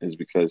Harden is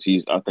because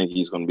I think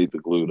he's going to be the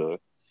glue to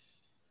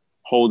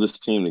hold this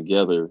team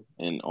together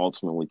and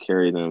ultimately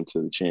carry them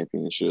to the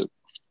championship.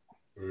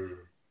 Mm.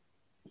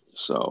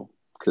 So,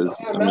 because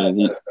I'm not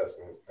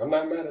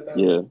mad at that.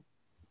 Yeah,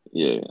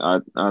 yeah.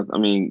 I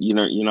mean,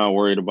 you're not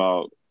worried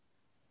about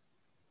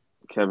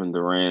Kevin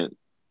Durant.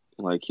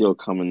 Like he'll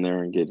come in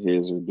there and get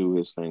his or do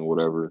his thing,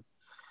 whatever.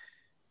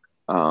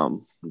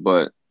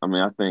 But I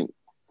mean, I think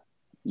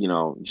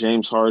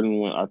James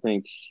Harden. I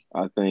think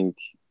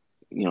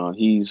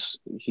he's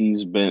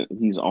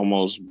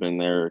almost been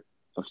there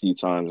a few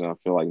times, and I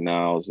feel like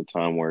now is the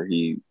time where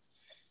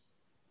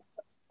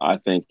I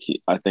think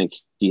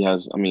he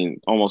has. I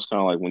mean, almost kind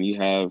of like when you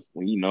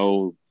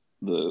know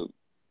the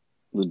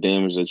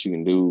damage that you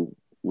can do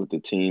with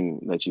the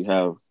team that you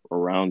have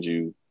around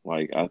you.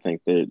 Like I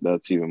think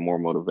that's even more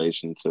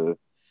motivation to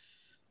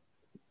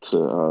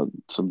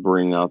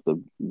bring out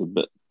the.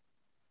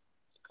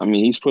 I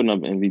mean, he's putting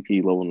up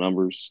MVP level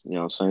numbers.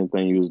 Same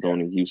thing he was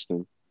doing in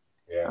Houston.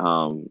 Yeah.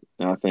 And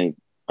I think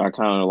I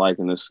kind of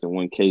liken this to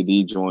when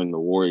KD joined the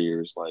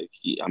Warriors. Like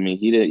he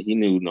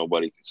knew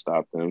nobody could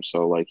stop them,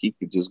 so like he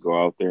could just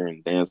go out there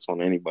and dance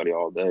on anybody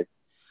all day,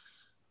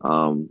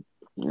 and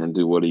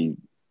do what he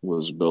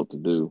was built to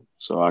do.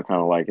 So I kind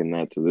of liken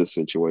that to this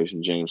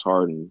situation. James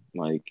Harden,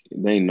 like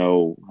they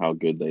know how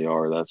good they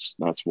are. That's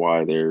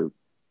why the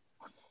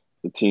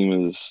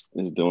team is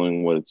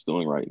doing what it's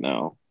doing right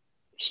now.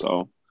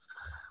 So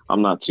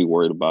I'm not too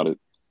worried about it.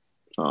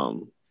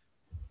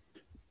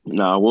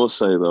 Now I will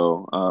say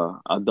though,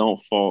 I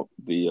don't fault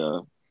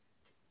the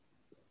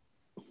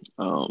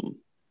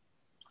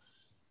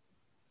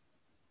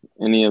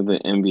any of the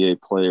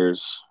NBA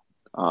players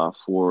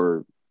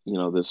for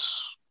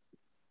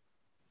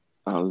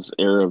this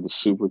era of the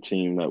super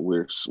team that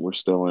we're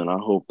still in. I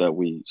hope that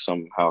we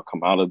somehow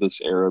come out of this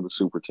era of the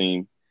super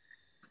team.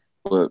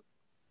 But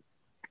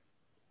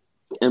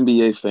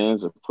NBA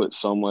fans have put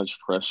so much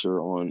pressure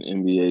on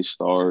NBA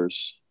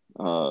stars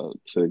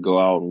to go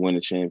out and win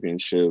a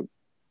championship,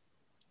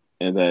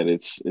 and that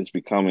it's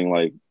becoming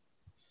like,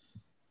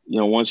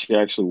 once you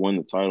actually win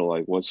the title,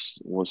 like what's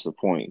the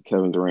point?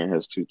 Kevin Durant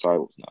has 2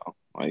 titles now,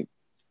 like.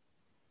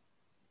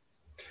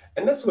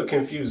 And that's what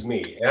confused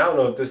me. And I don't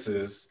know if this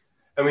is,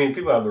 I mean,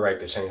 people have the right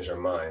to change their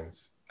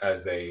minds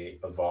as they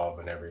evolve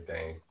and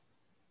everything.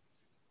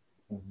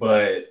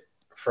 But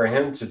for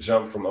him to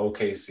jump from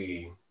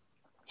OKC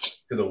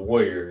to the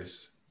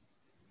Warriors,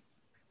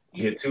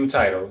 get 2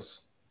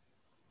 titles,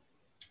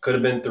 could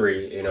have been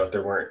 3, if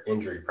there weren't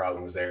injury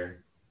problems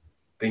there,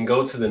 then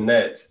go to the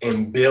Nets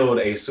and build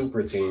a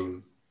super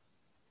team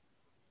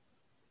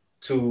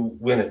to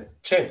win a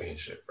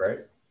championship, right?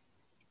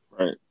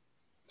 Right.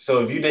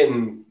 So if you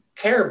didn't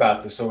care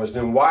about this so much,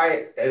 then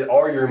why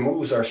all your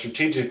moves are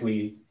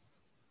strategically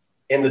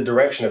in the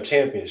direction of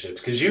championships?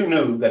 Because you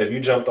knew that if you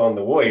jumped on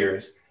the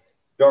Warriors,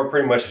 you're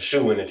pretty much a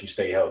shoo-in if you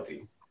stay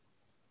healthy.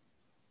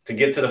 To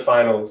get to the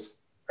finals,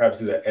 perhaps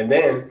do that. And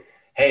then,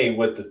 hey,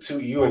 with the 2,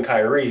 you and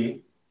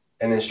Kyrie,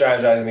 and then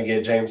strategizing to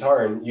get James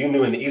Harden, you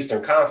knew in the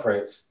Eastern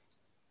Conference,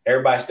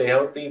 everybody stay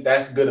healthy,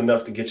 that's good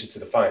enough to get you to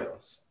the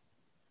finals.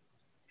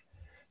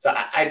 So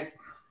I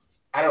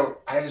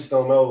just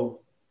don't know.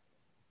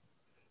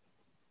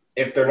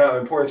 If they're not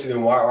important to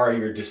them, why are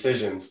your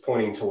decisions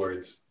pointing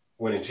towards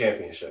winning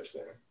championships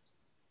then?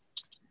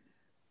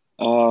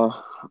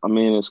 I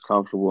mean, it's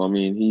comfortable. I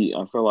mean,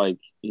 I feel like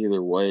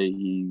either way,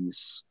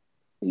 he's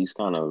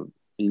kind of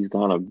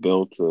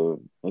built a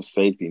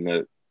safety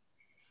net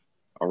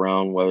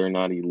around whether or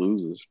not he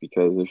loses,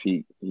 because if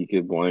he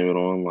could blame it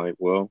on like,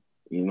 well,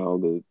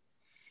 it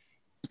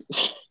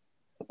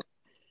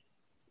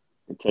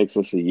takes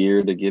us a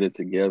year to get it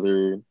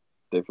together,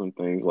 different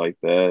things like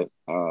that.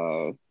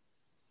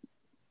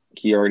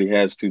 he already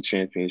has 2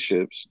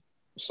 championships.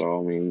 So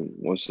I mean,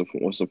 what's the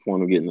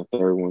point of getting the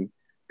third one?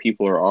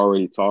 People are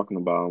already talking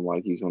about him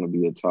like he's going to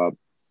be a top,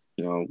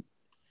 you know,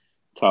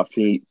 top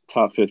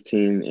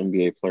 15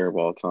 NBA player of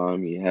all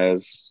time. He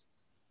has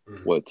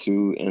what,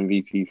 2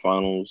 MVP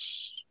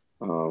finals,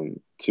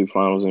 2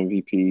 finals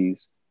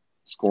MVPs,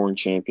 scoring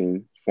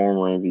champion,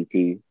 former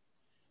MVP.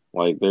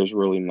 Like, there's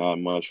really not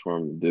much for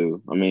him to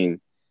do. I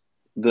mean,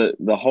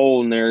 the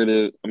whole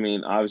narrative. I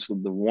mean, obviously,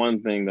 the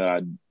one thing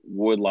that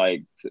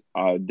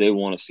I did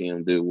want to see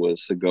him do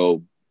was to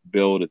go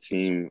build a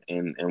team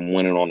and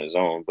win it on his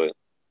own, but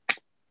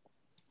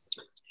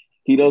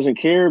he doesn't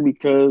care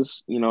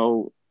because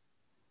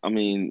I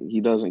mean,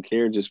 he doesn't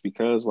care just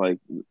because like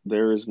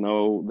there's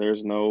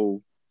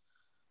no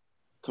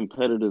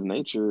competitive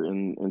nature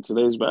in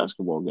today's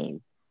basketball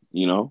game.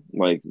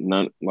 Like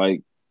none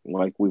like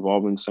we've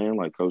all been saying,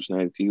 like Coach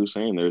Natty T was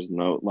saying, there's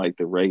no, like,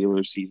 the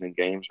regular season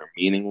games are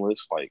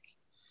meaningless. Like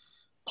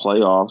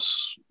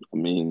playoffs, I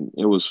mean,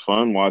 it was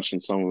fun watching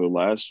some of it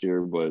last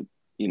year, but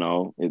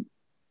it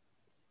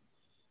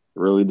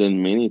really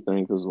didn't mean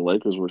anything because the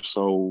Lakers were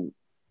so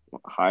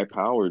high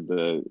powered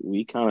that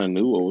we kind of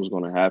knew what was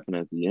going to happen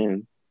at the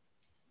end.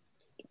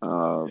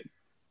 I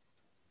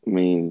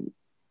mean,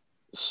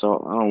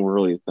 so I don't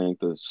really think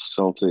the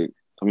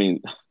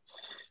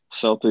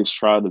Celtics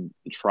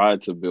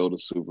tried to build a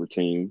super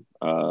team.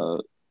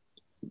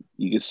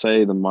 You could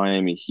say the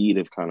Miami Heat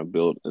have kind of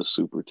built a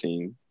super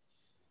team.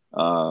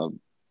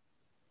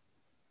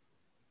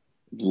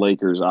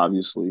 Lakers,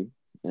 obviously,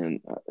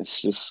 and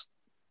it's just.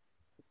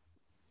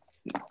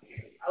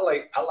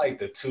 I like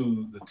the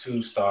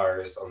two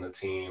stars on the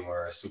team,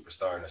 or a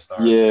superstar and a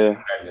star. Yeah.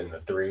 Better than the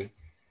three.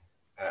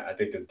 I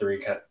think the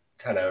three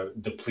kind of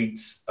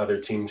depletes other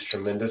teams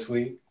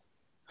tremendously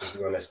if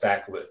you're going to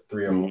stack with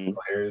three or more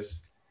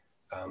players,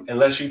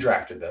 unless you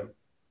drafted them.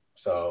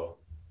 So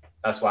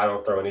that's why I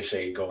don't throw any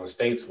shade Golden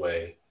State's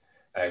way,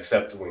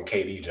 except when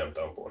KD jumped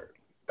on board.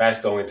 That's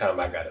the only time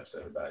I got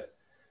upset about it.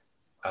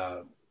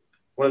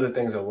 One of the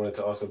things I wanted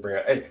to also bring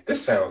up,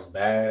 this sounds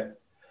bad,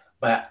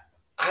 but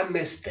I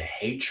miss the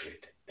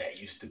hatred that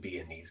used to be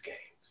in these games.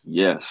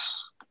 Yes.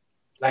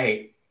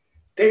 Like,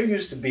 there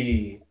used to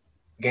be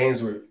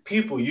games where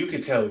people, you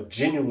could tell,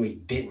 genuinely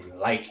didn't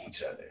like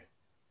each other.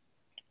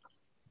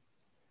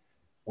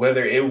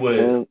 Whether it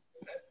was,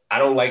 I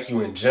don't like you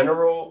in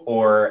general,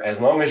 or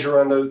as long as you're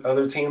on the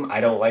other team,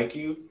 I don't like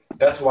you.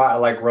 That's why I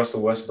like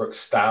Russell Westbrook's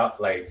style,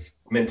 like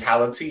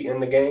mentality in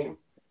the game.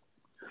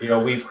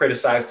 We've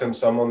criticized him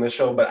some on this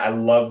show, but I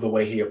love the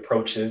way he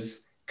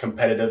approaches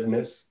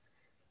competitiveness,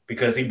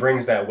 because he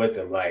brings that with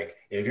him. Like,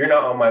 if you're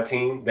not on my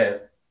team,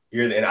 then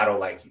I don't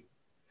like you.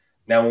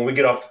 Now, when we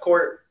get off the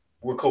court,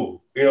 we're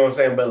cool. You know what I'm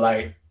saying? But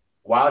like,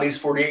 while these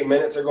 48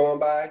 minutes are going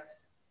by,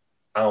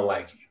 I don't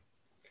like you.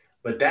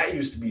 But that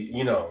used to be,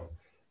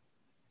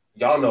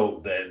 y'all know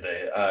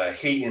the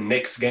Heat and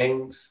Knicks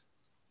games,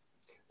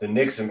 the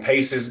Knicks and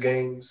Pacers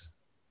games,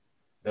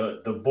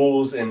 the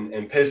Bulls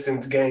and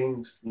Pistons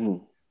games.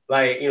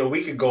 Like,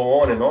 we could go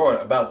on and on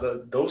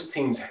about those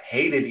teams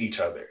hated each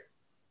other.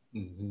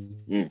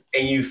 And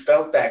you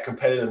felt that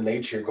competitive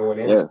nature going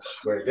into it,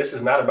 where this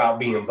is not about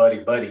being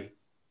buddy-buddy.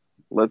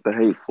 Let the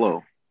hate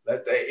flow.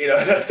 Let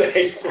the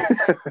hate flow.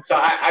 So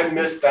I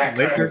missed that.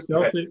 Lakers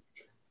Celtics.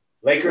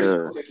 Lakers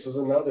Celtics was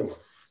another one.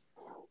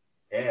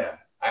 Yeah,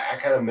 I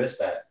kind of missed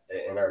that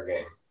in our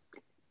game.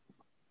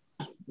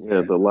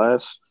 Yeah, the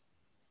last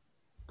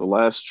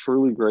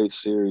truly great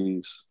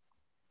series,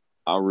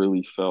 I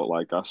really felt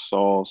like I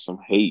saw some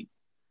hate,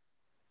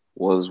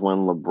 was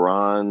when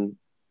LeBron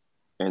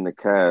and the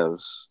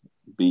Cavs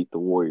beat the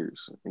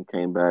Warriors and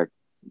came back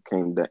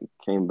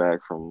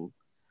from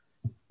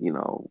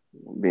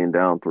being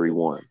down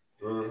 3-1.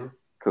 Because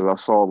I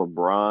saw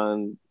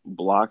LeBron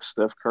block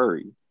Steph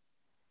Curry,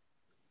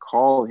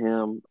 call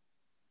him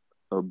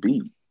a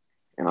B,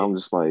 and I'm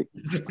just like,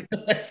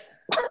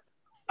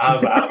 I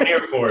was like, I'm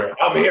here for it.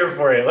 I'm here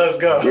for it. Let's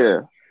go.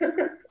 Yeah.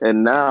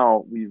 And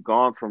now we've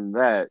gone from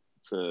that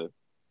to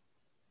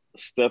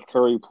Steph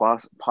Curry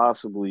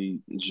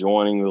possibly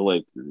joining the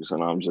Lakers,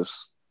 and I'm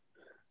just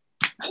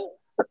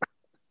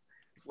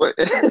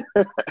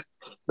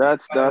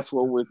that's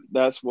what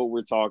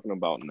we're talking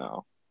about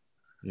now.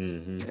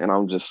 And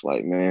I'm just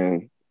like,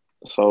 man.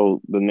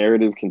 So the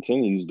narrative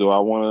continues. Do I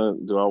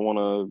want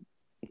to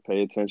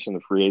pay attention to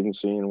free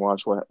agency and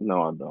watch what?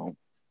 No, I don't.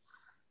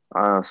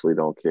 I honestly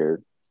don't care.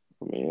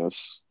 I mean,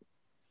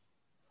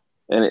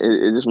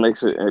 it just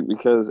makes it,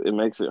 because it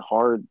makes it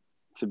hard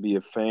to be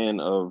a fan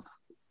of,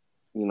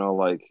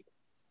 like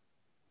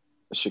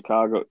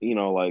Chicago,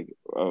 like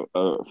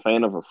a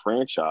fan of a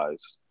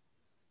franchise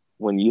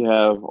when you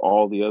have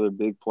all the other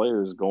big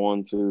players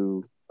going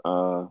to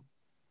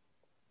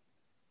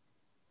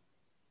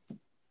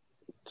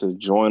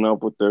join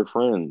up with their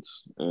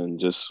friends and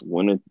just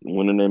win an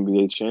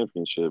NBA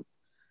championship,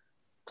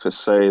 to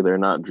say they're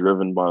not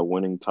driven by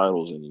winning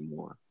titles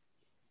anymore.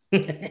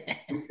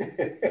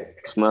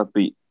 It's not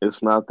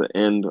the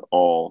end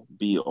all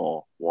be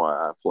all why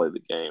I play the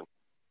game.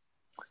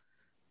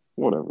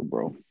 Whatever,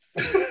 bro.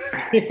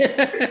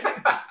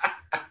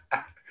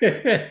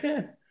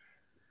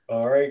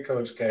 All right,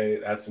 Coach K.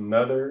 That's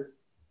another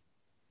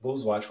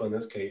Bulls watch in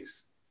this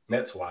case.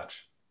 Nets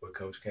watch with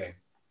Coach K.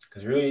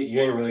 Because really, you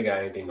ain't really got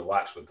anything to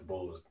watch with the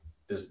Bulls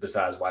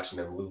besides watching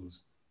them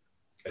lose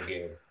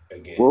again.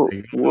 We'll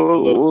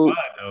we'll we'll, we'll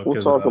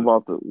because talk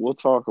about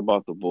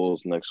the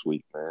Bulls next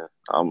week, man.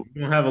 we're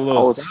gonna have a I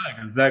little was side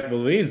because Zach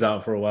Levine's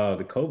out for a while.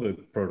 The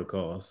COVID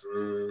protocols.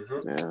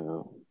 Mm-hmm. yeah.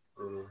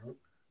 Mm-hmm.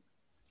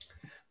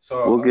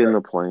 So We'll get in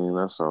the plane.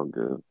 That's all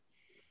good.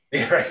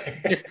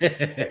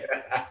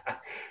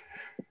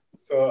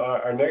 So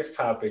our next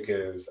topic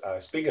is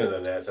speaking of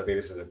the Nets. I think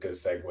this is a good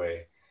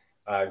segue.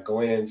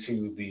 Going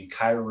into the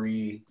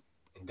Kyrie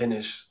and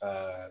Dennis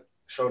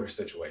Schroder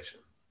situation.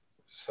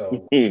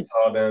 So we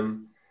saw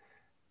them,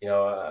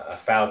 a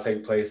foul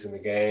take place in the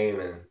game,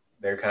 and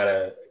they're kind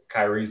of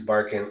Kyrie's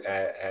barking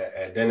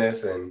at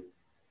Dennis, and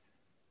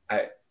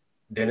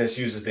Dennis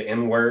uses the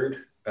N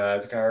word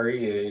to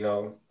Kyrie.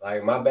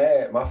 Like my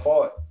bad, my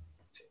fault.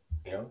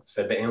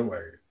 Said the N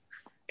word,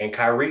 and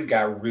Kyrie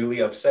got really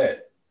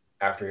upset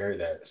after he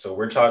heard that. So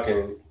we're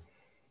talking,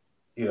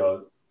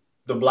 the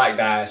black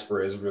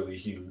diaspora is really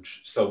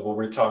huge. So what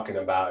we're talking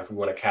about, if we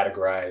want to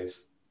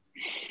categorize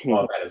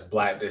all that as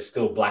black, there's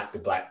still black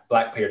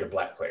player to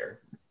black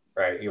player,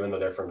 right? Even though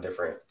they're from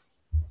different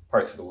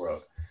parts of the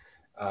world.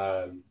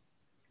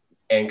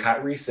 And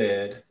Kyrie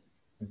said,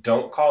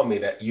 "Don't call me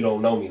that. You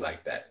don't know me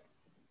like that."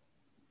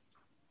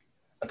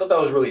 I thought that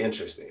was really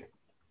interesting.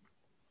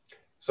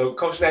 So,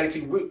 Coach Natty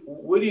T,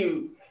 what do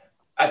you?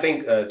 I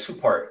think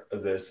two-part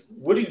of this.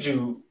 What did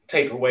you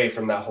take away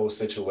from that whole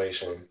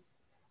situation,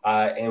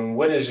 and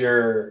what is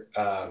your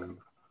kind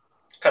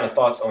of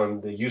thoughts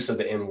on the use of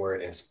the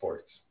N-word in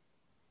sports?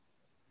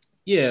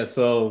 Yeah,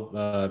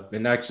 so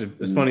and actually,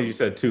 it's funny you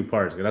said two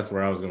parts. That's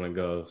where I was going to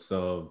go.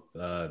 So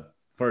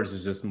first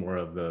is just more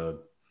of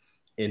the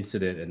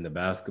incident in the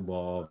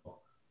basketball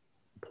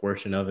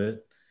portion of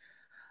it,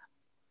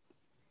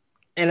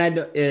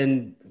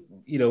 and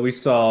we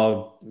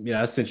saw.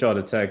 I sent y'all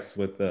the text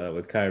with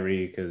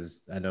Kyrie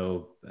because I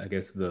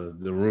guess the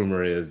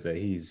rumor is that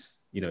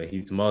he's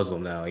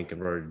Muslim now. He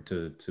converted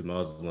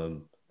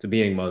to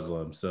being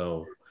Muslim.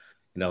 So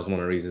that was one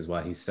of the reasons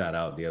why he sat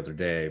out the other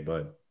day,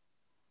 but.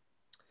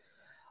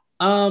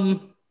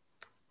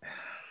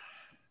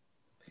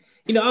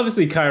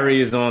 Obviously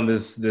Kyrie is on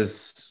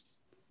this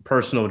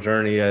personal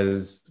journey,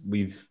 as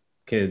we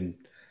can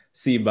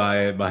see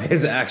by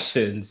his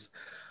actions.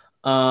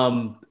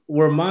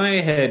 Where my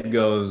head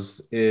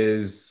goes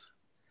is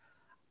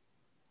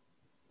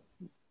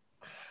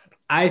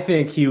I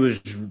think he was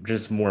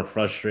just more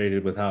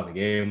frustrated with how the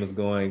game was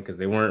going because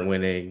they weren't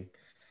winning.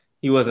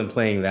 He wasn't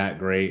playing that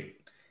great.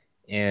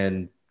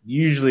 And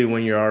usually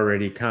when you're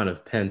already kind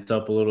of pent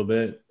up a little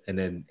bit and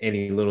then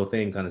any little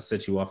thing kind of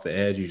sets you off the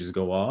edge, you just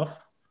go off.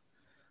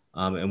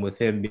 And with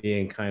him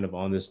being kind of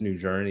on this new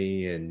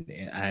journey, and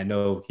I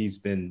know he's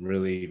been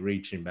really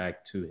reaching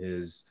back to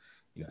his,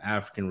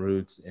 African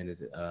roots and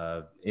his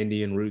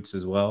Indian roots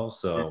as well.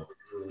 So,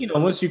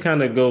 once you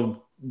kind of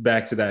go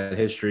back to that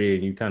history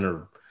and you kind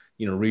of,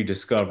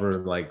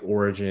 rediscover like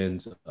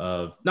origins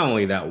of not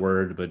only that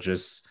word, but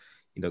just,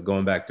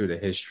 going back through the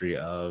history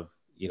of,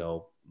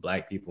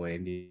 Black people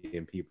and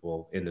Indian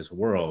people in this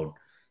world,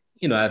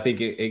 I think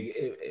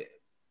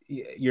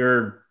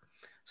your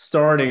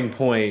starting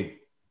point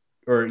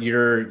or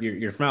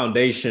your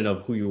foundation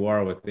of who you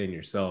are within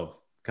yourself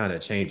kind of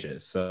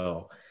changes.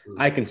 So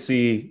I can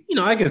see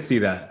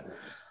that.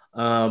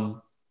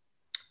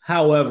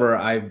 However,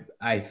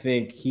 I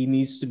think he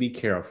needs to be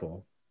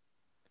careful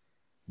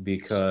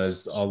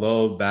because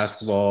although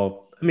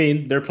basketball,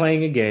 they're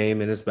playing a game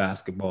and it's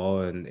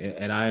basketball,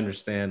 and I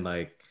understand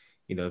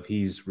if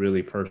he's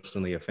really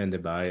personally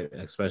offended by it,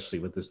 especially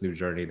with this new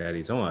journey that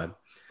he's on.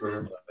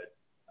 Mm-hmm. But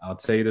I'll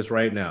tell you this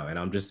right now, and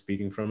I'm just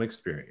speaking from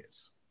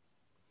experience.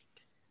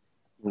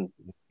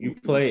 You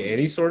play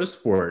any sort of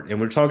sport,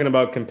 and we're talking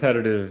about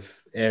competitive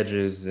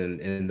edges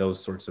and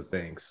those sorts of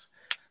things.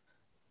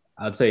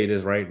 I'll tell you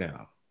this right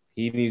now.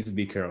 He needs to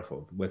be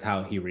careful with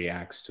how he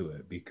reacts to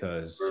it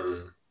because I'm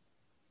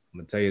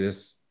going to tell you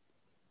this.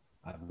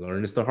 I've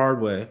learned this the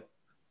hard way.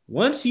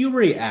 Once you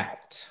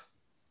react,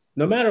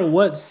 no matter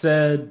what's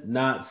said,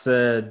 not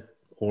said,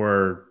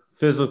 or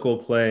physical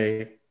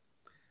play,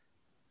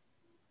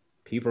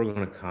 people are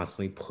going to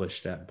constantly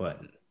push that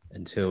button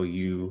until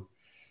you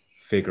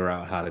figure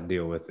out how to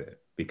deal with it.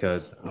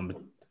 Because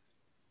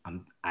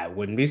I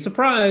wouldn't be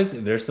surprised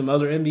if there's some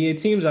other NBA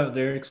teams out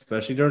there,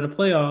 especially during the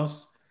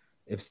playoffs,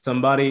 if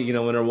somebody,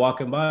 when they're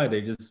walking by,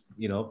 they just,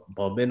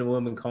 bump into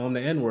them and call them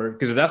the N-word.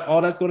 Because if that's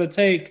all that's going to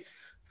take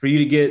for you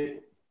to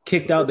get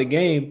kicked out the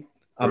game,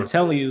 I'm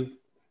telling you,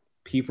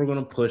 people are going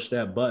to push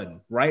that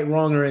button, right,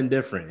 wrong, or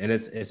indifferent. And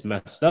it's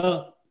messed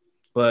up,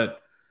 but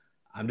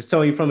I'm just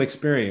telling you from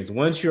experience,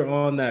 once you're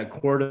on that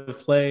court of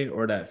play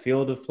or that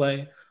field of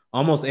play,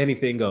 almost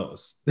anything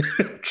goes.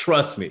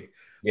 Trust me.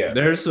 Yeah.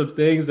 There's some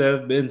things that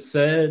have been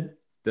said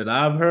that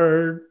I've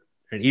heard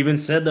and even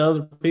said to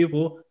other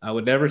people. I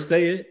would never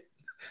say it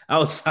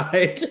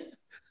outside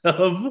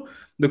of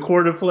the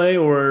court of play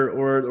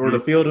or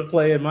the field of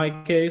play in my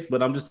case,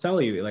 but I'm just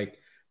telling you, like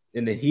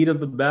in the heat of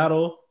the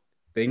battle,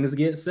 things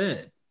get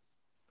said.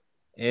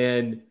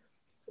 And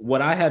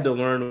what I had to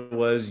learn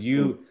was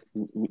you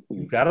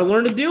got to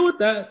learn to deal with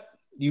that.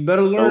 You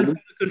better learn how to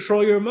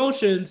control your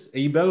emotions,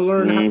 and you better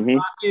learn how to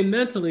lock in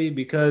mentally,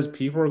 because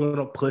people are going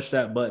to push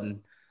that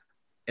button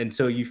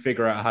until you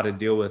figure out how to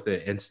deal with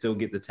it and still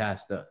get the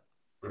task done.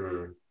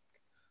 Mm.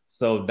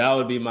 So that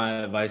would be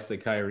my advice to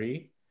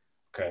Kyrie.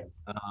 Okay.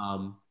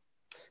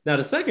 Now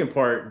the second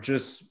part,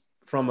 just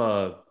from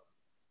a,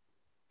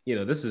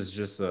 this is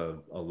just a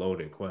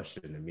loaded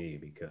question to me,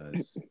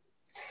 because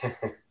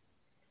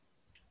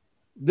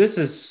this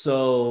is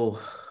so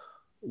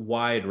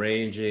wide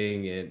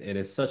ranging, and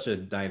it's such a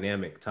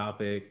dynamic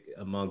topic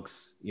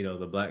amongst,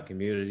 the Black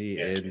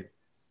community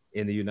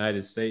in the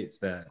United States,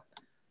 that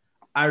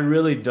I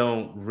really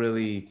don't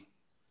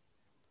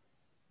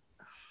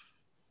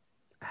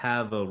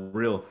have a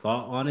real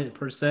thought on it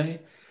per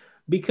se,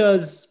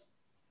 because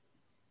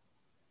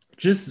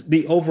just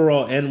the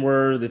overall N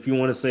word, if you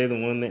want to say the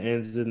one that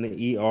ends in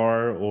the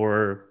ER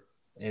or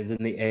ends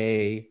in the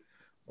A,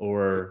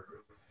 or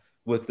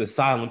with the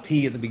silent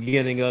P at the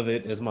beginning of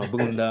it, as my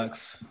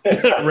Boondocks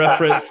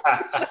reference.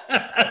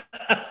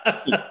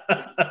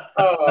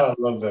 Oh, I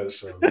love that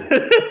show.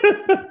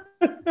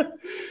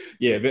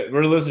 Yeah, but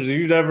for listeners, if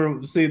you've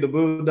never seen the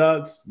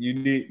Boondocks, you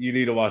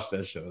need to watch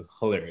that show. It's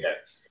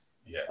hilarious.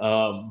 Yes.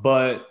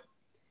 But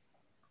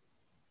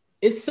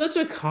it's such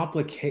a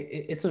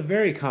it's a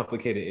very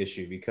complicated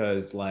issue,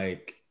 because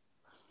like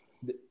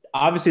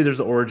obviously there's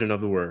the origin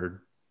of the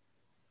word.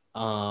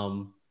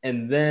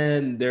 And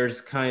then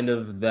there's kind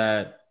of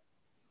that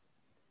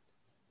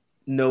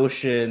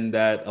notion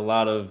that a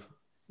lot of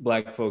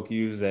Black folk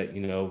use, that,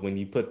 when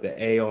you put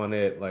the A on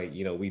it, like,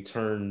 we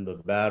turn the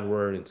bad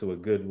word into a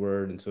good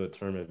word, into a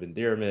term of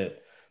endearment,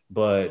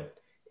 but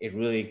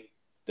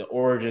the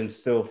origin's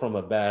still from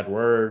a bad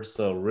word.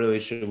 So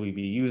really, should we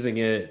be using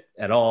it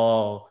at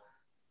all?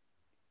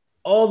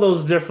 All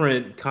those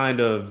different kind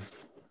of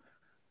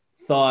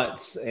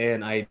thoughts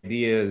and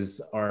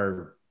ideas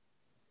are,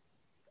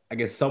 I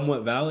guess,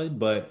 somewhat valid,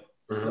 but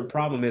the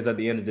problem is, at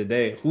the end of the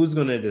day, who's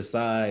going to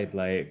decide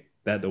like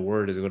that the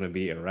word is going to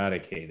be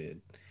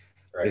eradicated?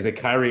 Right. Is it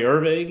Kyrie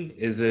Irving?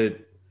 Is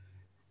it,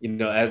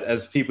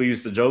 as people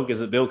used to joke,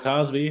 is it Bill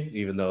Cosby?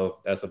 Even though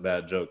that's a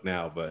bad joke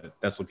now, but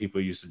that's what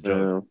people used to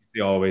joke.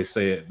 They always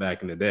say it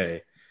back in the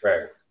day.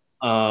 Right.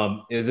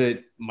 Is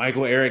it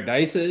Michael Eric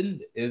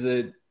Dyson? Is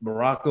it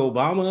Barack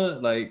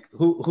Obama? Like,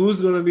 who's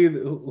going to be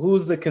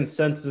who's the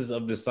consensus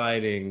of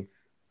deciding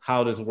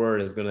how this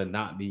word is going to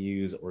not be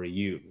used or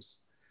used?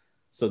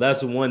 So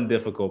that's one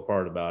difficult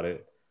part about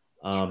it.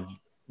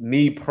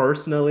 Me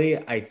personally,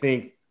 I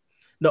think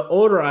the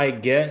older I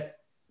get,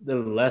 the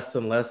less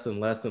and less and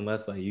less and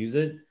less I use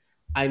it.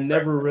 I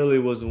never really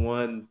was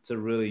one to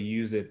really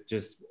use it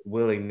just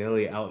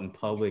willy-nilly out in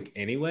public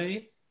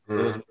anyway. It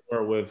was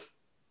more with,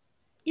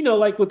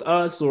 like with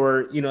us,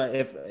 or,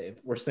 if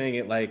we're saying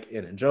it like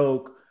in a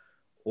joke,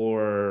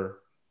 or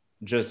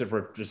just if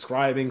we're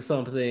describing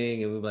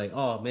something and we're like,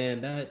 oh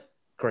man, that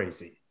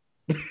crazy.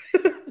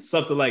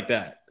 Something like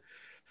that.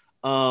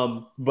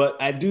 But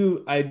I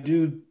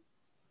do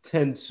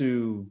tend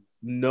to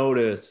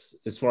notice,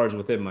 as far as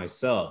within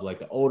myself, like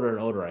the older and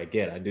older I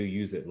get, I do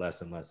use it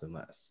less and less and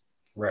less.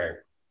 Right.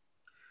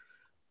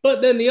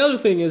 But then the other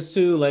thing is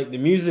too, like the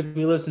music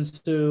we listen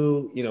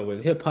to,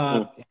 with hip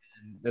hop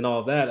and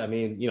all that. I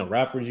mean,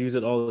 rappers use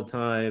it all the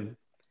time.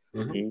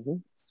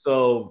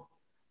 So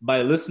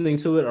by listening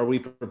to it, are we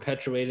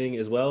perpetuating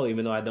as well?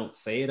 Even though I don't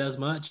say it as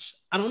much,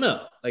 I don't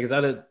know. Like, is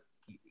that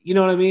you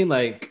know what I mean?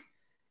 Like,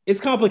 it's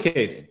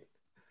complicated.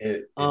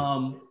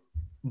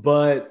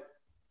 But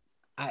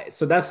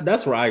so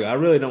that's where I go. I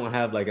really don't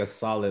have like a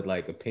solid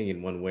like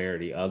opinion one way or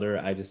the other.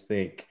 I just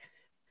think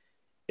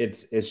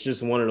it's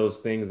just one of those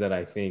things that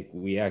I think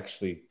we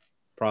actually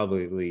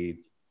probably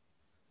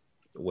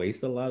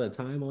waste a lot of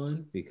time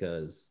on,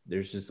 because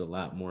there's just a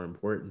lot more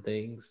important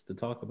things to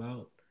talk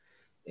about.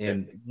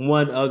 And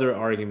one other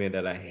argument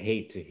that I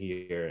hate to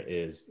hear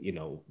is,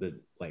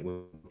 like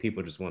when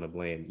people just want to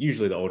blame,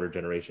 usually the older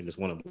generation just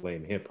want to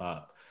blame hip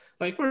hop.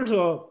 Like, first of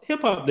all,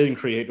 hip hop didn't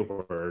create the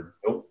word.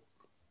 Nope.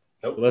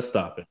 Let's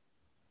stop it.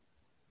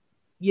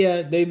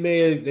 Yeah, they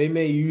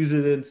may use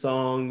it in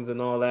songs and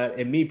all that.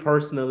 And me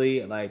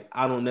personally, like,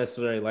 I don't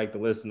necessarily like to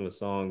listen to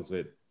songs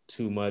with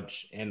too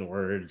much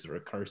N-words or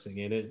cursing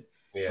in it.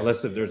 Yeah.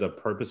 Unless if there's a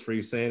purpose for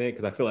you saying it,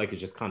 because I feel like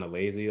it's just kind of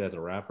lazy as a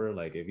rapper.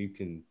 Like, if you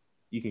can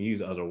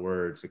use other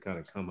words to kind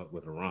of come up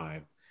with a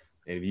rhyme.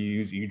 And if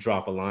you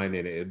drop a line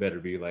in it, it better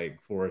be like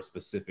for a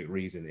specific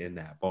reason in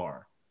that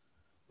bar.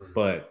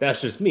 But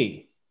that's just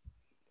me.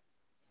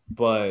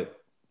 But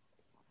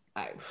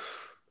I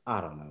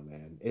don't know,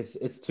 man.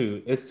 It's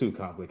too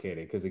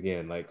complicated, because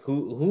again, like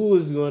who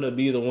is going to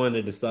be the one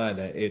to decide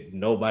that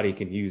nobody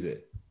can use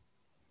it?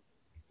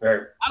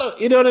 Right.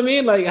 You know what I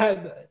mean? Like,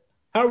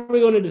 how are we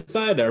going to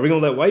decide that? Are we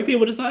going to let white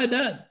people decide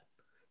that?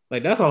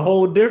 Like that's a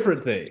whole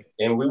different thing.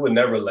 And we would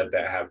never let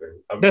that happen.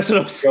 That's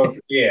what I'm saying.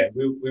 Yeah,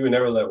 we would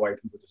never let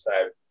white people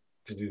decide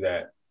to do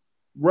that.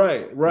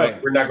 Right,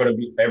 right. We're not going to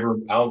be ever.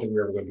 I don't think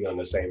we're ever going to be on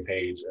the same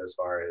page as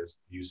far as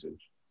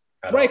usage.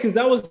 Right, because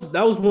that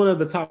was one of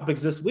the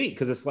topics this week.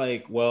 Because it's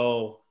like,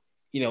 well,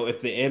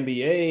 if the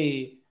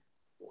NBA,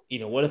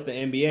 what if the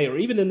NBA or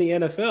even in the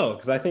NFL?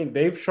 Because I think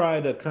they've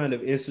tried to kind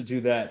of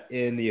institute that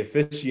in the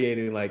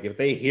officiating. Like, if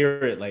they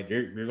hear it, like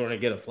you're going to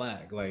get a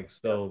flag. Like,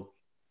 so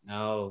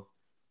now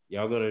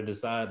y'all going to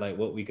decide like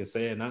what we can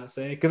say and not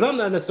say. Because I'm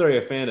not necessarily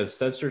a fan of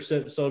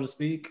censorship, so to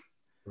speak.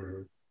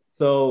 Mm-hmm.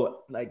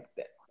 So, like,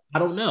 I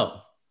don't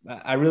know.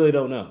 I really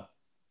don't know.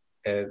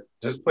 And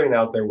just putting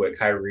out there what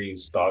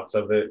Kyrie's thoughts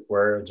of it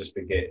were, just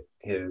to get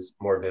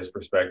more of his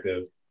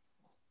perspective.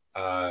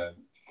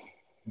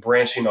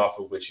 Branching off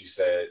of what you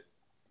said,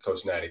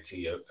 Coach Natty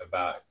T,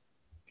 about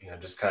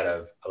just kind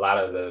of a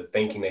lot of the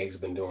thinking that he's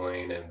been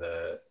doing and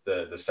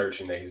the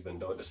searching that he's been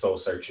doing, the soul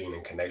searching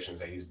and connections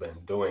that he's been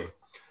doing.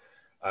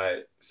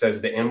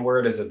 Says the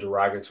N-word is a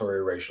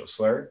derogatory racial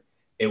slur.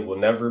 It will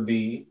never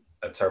be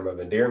a term of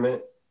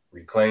endearment,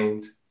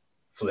 reclaimed,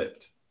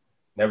 flipped.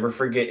 Never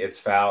forget its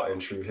foul and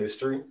true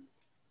history.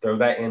 Throw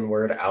that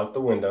N-word out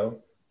the window,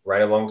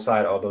 right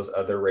alongside all those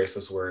other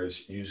racist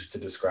words used to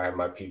describe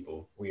my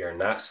people. We are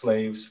not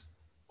slaves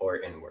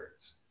or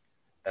N-words.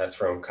 That's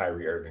from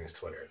Kyrie Irving's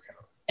Twitter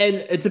account.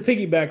 And to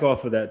piggyback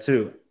off of that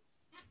too,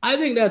 I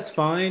think that's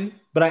fine,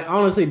 but I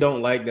honestly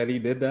don't like that he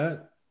did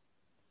that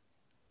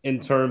in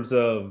terms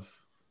of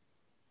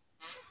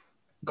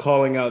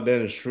calling out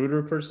Dennis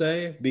Schroder per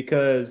se,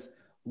 because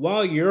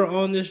while you're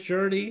on this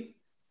journey,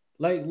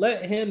 like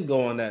let him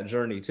go on that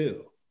journey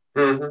too.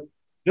 Mm-hmm.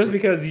 Just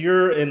because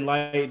you're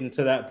enlightened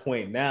to that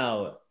point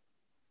now,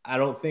 I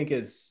don't think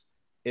it's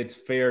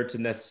fair to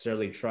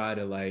necessarily try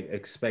to like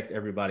expect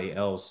everybody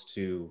else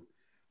to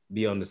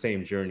be on the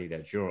same journey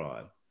that you're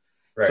on.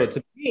 Right. So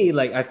to me,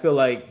 like I feel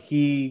like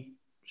he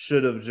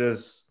should have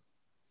just,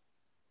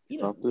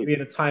 maybe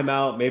in a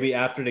timeout, maybe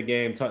after the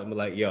game, talking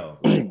like, "Yo,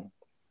 like,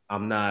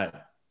 I'm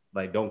not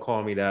like, don't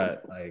call me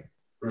that." Like,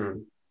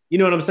 you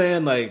know what I'm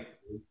saying? Like,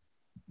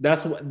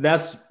 that's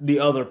the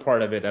other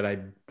part of it that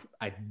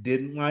I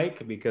didn't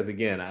like, because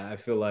again, I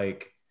feel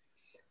like,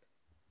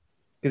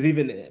 because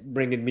even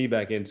bringing me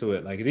back into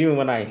it, like, even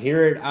when I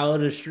hear it out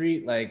of the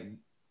street, like,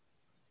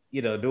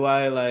 do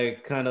I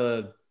like kind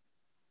of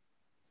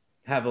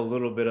have a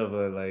little bit of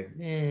a like,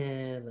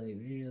 man, like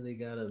really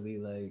gotta be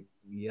like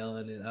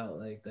yelling it out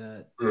like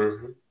that?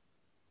 Mm-hmm.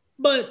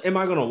 But am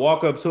I gonna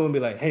walk up to him and be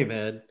like, "Hey,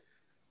 man,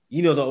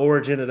 you know the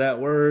origin of that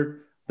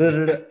word?"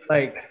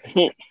 Like,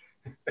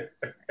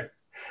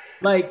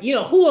 like,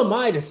 who am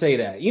I to say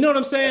that? You know what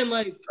I'm saying?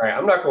 Like, right,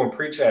 I'm not gonna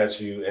preach at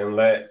you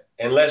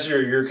unless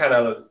you're kind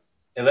of,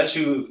 unless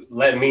you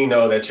let me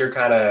know that you're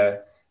kind of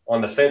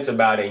on the fence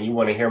about it and you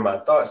want to hear my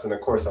thoughts, then of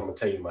course I'm gonna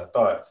tell you my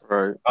thoughts.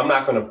 Right. I'm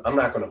not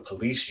gonna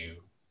police you.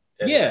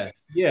 Yeah.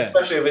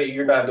 Especially if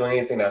you're not doing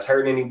anything that's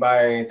hurting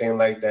anybody or anything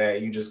like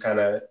that. You just kind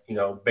of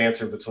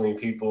banter between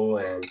people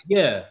and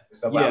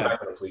stuff. I'm not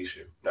gonna police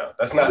you. No,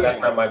 that's not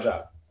my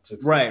job.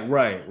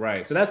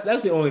 Right. So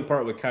that's the only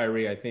part with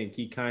Kyrie. I think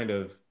he kind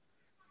of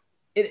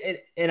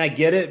and I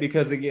get it,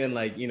 because again,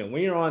 like,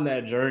 when you're on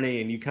that journey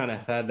and you kind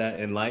of had that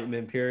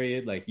enlightenment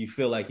period, like you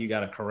feel like you got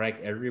to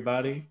correct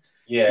everybody.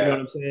 Yeah. You know what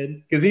I'm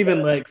saying? Because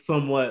even like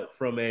somewhat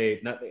from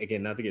not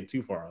to get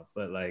too far off,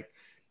 but like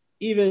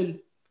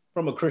even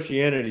from a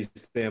Christianity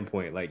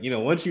standpoint, like,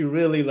 once you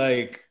really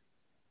like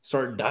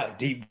start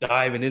deep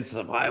diving into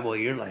the Bible,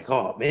 you're like,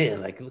 oh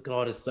man, like look at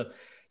all this stuff.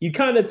 You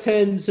kind of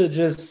tend to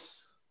just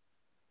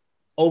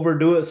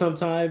overdo it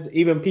sometimes.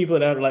 Even people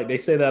that are like, they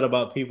say that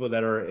about people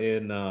that are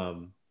in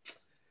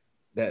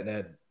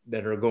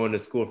that are going to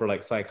school for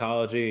like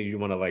psychology, and you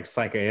want to like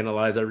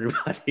psychoanalyze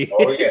everybody.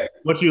 Oh yeah.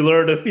 Once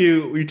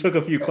you took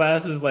a few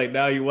classes, like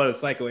now you want to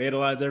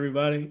psychoanalyze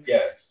everybody.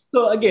 Yes.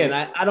 So again,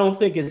 I don't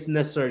think it's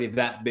necessarily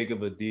that big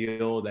of a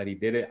deal that he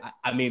did it.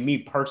 I mean, me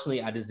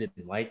personally, I just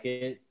didn't like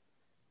it,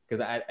 because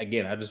I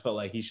just felt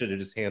like he should have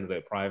just handled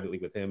it privately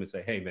with him and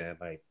say, "Hey man,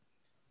 like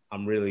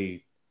I'm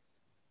really,"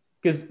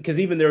 because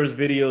even there was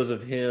videos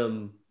of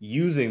him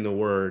using the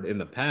word in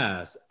the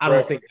past. I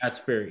don't think that's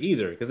fair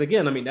either, because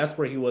again, I mean, that's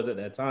where he was at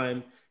that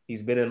time.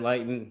 He's been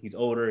enlightened. He's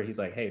older. He's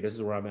like, hey, this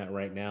is where I'm at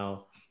right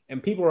now.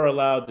 And people are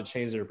allowed to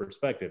change their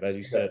perspective, as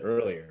you said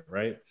earlier,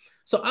 right?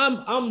 So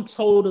I'm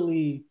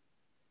totally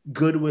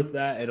good with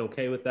that and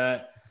okay with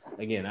that.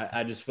 Again,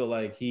 I just feel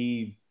like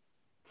he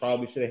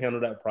probably should have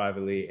handled that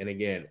privately. And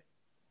again,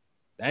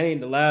 that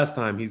ain't the last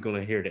time he's going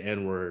to hear the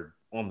N-word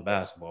on the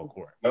basketball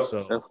court. Nope. So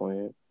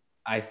definitely.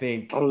 I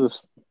think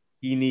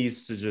he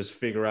needs to just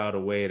figure out a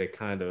way to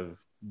kind of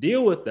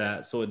deal with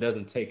that so it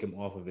doesn't take him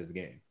off of his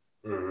game.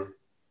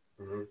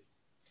 Mm-hmm. Mm-hmm.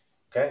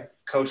 Okay.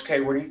 Coach K,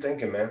 what are you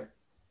thinking, man?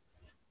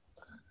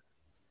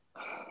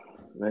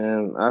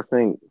 Man, I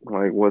think,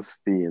 like, what's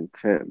the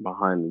intent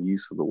behind the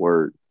use of the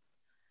word?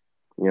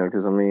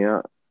 Because, I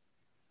mean,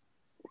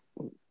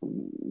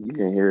 you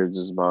can hear it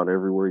just about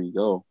everywhere you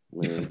go. I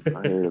mean,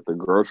 I hear it at the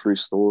grocery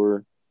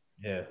store.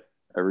 Yeah.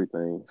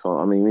 everything. So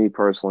I mean, me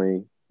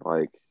personally,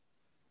 like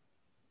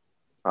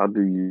I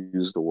do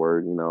use the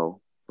word,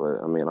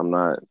 but I mean, I'm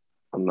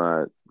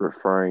not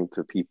referring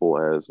to people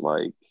as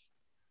like,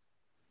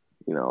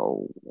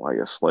 like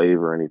a slave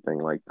or anything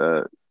like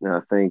that. And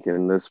I think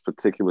in this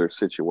particular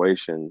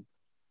situation,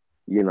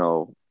 you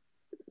know,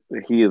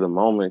 the heat of the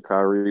moment,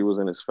 Kyrie was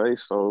in his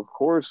face. So of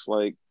course,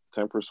 like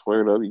tempers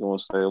flared up. You're gonna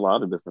say a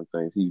lot of different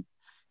things. He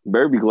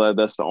better be glad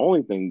that's the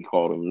only thing he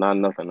called him, not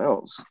nothing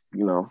else.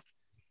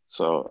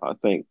 So I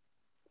think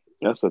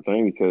that's the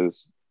thing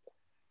because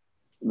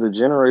the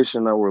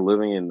generation that we're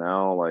living in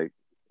now, like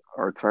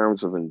our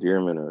terms of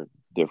endearment are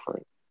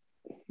different.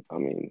 I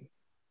mean,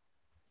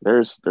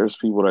 there's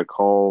people that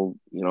call,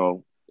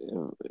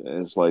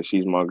 it's like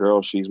she's my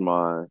girl, she's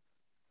Right.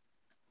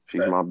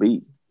 my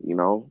beat,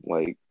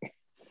 like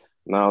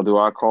now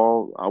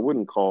I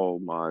wouldn't call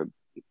my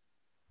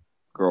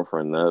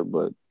girlfriend that,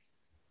 but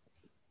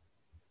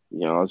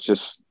it's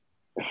just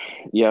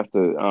you have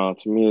to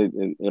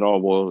me it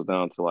all boils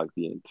down to like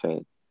the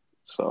intent.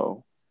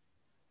 So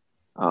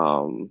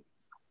um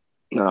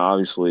now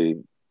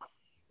obviously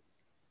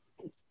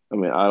I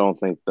mean I don't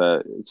think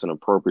that it's an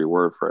appropriate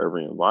word for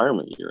every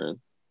environment you're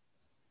in.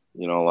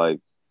 Like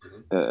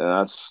Mhm.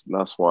 and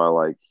that's why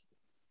like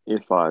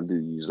if I do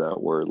use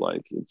that word,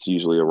 like it's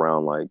usually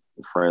around like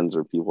friends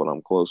or people that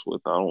I'm close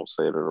with. I don't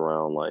say it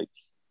around like,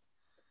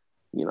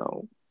 you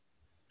know,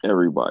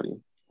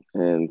 everybody.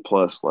 And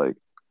plus like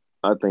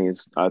I think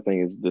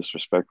it's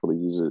disrespectful to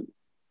use it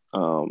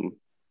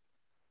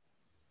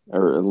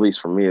or at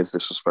least for me it's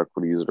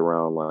disrespectful to use it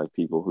around like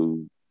people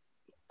who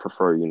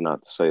prefer you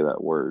not to say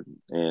that word.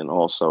 And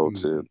also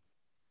to,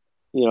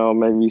 Mhm.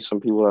 maybe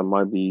some people that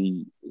might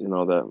be,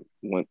 that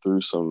went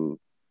through some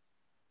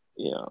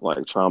like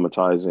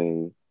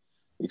traumatizing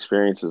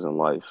experiences in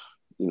life,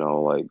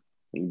 like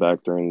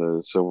back during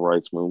the civil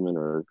rights movement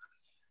or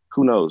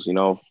who knows.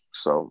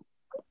 So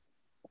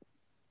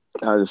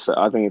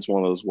I think it's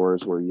one of those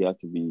words where you have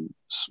to be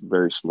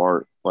very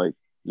smart. Like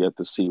you have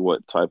to see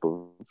what type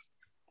of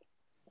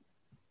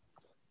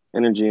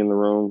energy in the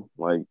room.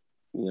 Like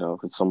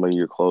if it's somebody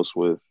you're close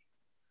with,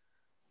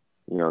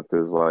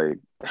 because like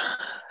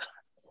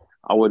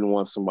I wouldn't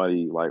want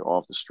somebody like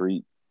off the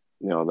street,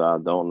 that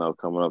I don't know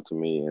coming up to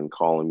me and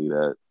calling me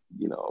that.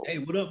 Hey,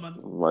 what up, man?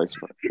 Vice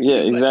versa. Yeah,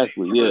 Like,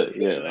 exactly. Yeah,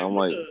 yeah, yeah. like I'm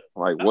what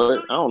like the? I don't what?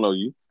 know I don't know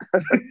you.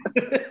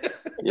 you.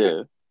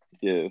 Yeah,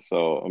 yeah.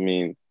 So I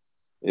mean,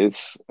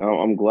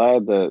 I'm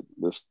glad that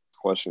this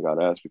question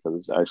got asked because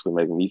it's actually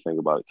making me think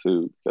about it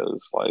too.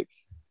 Because like,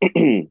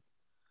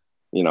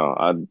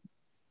 I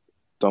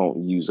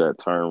don't use that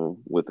term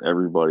with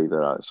everybody that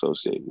I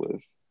associate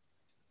with.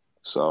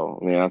 So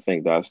I mean, I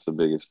think that's the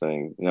biggest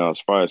thing. As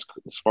far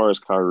as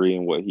Kyrie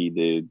and what he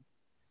did,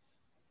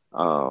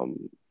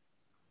 um,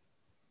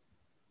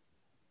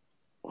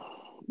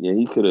 yeah,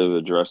 he could have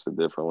addressed it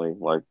differently.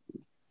 Like,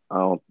 I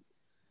don't.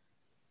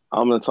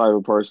 I'm the type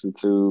of person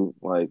too.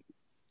 Like,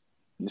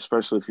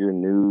 especially if you're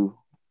new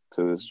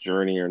to this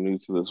journey or new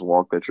to this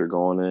walk that you're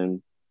going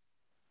in,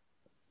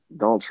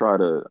 don't try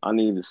to. I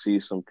need to see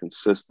some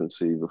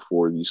consistency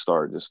before you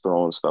start just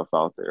throwing stuff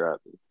out there at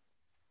me,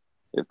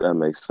 if that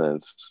makes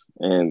sense.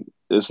 And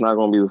it's not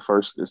going to be the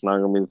first. It's not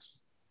going to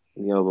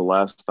be, the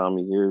last time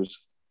he hears.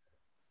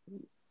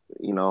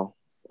 You know,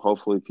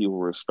 hopefully people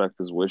respect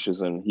his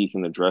wishes and he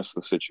can address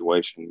the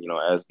situation,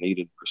 as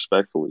needed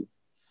respectfully.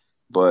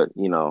 But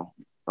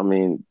I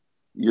mean,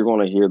 you're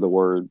going to hear the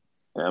word.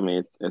 I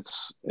mean,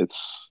 it's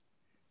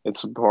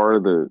a part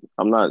of the.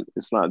 I'm not.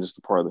 It's not just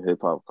a part of the hip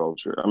hop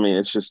culture. I mean,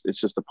 it's just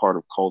a part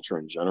of culture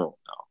in general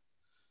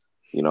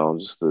now.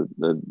 Just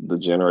the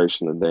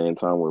generation, the day and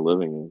time we're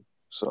living in.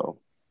 So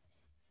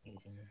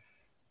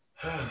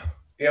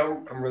Yeah,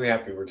 I'm really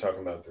happy we're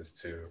talking about this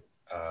too,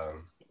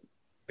 um,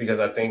 because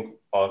I think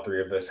all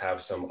three of us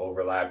have some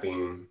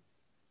overlapping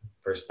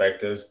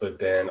perspectives, but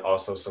then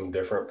also some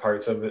different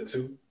parts of it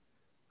too,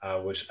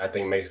 which I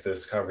think makes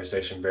this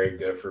conversation very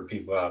good for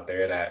people out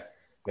there that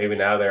maybe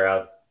now they're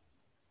out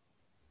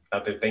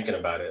there thinking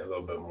about it a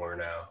little bit more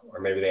now, or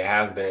maybe they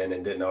have been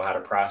and didn't know how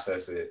to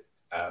process it,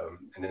 and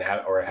then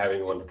or having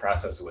anyone to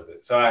process it with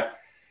it. So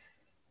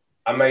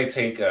I may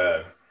take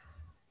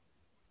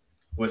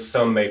what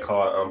some may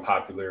call an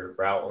unpopular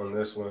route on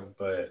this one,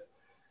 but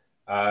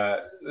uh,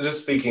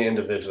 just speaking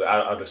individually,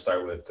 I'll just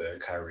start with the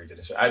Kyrie did.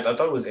 I thought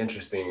it was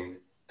interesting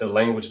the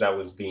language that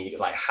was being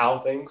like how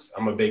things.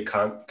 I'm a big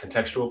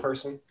contextual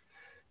person,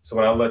 so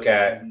when I look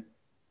at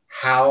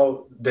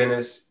how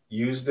Dennis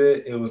used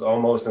it, it was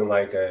almost in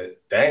like a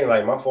dang,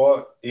 like my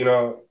fault.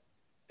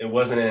 It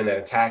wasn't in an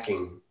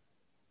attacking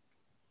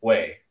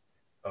way.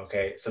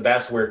 Okay, so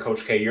that's where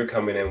Coach K, you're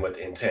coming in with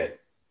intent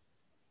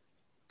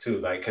too,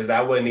 like because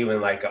that wasn't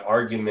even like an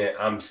argument.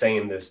 I'm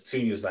saying this to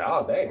you. It's like,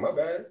 oh dang, my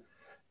bad.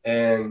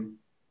 And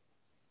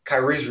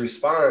Kyrie's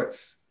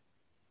response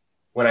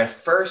when I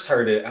first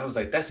heard it, I was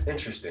like, that's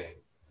interesting.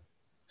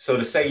 So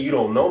to say you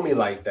don't know me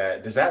like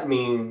that, does that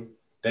mean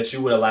that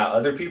you would allow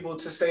other people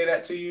to say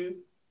that to you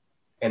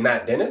and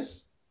not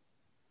Dennis?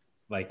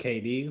 like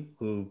KD,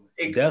 who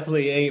Ex-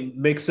 definitely ain't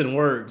mixing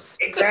words.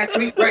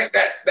 Exactly right.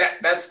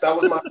 That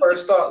was my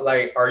first thought.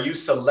 Like, are you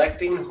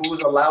selecting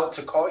who's allowed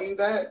to call you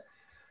that?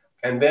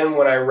 And then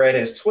when I read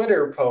his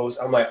Twitter post,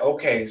 I'm like,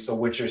 okay, so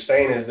what you're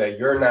saying is that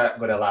you're not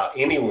going to allow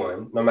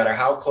anyone, no matter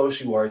how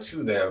close you are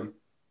to them,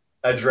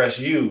 address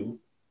you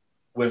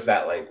with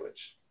that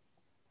language.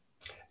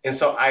 And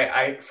so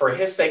I for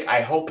his sake,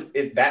 I hope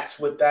that's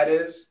what that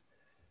is,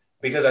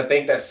 because I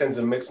think that sends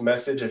a mixed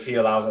message if he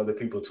allows other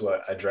people to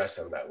address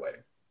him that way.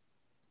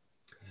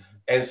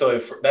 And so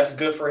if that's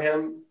good for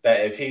him,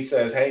 that if he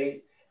says,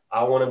 hey,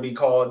 I want to be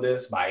called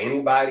this by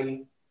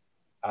anybody,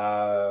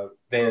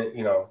 then,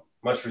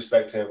 much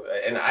respect to him.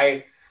 And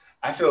I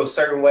feel a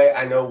certain way.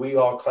 I know we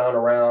all clown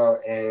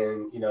around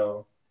and,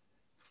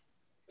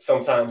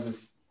 sometimes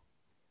it's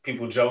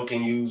people joke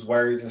and use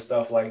words and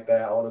stuff like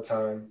that all the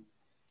time.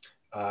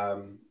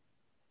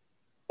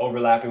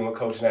 Overlapping with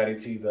Coach Natty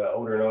T, the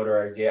older and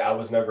older I get, I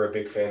was never a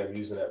big fan of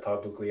using it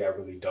publicly. I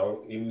really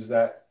don't use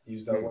that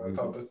word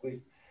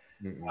publicly.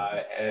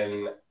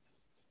 And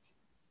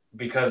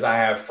because I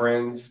have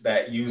friends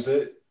that use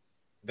it,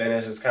 then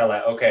it's just kind of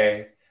like,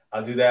 okay,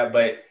 I'll do that.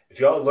 But if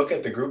y'all look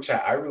at the group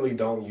chat, I really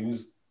don't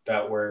use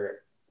that word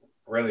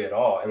really at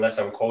all, unless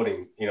I'm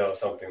quoting,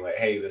 something like,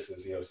 hey, this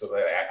is, so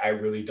I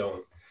really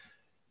don't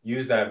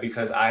use that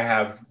because I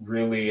have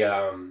really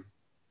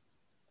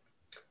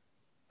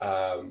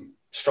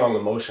strong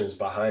emotions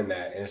behind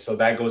that. And so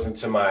that goes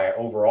into my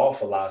overall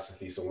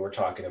philosophy. So when we're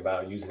talking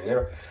about using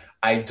it,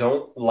 I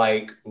don't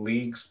like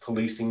leagues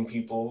policing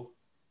people's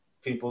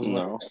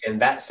in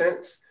that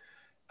sense.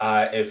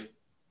 If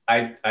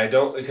I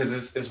don't,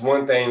 because it's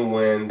one thing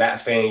when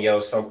that fan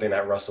yells something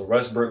at Russell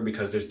Westbrook,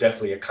 because there's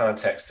definitely a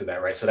context to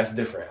that, right? So that's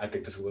different. I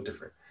think that's a little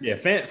different. Yeah,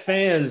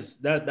 fans,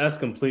 that's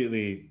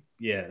completely,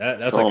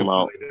 that's a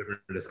completely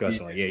different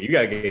discussion. Like, you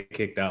gotta get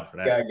kicked out for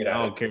that. I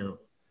don't care.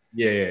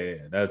 Yeah.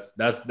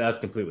 That's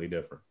completely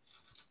different.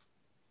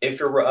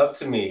 If it were up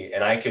to me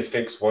and I could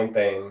fix one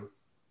thing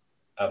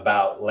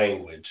about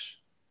language,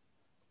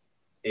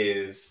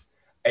 is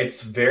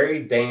it's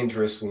very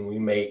dangerous when we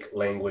make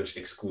language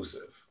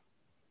exclusive.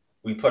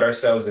 We put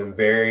ourselves in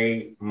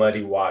very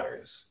muddy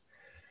waters.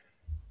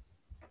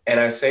 And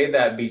I say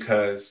that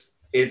because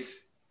it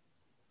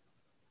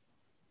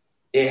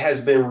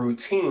has been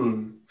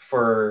routine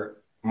for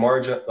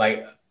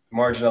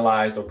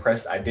marginalized,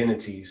 oppressed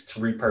identities to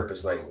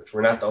repurpose language.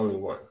 We're not the only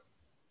one,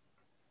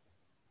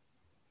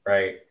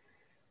 right?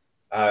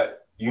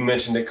 You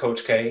mentioned it,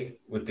 Coach K,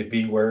 with the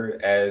B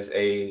word as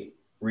a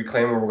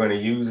reclaimer. We're going to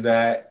use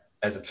that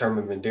as a term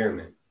of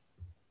endearment.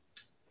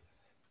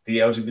 The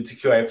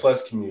LGBTQIA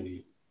plus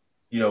community,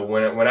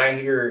 when I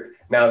hear,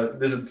 now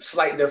there's a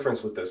slight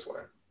difference with this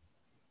one,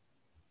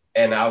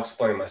 and I'll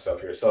explain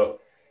myself here.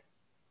 So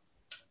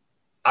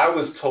I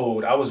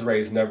was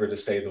raised never to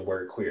say the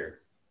word queer,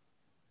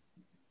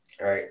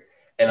 right?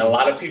 And a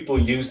lot of people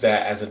use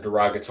that as a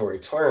derogatory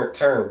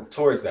term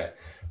towards that.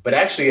 But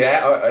actually,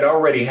 it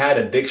already had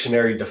a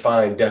dictionary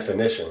defined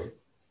definition,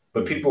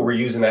 but people were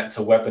using that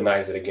to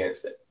weaponize it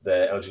against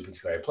the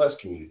LGBTQIA plus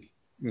community.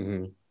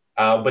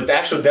 But the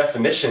actual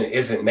definition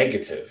isn't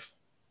negative.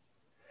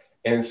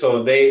 And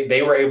so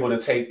they were able to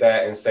take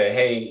that and say,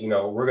 hey,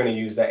 we're going to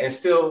use that. And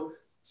still,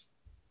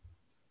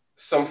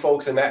 some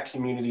folks in that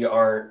community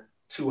aren't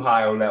too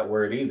high on that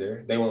word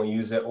either. They won't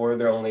use it, or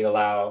they'll only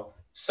allow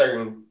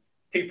certain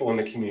people in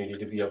the community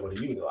to be able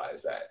to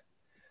utilize that.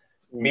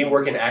 Me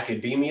working in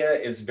academia,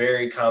 it's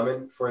very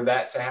common for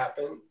that to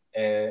happen.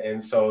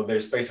 And so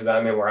there's spaces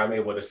I'm in where I'm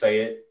able to say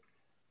it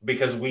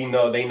because they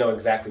know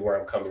exactly where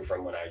I'm coming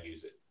from when I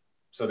use it.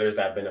 So there's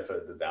that benefit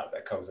of the doubt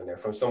that comes in there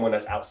from someone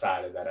that's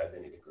outside of that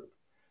identity group.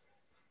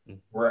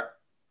 Where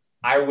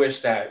I wish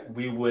that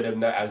we would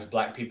have, as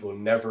Black people,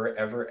 never,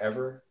 ever,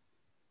 ever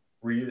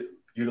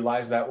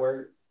utilize that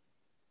word.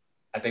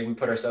 I think we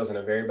put ourselves in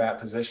a very bad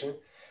position.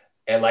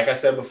 And like I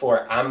said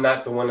before, I'm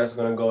not the one that's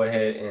going to go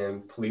ahead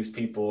and police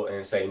people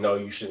and say, no,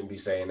 you shouldn't be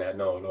saying that.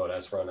 No,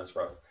 that's wrong.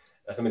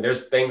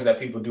 There's things that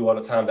people do all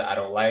the time that I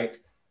don't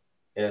like.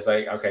 And it's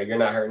like, okay, you're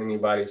not hurting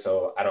anybody,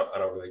 so I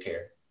don't really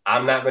care.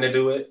 I'm not going to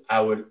do it.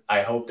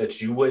 I hope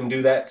that you wouldn't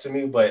do that to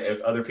me. But if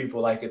other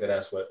people like it, then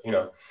that's what,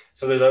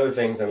 So there's other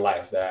things in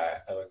life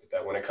that I look at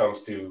that when it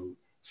comes to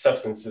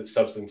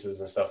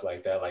substances and stuff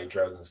like that, like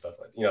drugs and stuff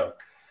like,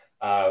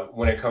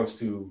 when it comes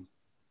to,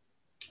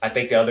 I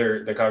think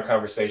the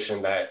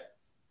conversation that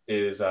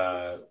is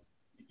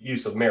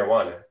use of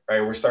marijuana,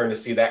 right? We're starting to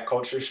see that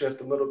culture shift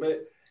a little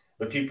bit,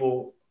 but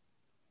people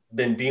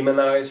been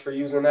demonized for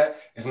using that.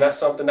 It's not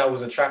something that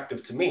was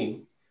attractive to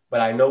me, but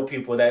I know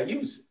people that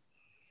use it.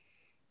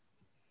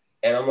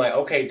 And I'm like,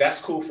 okay, that's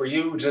cool for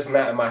you, just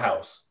not in my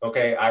house.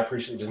 Okay, I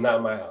appreciate it, just not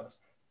in my house,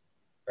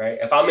 right?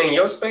 If I'm in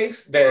your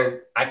space,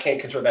 then I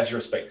can't control, that's your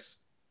space,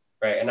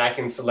 right? And I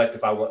can select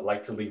if I would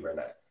like to leave or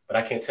not, but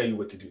I can't tell you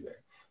what to do there.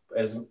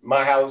 As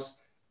my house,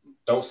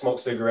 don't smoke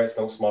cigarettes,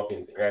 don't smoke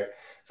anything, right?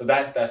 So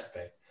that's the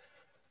thing.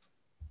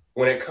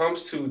 When it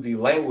comes to the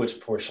language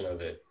portion of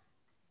it,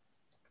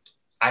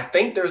 I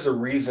think there's a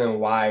reason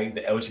why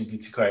the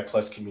LGBTQI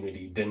plus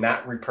community did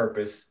not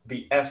repurpose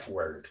the F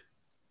word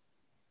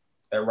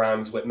that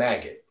rhymes with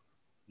maggot.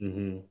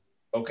 Mm-hmm.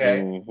 Okay?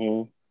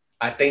 Mm-hmm.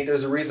 I think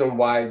there's a reason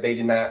why they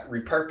did not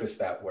repurpose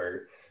that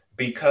word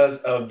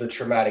because of the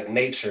traumatic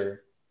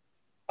nature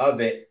of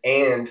it,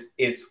 and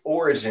its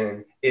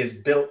origin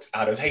is built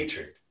out of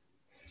hatred.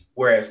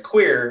 Whereas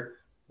queer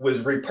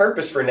was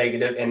repurposed for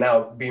negative and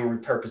now being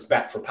repurposed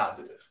back for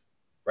positive.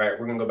 Right?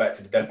 We're gonna go back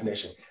to the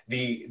definition.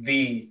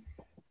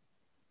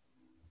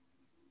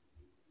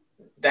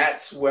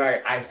 That's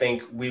where I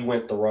think we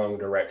went the wrong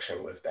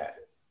direction with that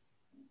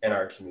in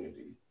our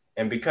community.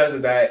 And because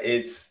of that,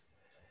 it's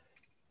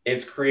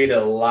created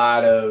a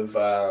lot of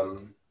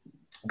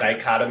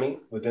dichotomy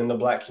within the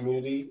Black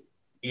community.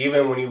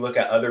 Even when you look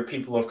at other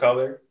people of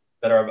color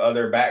that are of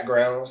other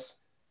backgrounds,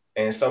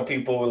 and some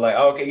people were like,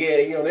 oh, okay, yeah,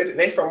 you know,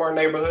 they from our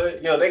neighborhood,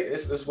 you know,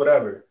 it's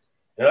whatever.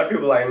 And other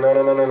people are like,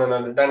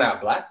 no, they're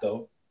not Black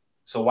though.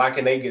 So why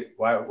did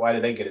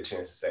they get a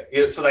chance to say?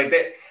 You know, so like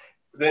that,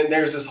 then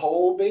there's this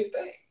whole big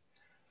thing.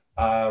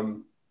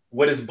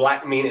 What does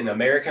Black mean in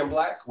American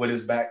Black? What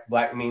does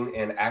Black mean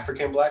in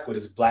African Black? What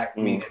does Black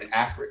mean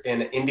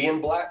in Indian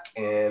Black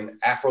and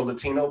Afro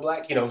Latino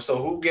Black? You know, so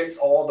who gets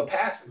all the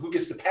passes? Who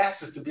gets the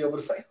passes to be able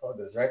to say all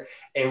this, right?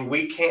 And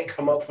we can't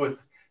come up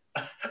with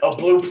a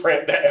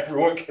blueprint that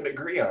everyone can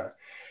agree on.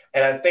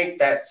 And I think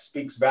that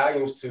speaks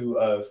volumes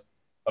to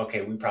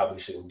okay, we probably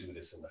shouldn't do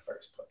this in the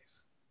first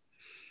place.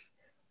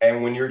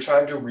 And when you're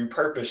trying to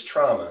repurpose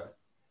trauma,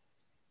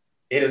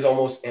 it is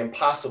almost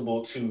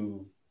impossible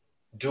to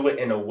do it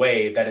in a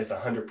way that is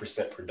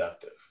 100%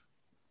 productive,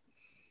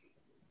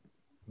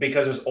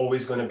 because there's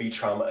always going to be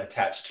trauma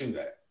attached to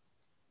that.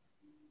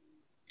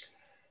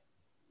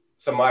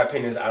 So my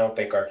opinion is I don't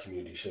think our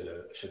community should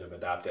have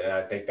adopted, and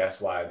I think that's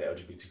why the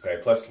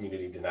LGBTQIA plus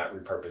community did not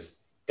repurpose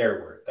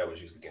their word that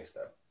was used against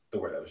them, the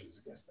word that was used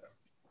against them.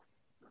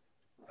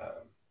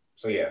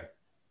 So yeah,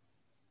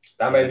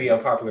 that may be an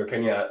unpopular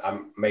opinion. I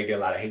may get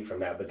a lot of hate from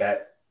that, but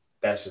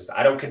that's just,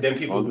 I don't condemn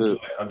people who do it.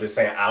 I'm just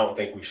saying I don't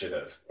think we should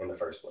have in the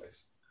first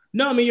place.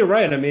 No, I mean, you're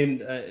right. I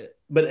mean,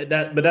 but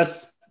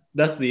that's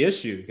the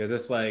issue, because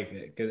it's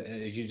like,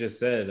 as you just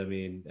said, I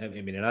mean,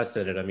 and I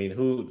said it, I mean,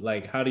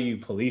 how do you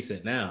police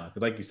it now?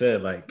 Because like you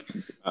said, like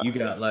you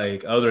got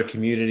like other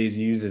communities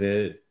using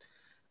it,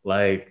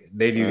 like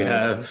they do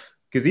have,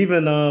 because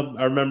even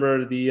I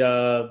remember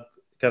the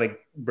kind of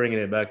bringing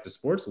it back to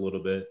sports a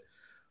little bit,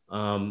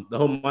 the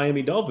whole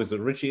Miami Dolphins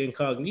with Richie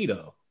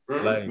Incognito.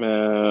 Like,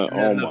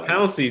 man, the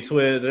Pouncey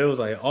twin, there was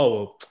like, oh,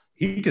 well,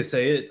 he could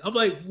say it. I'm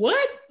like,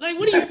 what? Like,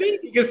 what do you mean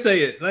he could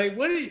say it? Like,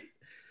 what do you?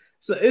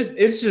 So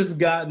it's just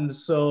gotten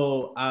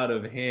so out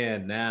of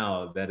hand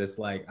now that it's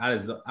like I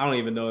don't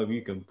even know if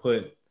you can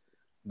put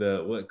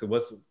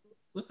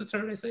what's the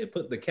term they say?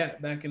 Put the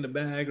cat back in the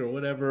bag or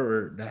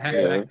whatever, or the hat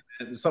back,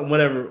 something,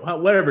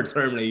 whatever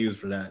term they use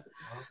for that.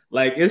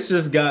 Like, it's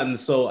just gotten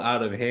so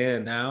out of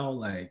hand now.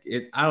 Like,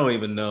 I don't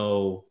even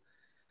know.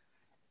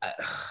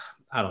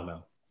 I don't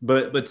know.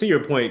 But to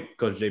your point,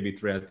 Coach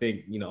JB3, I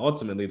think, you know,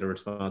 ultimately the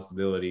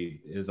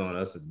responsibility is on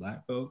us as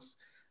Black folks.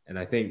 And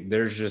I think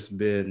there's just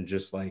been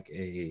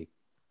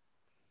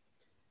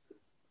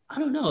I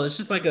don't know. It's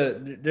just like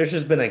there's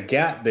just been a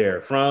gap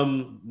there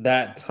from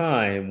that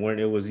time when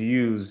it was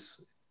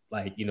used,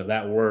 like, you know,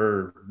 that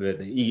word,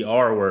 the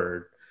ER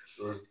word.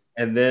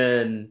 And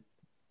then,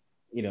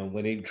 you know,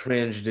 when they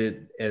changed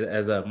it,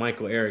 as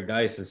Michael Eric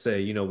Dyson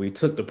say, you know, we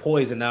took the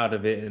poison out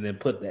of it and then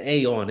put the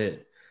A on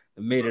it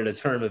and made it a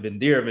term of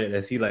endearment,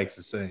 as he likes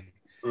to say.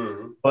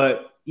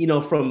 But, you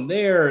know, from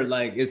there,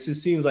 like, it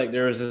just seems like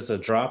there was just a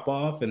drop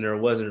off, and there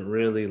wasn't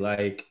really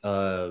like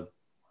a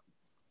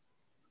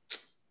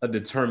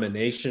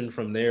determination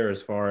from there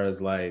as far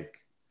as, like,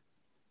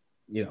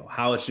 you know,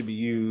 how it should be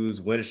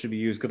used, when it should be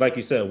used. Because like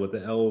you said, with the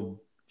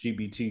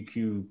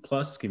LGBTQ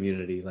plus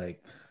community,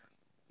 like,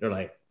 they're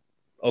like,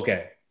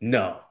 okay,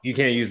 no, you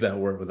can't use that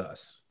word with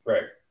us.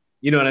 Right.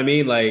 You know what I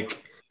mean?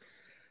 Like,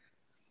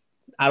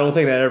 I don't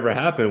think that ever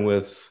happened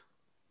with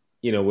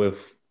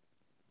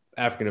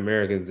African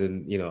Americans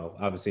and, you know,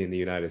 obviously in the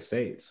United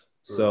States.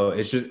 So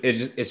it's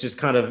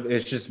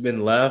just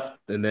been left,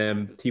 and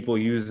then people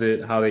use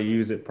it how they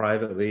use it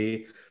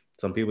privately.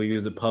 Some people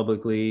use it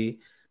publicly,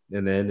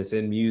 and then it's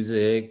in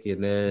music,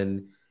 and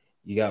then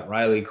you got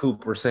Riley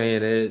Cooper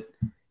saying it,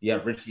 you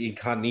got Richie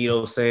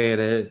Incognito saying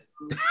it,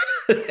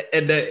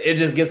 and then it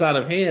just gets out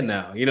of hand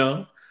now, you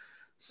know.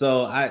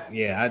 So I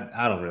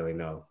don't really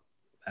know.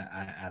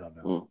 I don't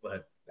know,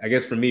 but I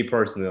guess for me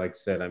personally, like I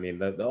said, I mean,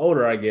 the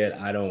older I get,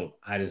 I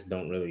just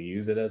don't really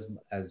use it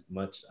as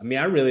much. I mean,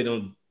 I really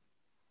don't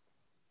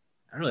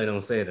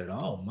say it at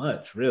all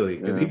much, really.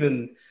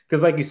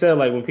 Because like you said,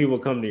 like when people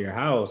come to your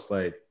house,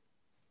 like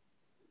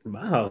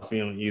my house, we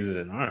don't use it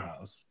in our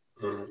house.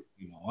 My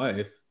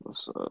wife,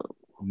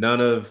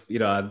 none of, you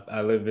know,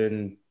 I live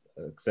in,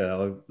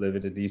 I live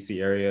in the DC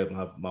area.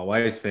 My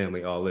wife's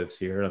family all lives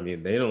here. I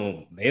mean, they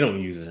don't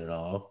use it at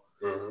all.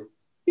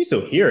 You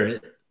still hear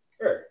it.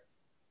 Sure.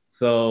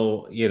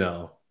 So, you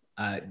know,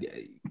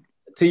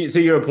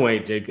 to your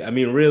point, Jake, I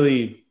mean,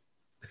 really,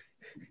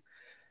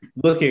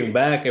 looking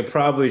back, it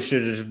probably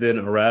should have been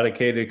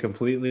eradicated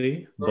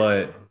completely,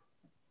 but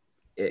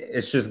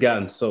it's just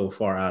gotten so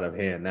far out of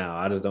hand now.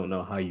 I just don't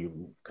know how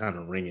you kind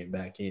of ring it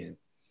back in.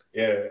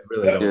 Yeah,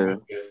 Really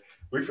don't. Yeah.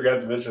 we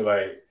forgot to mention,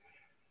 like,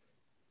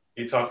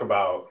 you talk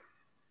about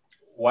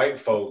white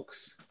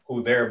folks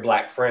who their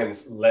black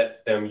friends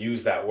let them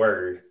use that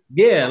word.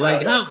 Yeah,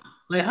 like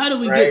how do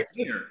we Right?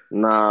 get there?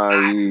 Nah,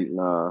 I,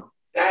 nah,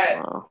 that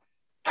nah.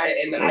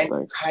 I No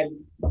thanks. I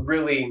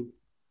really,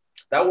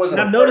 that And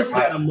wasn't a I've part of noticed my.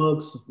 that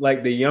amongst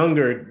like the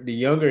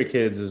younger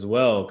kids as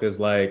well, because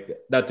like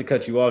not to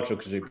cut you off,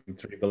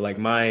 but like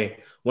my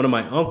one of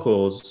my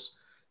uncles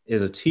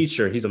is a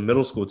teacher. He's a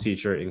middle school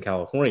teacher in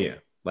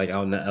California, like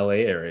out in the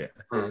LA area.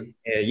 Mhm.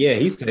 And yeah,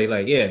 he say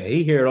like, yeah,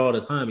 he hear it all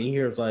the time. He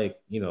hears like,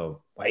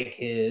 white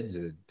kids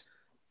and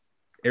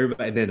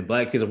everybody, and then the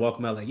black kids are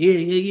walking out like, yeah,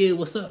 yeah, yeah,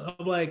 what's up?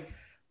 I'm like,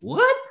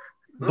 what?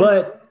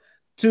 But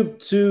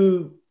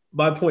to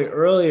my point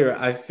earlier,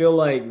 I feel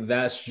like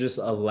that's just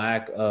a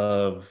lack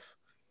of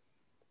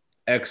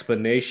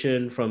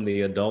explanation from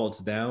the adults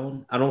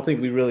down. I don't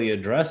think we really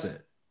address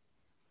it.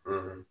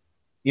 Mhm.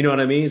 You know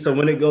what I mean? So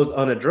when it goes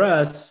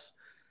unaddressed,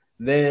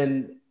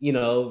 then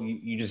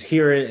you just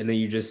hear it and then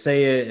you just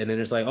say it, and then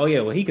it's like, oh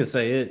yeah, well he can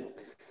say it.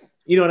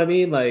 You know what I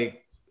mean? Like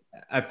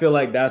I feel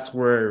like that's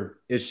where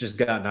it's just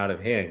gotten out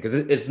of hand because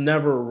it's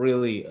never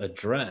really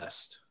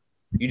addressed.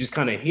 You just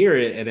kind of hear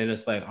it and then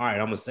it's like, all right,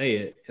 I'm gonna say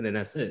it, and then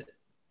that's it.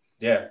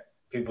 Yeah,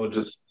 people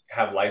just It's,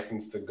 have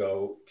license to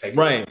go take it.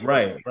 Right,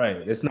 right, right.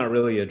 It's not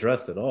really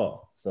addressed at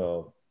all.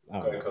 So I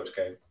Go don't ahead, know. Coach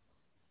K.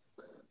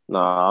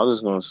 nah, I was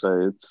just gonna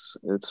say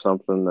it's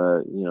something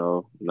that,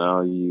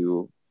 now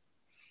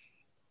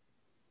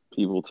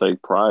people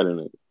take pride in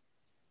it.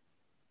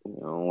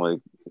 Like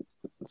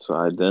it's an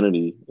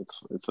identity.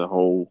 Mhm.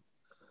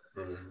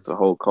 It's a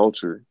whole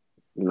culture.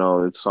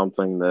 It's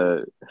something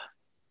that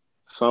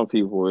some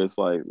people, it's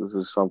like this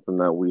is something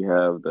that we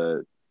have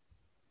that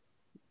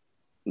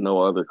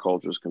no other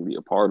cultures can be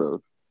a part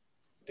of.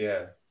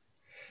 Yeah,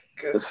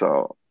 because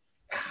So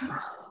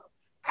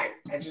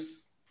I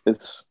just,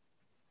 it's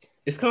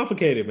It's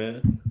complicated,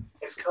 man.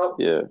 it's come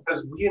yeah.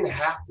 because we didn't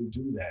have to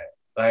do that,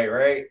 like,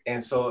 right?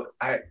 And so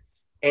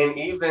and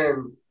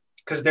even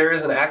because there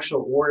is an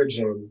actual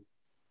origin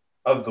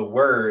of the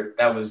word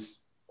that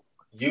was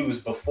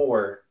used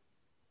before,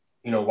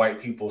 white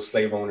people,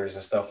 slave owners,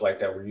 and stuff like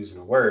that were using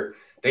the word.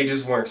 They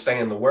just weren't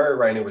saying the word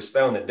right, and they were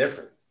spelling it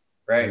different,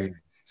 right? Mm.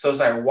 So it's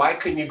like, why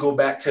couldn't you go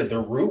back to the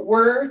root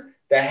word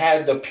that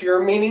had the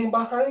pure meaning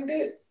behind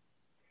it?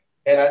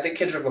 And I think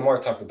Kendrick Lamar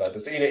talked about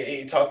this.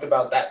 He talked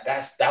about that.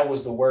 That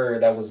was the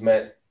word that was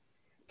meant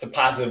to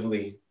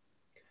positively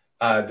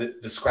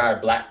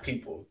describe Black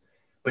people.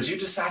 But you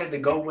decided to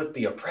go with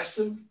the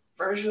oppressive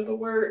version of the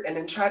word and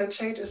then try to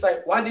change it. It's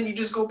like, why didn't you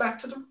just go back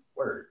to the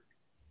word?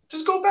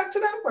 Just go back to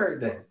that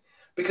word then,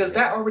 because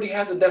that already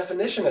has a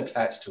definition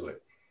attached to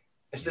it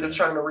instead of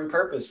trying to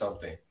repurpose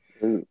something.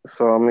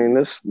 So I mean,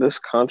 this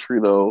country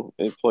though,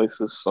 it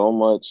places so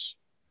much.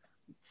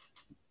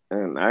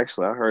 And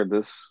actually, I heard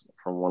this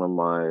from one of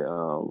my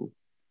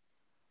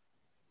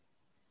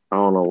I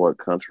don't know what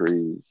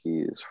country he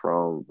is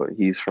from, but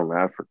he's from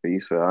Africa.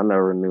 He said, "I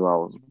never knew I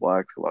was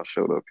black till I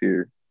showed up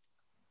here."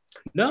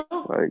 No.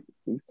 Like,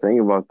 you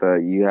think about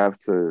that, you have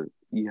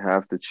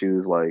to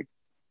choose. Like,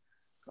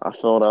 I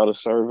filled out a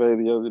survey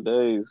the other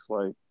day. It's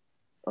like,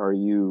 are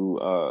you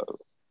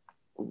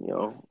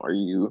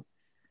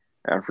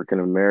African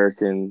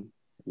American,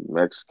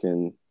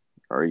 Mexican,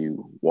 are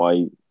you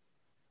white,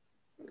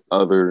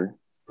 other,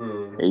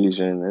 Mm,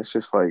 Asian? It's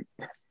just like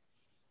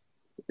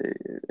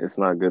it's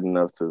not good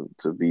enough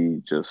to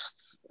be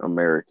just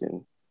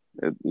American.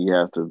 You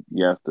have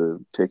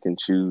to pick and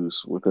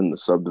choose within the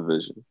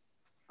subdivision.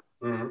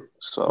 mm, No,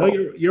 So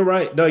you're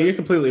right. No, you're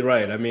completely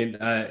right. I mean,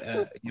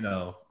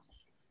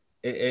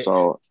 it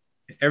so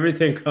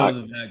everything I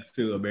comes back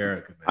to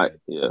America, I man.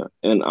 yeah,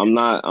 and I'm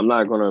not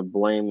gonna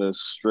blame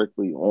this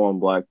strictly on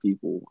black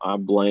people. I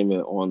blame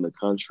it on the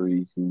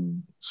country who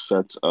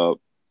sets up,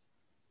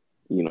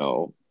 you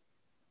know,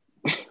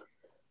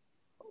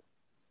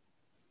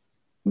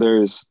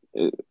 there's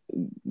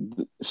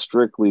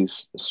strict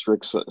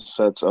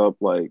sets up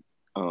like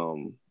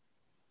um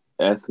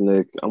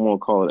ethnic. I'm gonna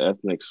call it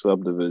ethnic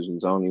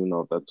subdivisions. I don't even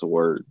know if that's a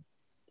word.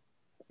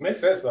 makes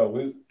sense though.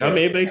 I Yeah.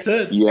 mean, it makes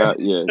sense. You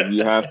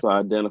have to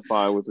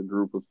identify with a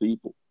group of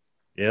people.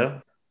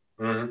 Yeah.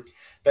 Mm-hmm.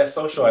 That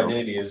social You know,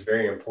 identity is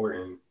very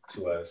important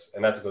to us,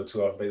 and not to go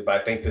too off, but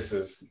I think this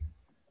is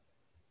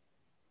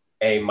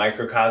a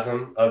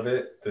microcosm of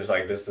it. There's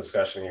like this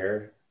discussion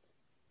here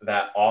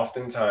that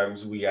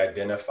oftentimes we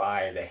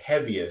identify the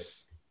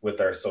heaviest with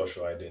our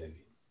social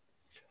identity.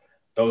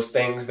 Those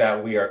things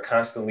that we are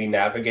constantly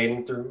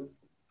navigating through,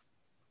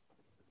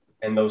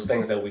 and those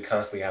things that we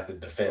constantly have to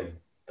defend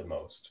the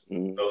most.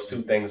 mm, Those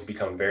two things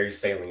become very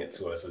salient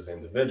to us as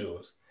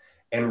individuals.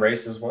 And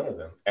race is one of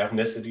them,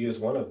 ethnicity is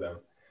one of them,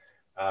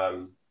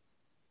 um,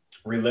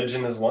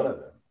 religion is one of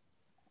them,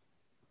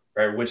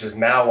 right? Which is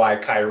now why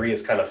Kyrie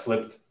has kind of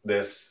flipped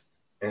this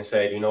and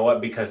said, you know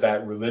what, because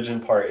that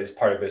religion part is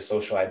part of his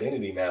social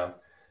identity now,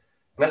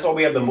 And that's why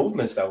we have the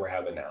movements that we're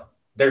having now.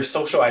 They're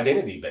social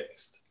identity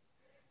based.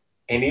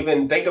 And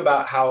even think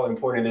about how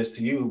important it is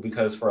to you,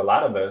 because for a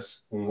lot of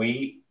us, when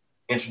we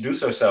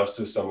introduce ourselves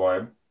to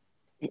someone,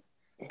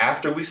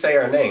 after we say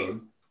our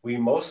name, we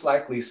most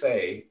likely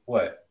say,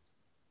 what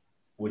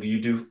do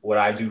you do? What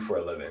I do for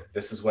a living.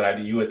 This is what I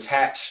do. You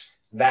attach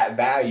that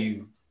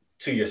value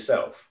to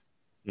yourself.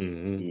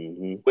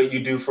 Mm-hmm. What you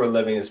do for a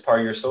living is part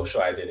of your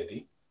social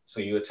identity. So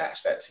you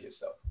attach that to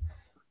yourself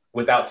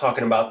without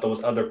talking about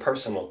those other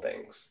personal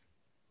things.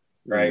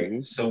 Right.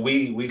 Mm-hmm. So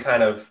we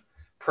kind of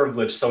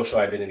privilege social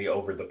identity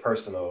over the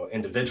personal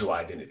individual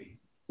identity.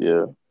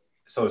 Yeah.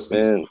 So to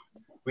speak. So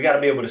we got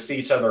to be able to see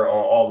each other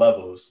on all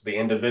levels, the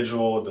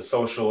individual, the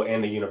social,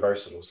 and the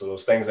universal. So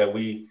those things that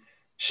we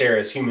share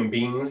as human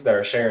beings that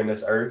are sharing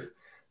this earth,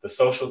 the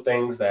social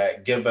things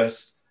that give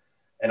us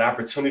an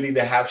opportunity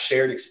to have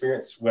shared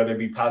experience, whether it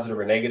be positive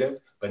or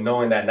negative, but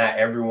knowing that not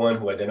everyone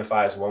who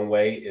identifies one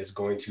way is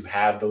going to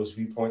have those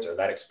viewpoints or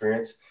that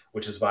experience,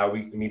 which is why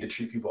we need to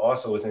treat people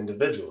also as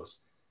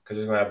individuals, because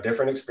they're going to have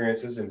different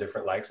experiences and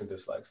different likes and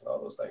dislikes and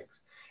all those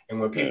things. And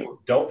when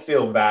people don't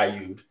feel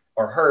valued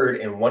or heard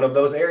in one of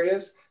those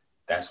areas,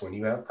 that's when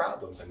you have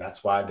problems. And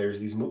that's why there's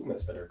these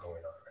movements that are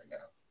going on right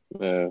now.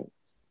 Yeah.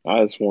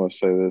 I just want to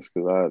say this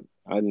because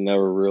I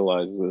never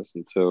realized this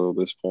until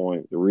this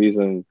point. The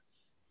reason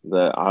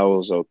that I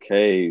was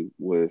okay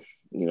with,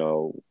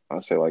 I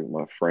say like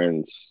my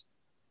friends,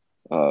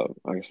 I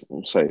guess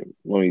I'm saying,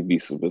 let me be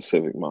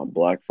specific, my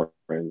black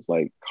friends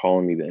like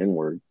calling me the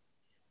N-word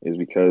is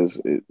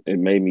because it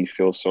made me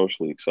feel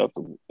socially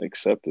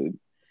accepted,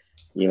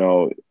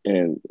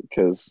 and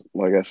because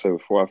like I said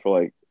before, I feel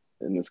like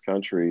in this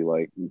country,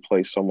 like we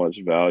place so much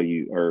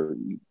value, or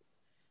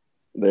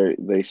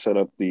they set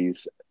up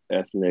these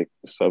ethnic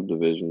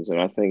subdivisions, and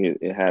I think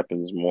it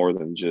happens more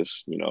than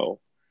just,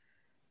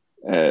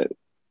 at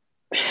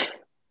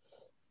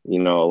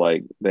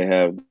like they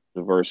have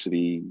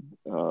diversity,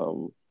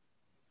 what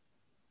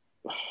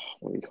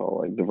do you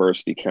call it, like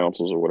diversity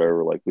councils or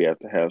whatever, like we have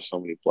to have so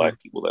many black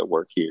people that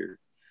work here,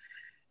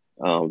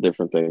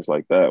 different things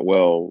like that.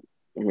 Well,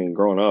 I mean,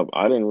 growing up,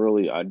 I didn't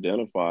really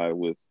identify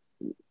with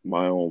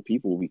my own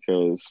people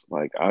because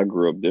like I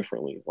grew up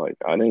differently. Like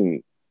I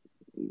didn't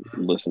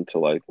listen to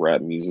like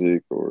rap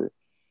music or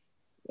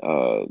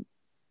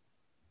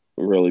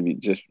really be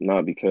just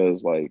not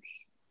because like,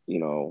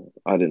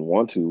 I didn't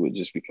want to, but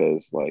just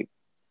because like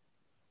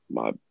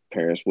my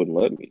parents wouldn't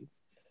let me.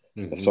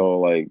 So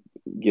like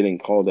getting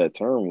called that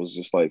term was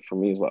just like, for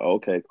me, it's like,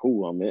 okay,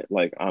 cool.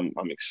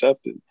 I'm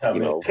accepted,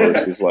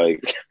 versus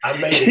like, I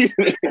made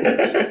it.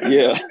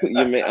 yeah,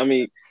 I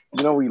mean,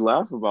 we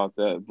laugh about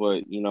that,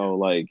 but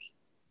like,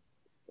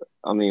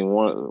 I mean,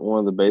 one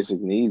of the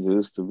basic needs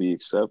is to be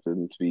accepted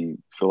and to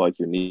feel like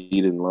you're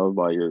needed and loved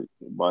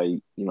by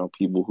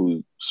people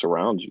who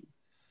surround you.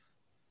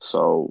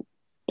 So,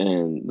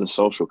 and the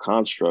social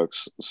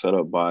constructs set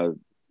up by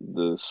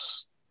the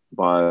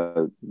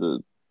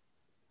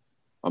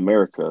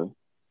America,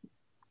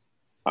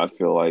 I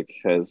feel like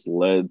has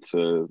led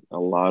to a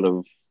lot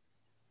of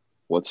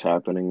what's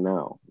happening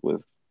now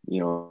with,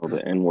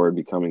 the N-word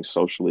becoming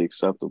socially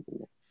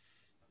acceptable.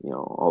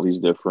 All these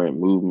different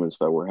movements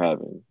that we're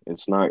having.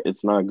 It's not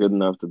good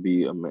enough to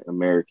be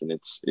American.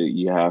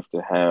 You have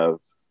to have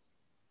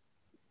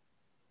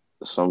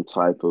some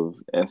type of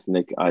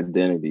ethnic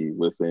identity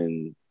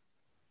within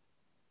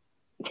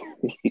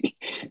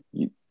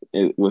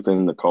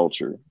within the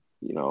culture.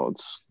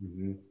 It's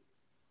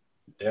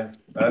yeah.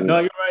 No,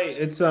 you're right.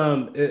 It's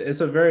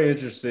a very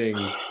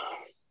interesting.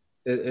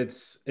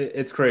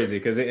 It's crazy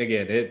because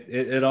again,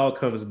 it all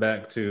comes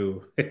back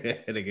to,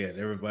 and again,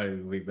 everybody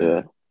will be bad.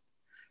 Yeah.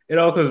 It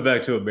all comes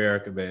back to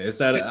America, man. It's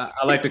that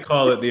I like to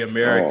call it the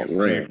American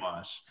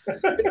brainwash.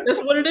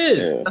 That's what it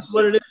is. Yeah. That's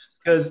what it is.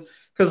 Because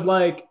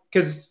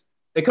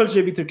it comes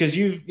to because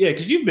you've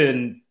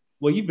been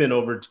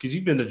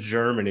to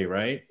Germany,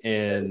 right?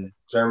 And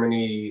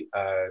Germany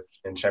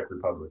and Czech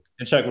Republic.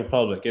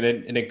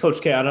 And then Coach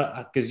K,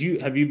 because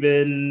have you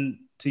been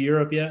to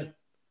Europe yet?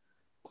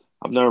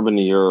 I've never been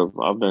to Europe.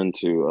 I've been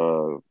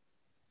to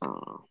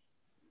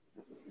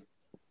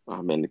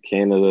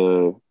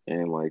Canada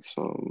and like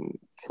some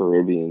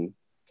Caribbean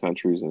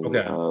countries in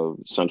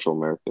Central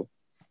America.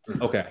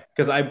 Okay,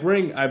 because I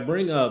bring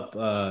up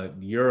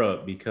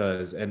Europe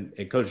because and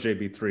Coach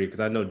JB3 because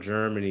I know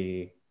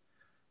Germany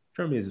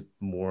is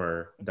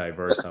more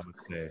diverse, I would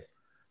say.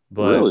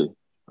 But really?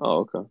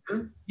 Oh, okay.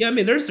 Yeah, I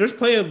mean, there's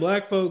plenty of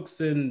black folks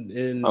in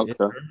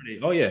Germany.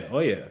 Oh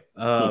yeah.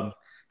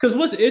 Because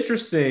what's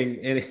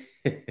interesting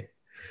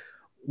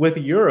with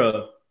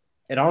Europe,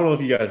 and I don't know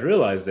if you guys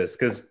realize this,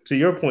 because to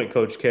your point,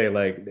 Coach K,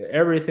 like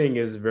everything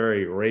is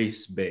very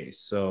race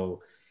based.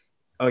 So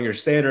on your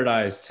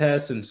standardized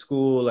tests in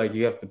school, like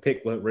you have to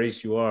pick what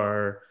race you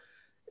are.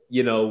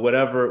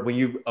 Whatever, when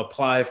you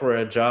apply for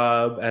a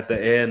job at the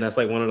end, that's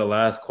like one of the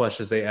last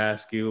questions they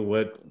ask you.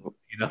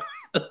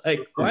 Like,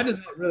 why does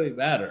that really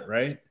matter,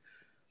 right?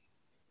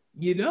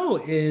 In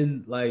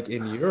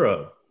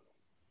Europe,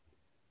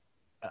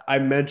 I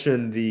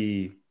mentioned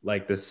the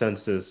like the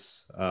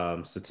census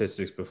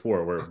statistics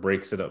before, where it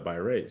breaks it up by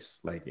race,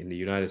 like in the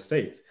United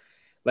States.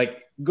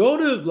 Like, go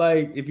to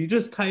like if you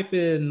just type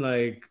in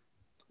like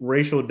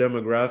racial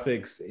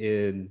demographics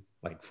in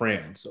like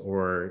France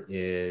or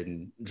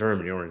in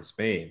Germany or in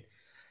Spain,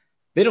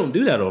 they don't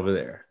do that over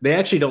there. They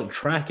actually don't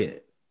track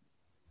it.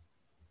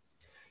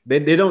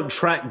 They don't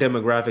track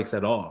demographics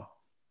at all.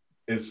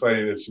 It's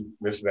funny that you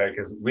mentioned that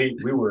because we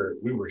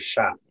were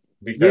shocked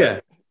because Yeah.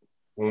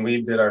 when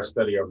we did our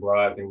study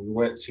abroad, then we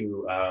went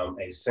to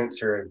a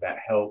center that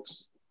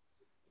helps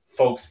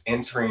folks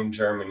entering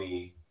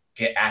Germany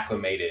get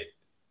acclimated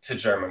to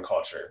German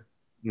culture.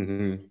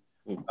 Mm-hmm.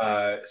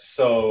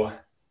 So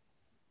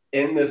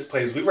in this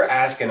place, we were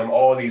asking them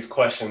all these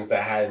questions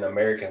that had an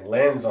American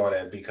lens on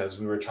it because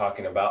we were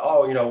talking about,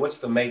 oh, what's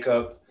the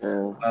makeup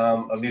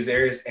of these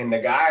areas? And the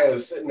guy who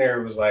was sitting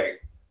there was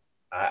like,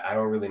 I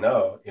don't really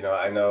know.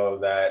 I know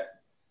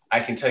that I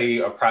can tell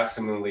you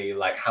approximately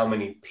like how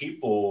many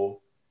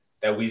people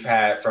that we've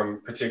had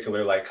from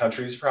particular like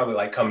countries probably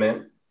like come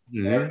in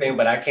and everything,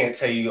 but I can't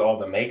tell you all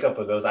the makeup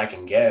of those. I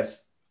can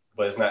guess,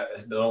 but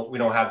we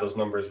don't have those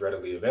numbers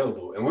readily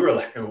available. And we were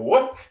like,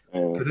 what?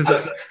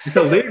 Because it's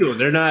illegal.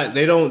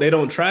 They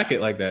don't track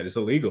it like that. It's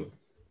illegal.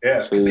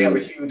 Yeah, because they have a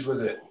huge,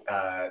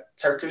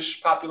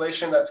 Turkish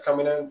population that's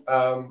coming in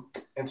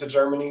into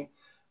Germany.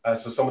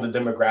 So some of the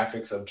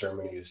demographics of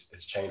Germany is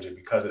changing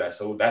because of that.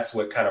 So that's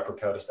what kind of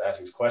propelled us to ask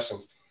these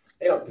questions.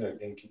 They don't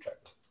keep track.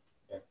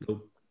 Yeah.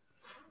 Nope.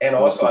 And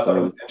also, I thought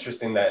it was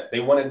interesting that they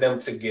wanted them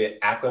to get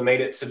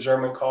acclimated to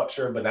German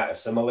culture, but not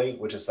assimilate,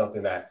 which is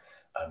something that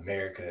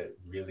America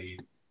really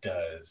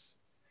does.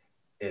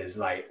 Is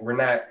like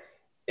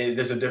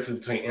there's a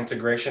difference between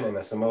integration and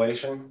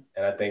assimilation.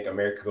 And I think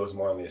America goes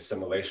more on the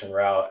assimilation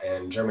route.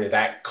 And Germany,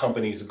 that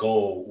company's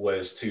goal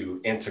was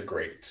to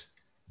integrate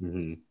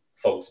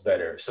folks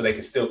better so they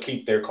can still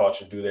keep their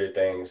culture, do their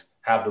things,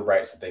 have the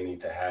rights that they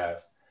need to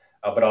have,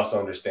 but also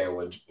understand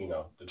what,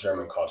 the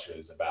German culture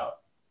is about.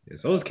 Yeah,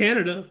 so is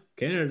Canada.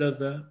 Canada does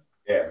that.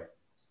 Yeah.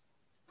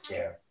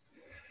 Yeah.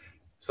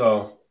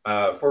 So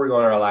before we go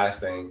on our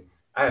last thing,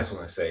 I just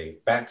want to say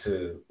back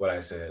to what I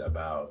said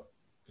about,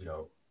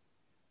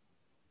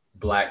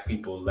 Black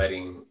people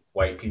letting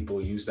white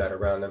people use that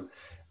around them.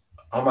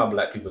 All my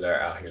Black people that are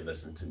out here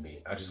listening to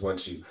me, I just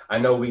want you. I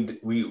know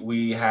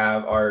we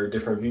have our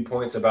different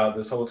viewpoints about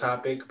this whole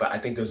topic, but I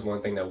think there's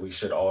one thing that we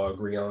should all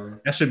agree on.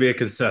 That should be a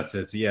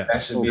consensus. Yeah.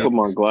 That should be. Put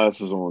my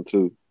glasses on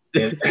too.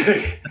 Yeah,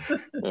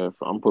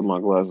 I'm putting my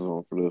glasses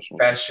on for this one.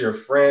 That's your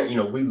friend.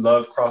 We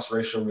love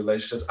cross-racial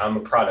relationships. I'm a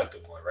product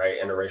of one, right?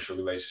 Interracial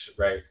relationship,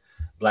 right?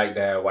 Black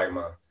dad, white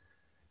mom.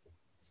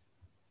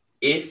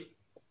 If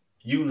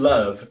you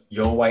love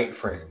your white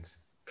friends,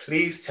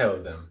 please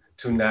tell them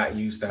to not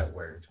use that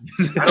word.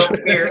 I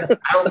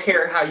don't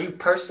care how you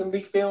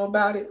personally feel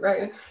about it,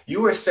 right?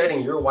 You are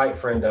setting your white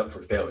friend up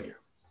for failure.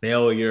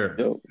 Failure.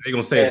 They're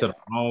going to say it to the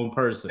wrong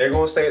person. They're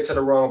going to say it to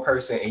the wrong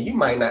person, and you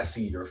might not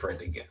see your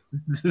friend again.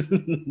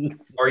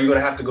 Or you're going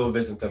to have to go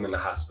visit them in the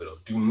hospital.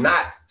 Do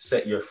not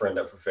set your friend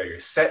up for failure.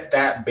 Set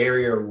that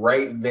barrier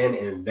right then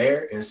and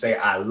there and say,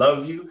 I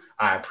love you.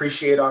 I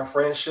appreciate our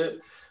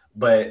friendship,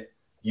 but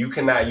you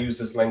cannot use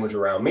this language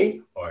around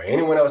me or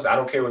anyone else. I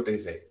don't care what they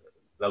say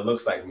that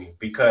looks like me,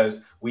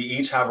 because we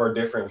each have our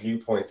different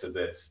viewpoints of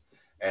this.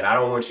 And I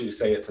don't want you to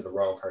say it to the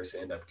wrong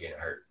person and end up getting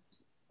hurt.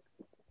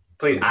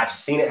 Please, I've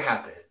seen it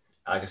happen.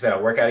 Like I said,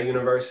 I work at a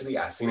university.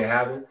 I've seen it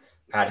happen.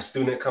 I had a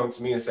student come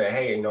to me and say,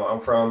 hey, I'm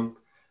from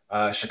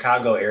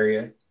Chicago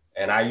area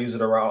and I use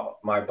it around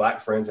my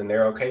Black friends and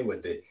they're okay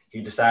with it.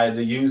 He decided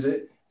to use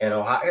it in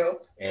Ohio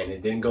and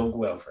it didn't go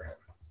well for him.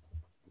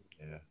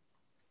 Yeah.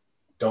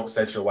 Don't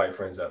set your white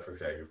friends up for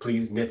failure.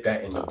 Please nip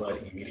that in the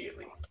bud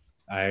immediately.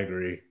 I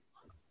agree.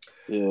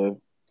 Yeah,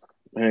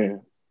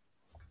 man.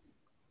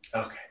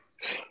 Okay.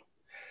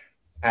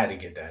 I had to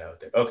get that out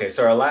there. Okay,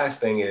 so our last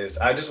thing is,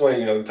 I just want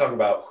to, talk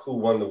about who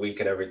won the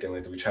week and everything.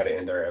 Like we try to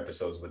end our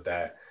episodes with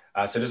that.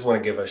 So just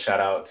want to give a shout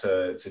out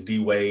to D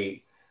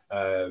Wade,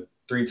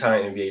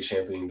 three-time NBA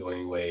champion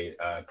Dwayne Wade,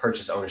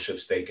 purchased ownership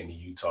stake in the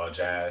Utah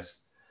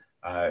Jazz,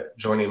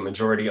 joining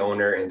majority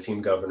owner and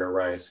team governor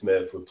Ryan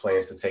Smith with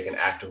plans to take an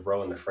active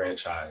role in the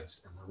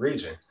franchise in the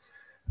region.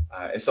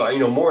 And so,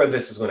 more of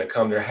this is going to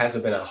come. There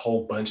hasn't been a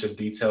whole bunch of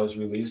details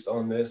released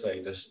on this.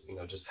 Like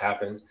just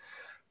happened.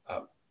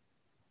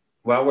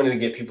 What I wanted to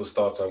get people's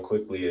thoughts on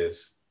quickly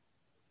is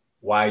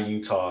why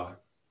Utah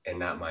and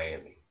not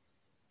Miami?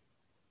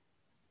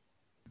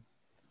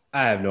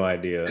 I have no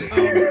idea. I don't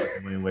know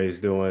what Dwayne Wade's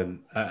doing.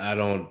 I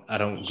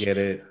don't get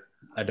it.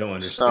 I don't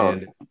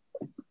understand it.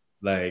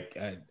 Like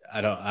I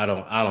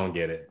don't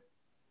get it.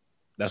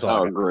 That's all.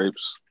 Sour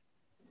grapes.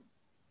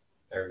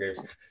 Sour grapes.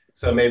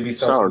 So maybe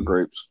something sour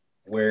grapes.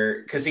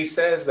 Where, because he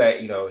says that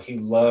he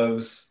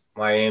loves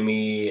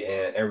Miami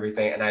and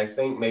everything, and I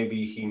think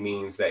maybe he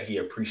means that he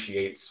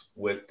appreciates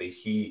with the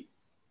Heat,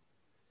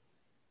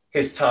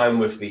 his time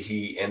with the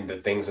Heat and the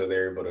things that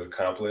they're able to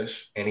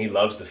accomplish, and he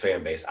loves the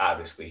fan base.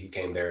 Obviously, he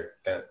came there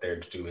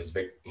to do his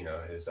victory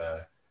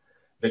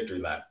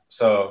lap.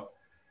 So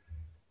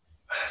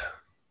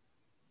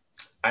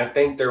I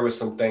think there was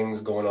some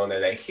things going on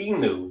there that he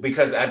knew,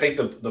 because I think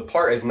the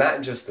part is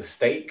not just the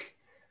stake,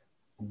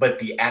 but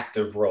the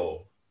active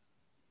role.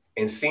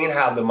 And seeing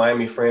how the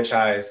Miami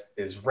franchise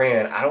is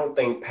ran, I don't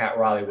think Pat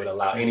Riley would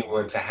allow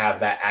anyone to have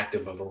that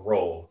active of a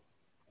role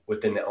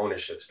within the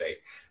ownership stake.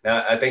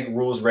 Now, I think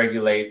rules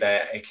regulate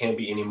that it can't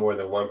be any more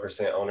than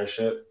 1%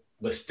 ownership,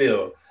 but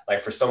still,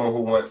 like for someone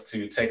who wants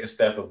to take a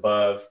step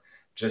above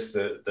just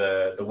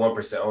the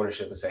 1%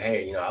 ownership and say,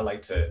 hey, you know, I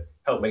like to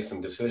help make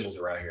some decisions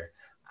around here.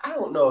 I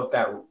don't know if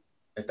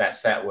that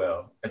sat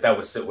well, if that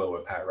would sit well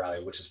with Pat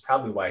Riley, which is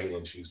probably why he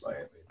didn't choose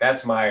Miami.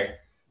 That's my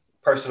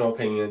personal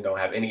opinion. Don't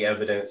have any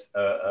evidence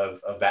of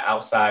that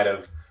outside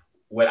of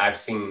what I've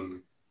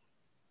seen,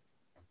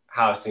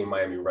 how I've seen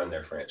Miami run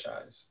their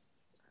franchise.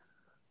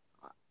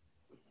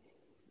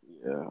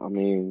 Yeah, I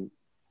mean,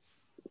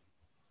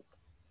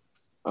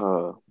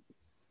 uh,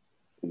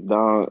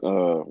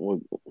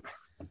 Don,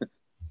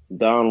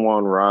 Don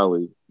Juan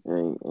Riley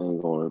ain't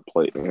going to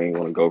play. Ain't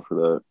going to go for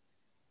that.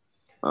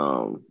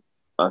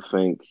 I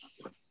think,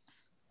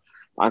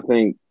 I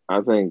think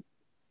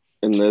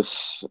in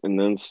this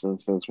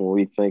instance, when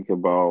we think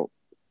about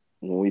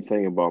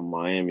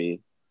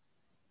Miami,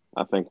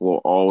 I think we'll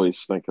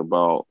always think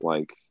about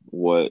like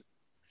what.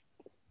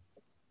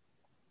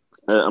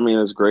 I mean,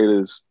 as great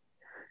as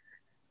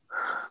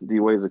D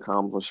Wade's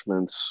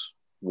accomplishments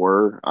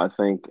were, I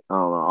think I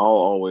don't know.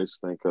 I'll always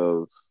think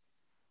of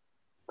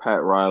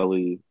Pat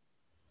Riley,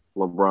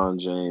 LeBron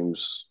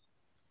James,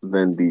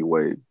 then D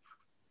Wade.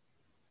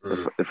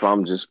 If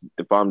I'm just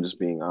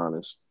being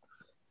honest,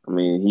 I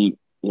mean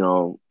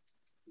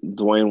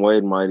Dwayne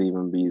Wade might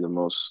even be the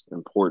most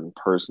important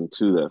person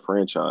to that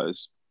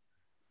franchise,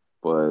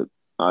 but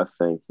I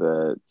think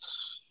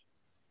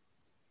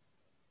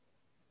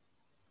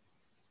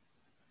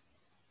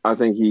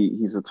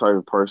he's the type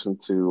of person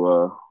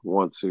to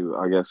want to,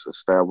 I guess,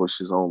 establish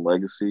his own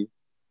legacy.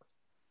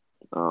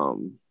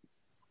 Um,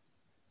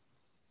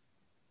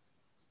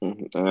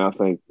 and I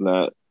think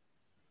that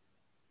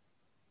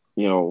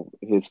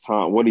his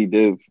time, what he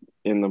did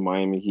in the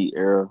Miami Heat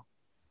era.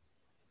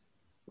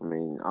 I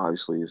mean,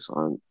 obviously it's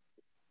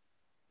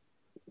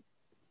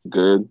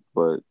good,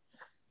 but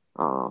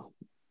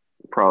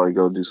probably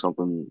go do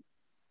something,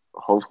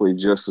 hopefully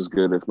just as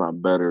good, if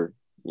not better,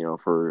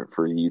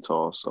 for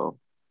Utah. So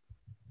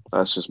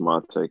that's just my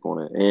take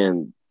on it.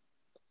 And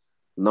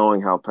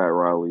knowing how Pat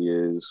Riley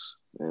is,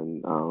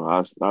 and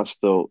I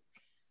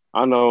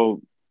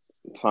know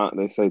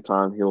they say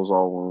time heals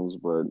all wounds,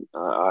 but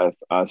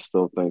I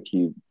still think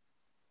he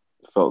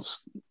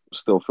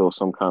still feels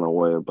some kind of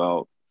way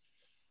about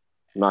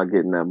not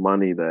getting that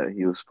money that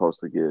he was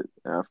supposed to get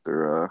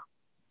after,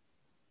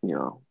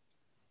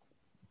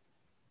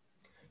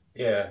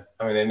 Yeah,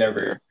 I mean, they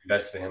never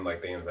invested in him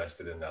like they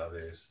invested in the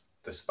others,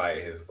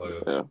 despite his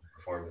loyalty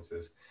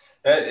performances.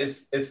 And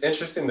it's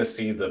interesting to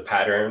see the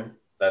pattern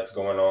that's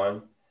going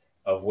on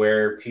of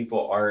where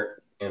people aren't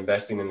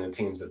investing in the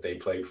teams that they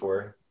played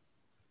for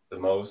the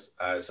most.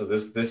 So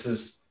this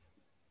is,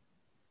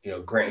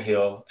 Grant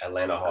Hill,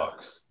 Atlanta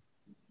Hawks,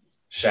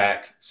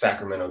 Shaq,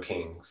 Sacramento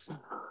Kings,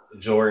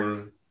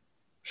 Jordan,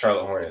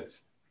 Charlotte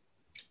Hornets.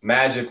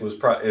 Magic was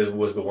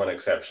the one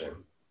exception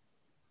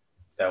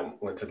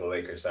that went to the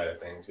Lakers side of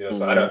things.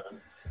 So I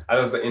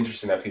think it's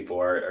interesting that people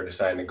are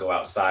deciding to go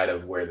outside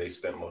of where they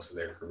spent most of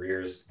their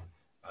careers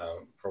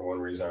for one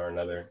reason or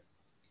another.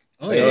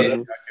 Only other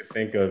thing I could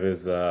think of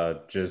is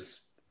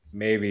just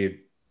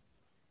maybe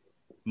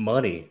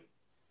money,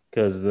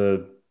 because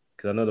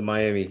I know the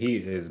Miami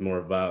Heat is more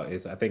about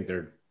I think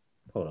they're,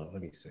 hold on,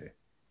 let me see.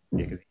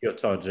 Yeah, because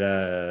Utah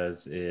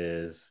Jazz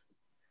is,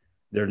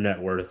 their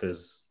net worth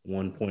is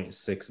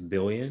 $1.6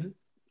 billion.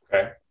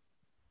 Okay.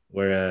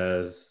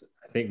 Whereas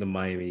I think the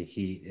Miami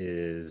Heat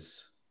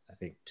is, I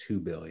think,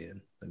 $2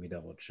 billion. Let me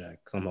double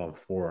check, because I'm on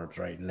Forbes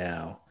right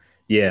now.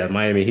 Yeah,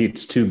 Miami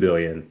Heat's $2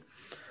 billion.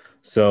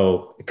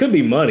 So it could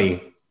be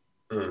money,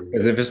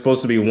 because if it's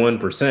supposed to be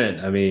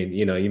 1%, I mean,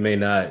 you may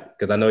not,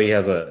 because I know he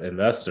has an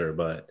investor,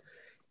 but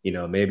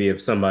maybe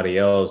if somebody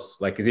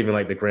else, like, it's even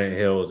like the Grant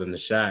Hills and the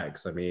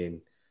Shaqs, I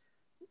mean,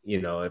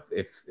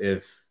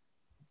 if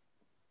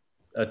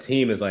a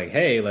team is like,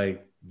 hey,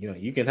 like,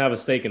 you can have a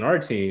stake in our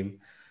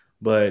team,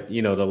 but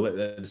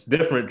it's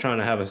different trying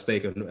to have a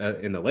stake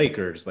in the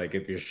Lakers. Like,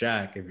 if you're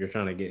Shaq, if you're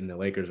trying to get in the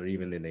Lakers or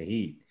even in the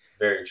Heat,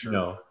 very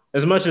true.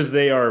 As much as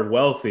they are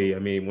wealthy, I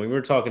mean, when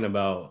we're talking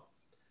about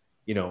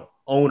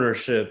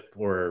ownership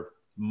or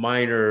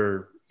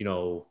minor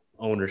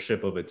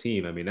ownership of a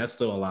team, I mean, that's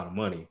still a lot of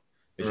money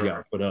that you got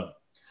to put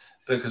up.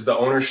 Because the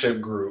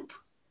ownership group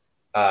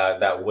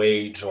that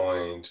Wade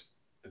joined,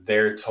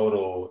 their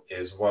total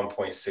is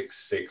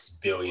 $1.66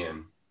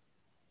 billion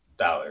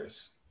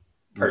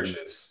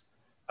purchase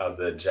of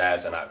the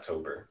Jazz in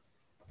October.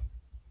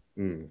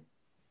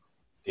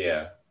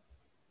 Yeah.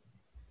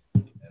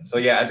 So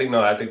yeah, I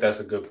think that's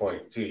a good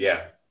point too.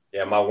 Yeah,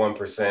 my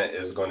 1%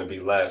 is going to be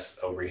less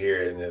over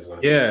here, and it's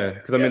going to be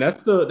because I mean that's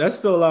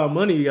still a lot of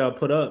money you got to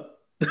put up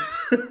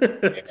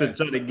to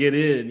try to get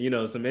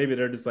in. So maybe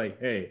they're just like,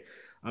 hey,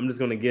 I'm just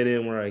gonna get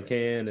in where I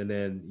can, and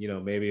then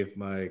maybe if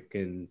I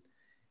can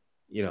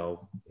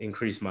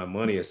increase my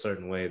money a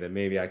certain way, then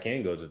maybe I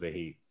can go to the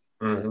Heat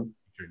Mm-hmm.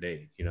 future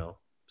date.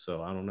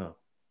 So I don't know.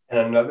 And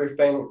another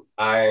thing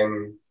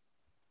I'm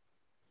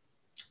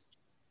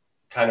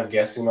kind of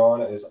guessing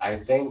on is I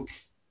think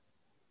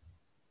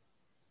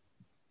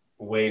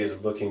Wade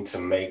is looking to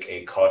make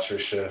a culture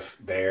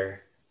shift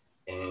there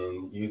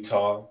in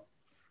Utah,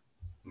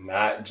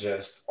 not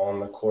just on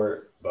the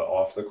court, but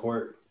off the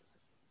court.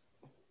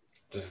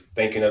 Just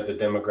thinking of the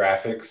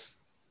demographics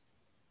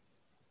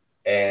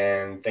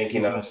and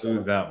thinking of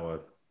that one.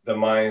 The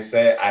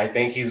mindset. I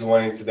think he's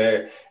wanting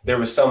to there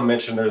was some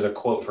mention, there's a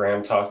quote for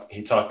him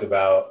he talked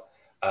about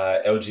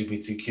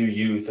LGBTQ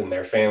youth and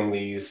their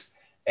families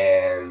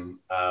and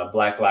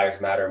Black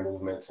Lives Matter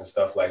movements and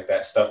stuff like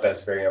that, stuff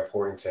that's very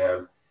important to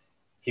him.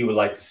 He would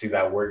like to see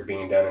that work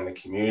being done in the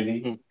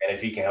community. And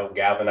if he can help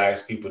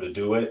galvanize people to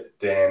do it,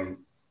 then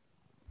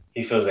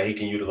he feels that he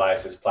can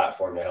utilize his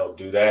platform to help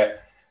do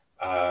that.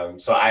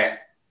 So I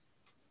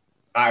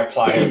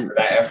applaud him for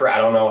that effort. I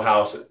don't know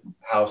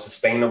how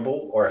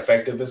sustainable or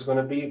effective it's going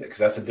to be because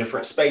that's a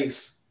different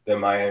space than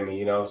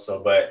Miami,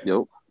 but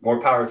more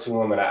power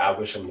to him, and I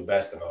wish him the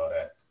best and all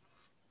that.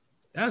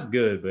 That's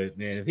good, but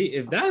man,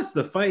 if that's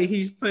the fight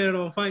he's planning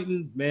on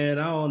fighting, man,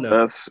 I don't know.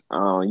 That's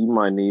you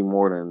might need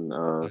more than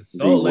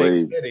Salt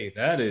Lake City.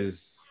 That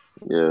is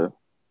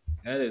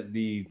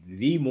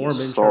the Mormon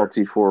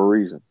salty church. For a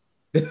reason.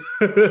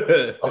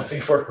 Salty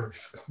for a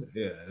reason.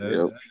 Yeah,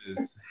 that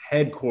is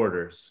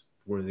headquarters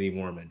for the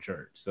Mormon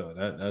church. So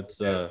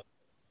that's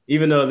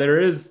even though there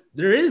is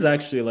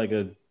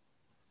actually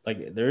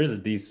there is a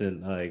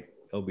decent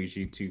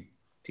LGBTQ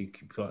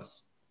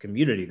plus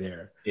community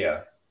there.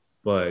 Yeah.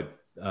 But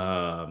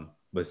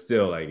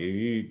still, if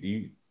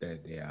you I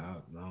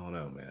don't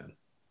know, man.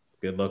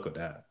 Good luck with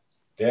that.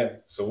 Yeah,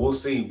 so we'll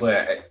see.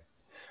 But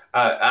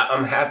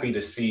I'm happy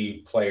to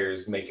see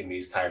players making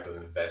these type of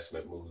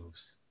investment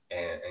moves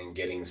and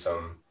getting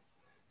some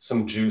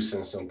juice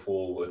and some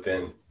pull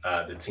within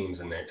the teams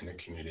in their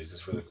communities.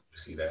 It's really cool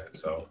to see that.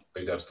 So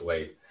big ups to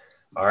Wade.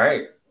 All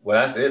right. Well,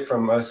 that's it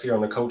from us here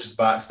on the Coach's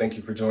Box. Thank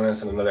you for joining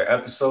us in another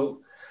episode.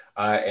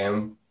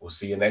 And we'll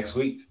see you next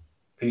week.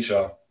 Peace,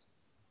 y'all.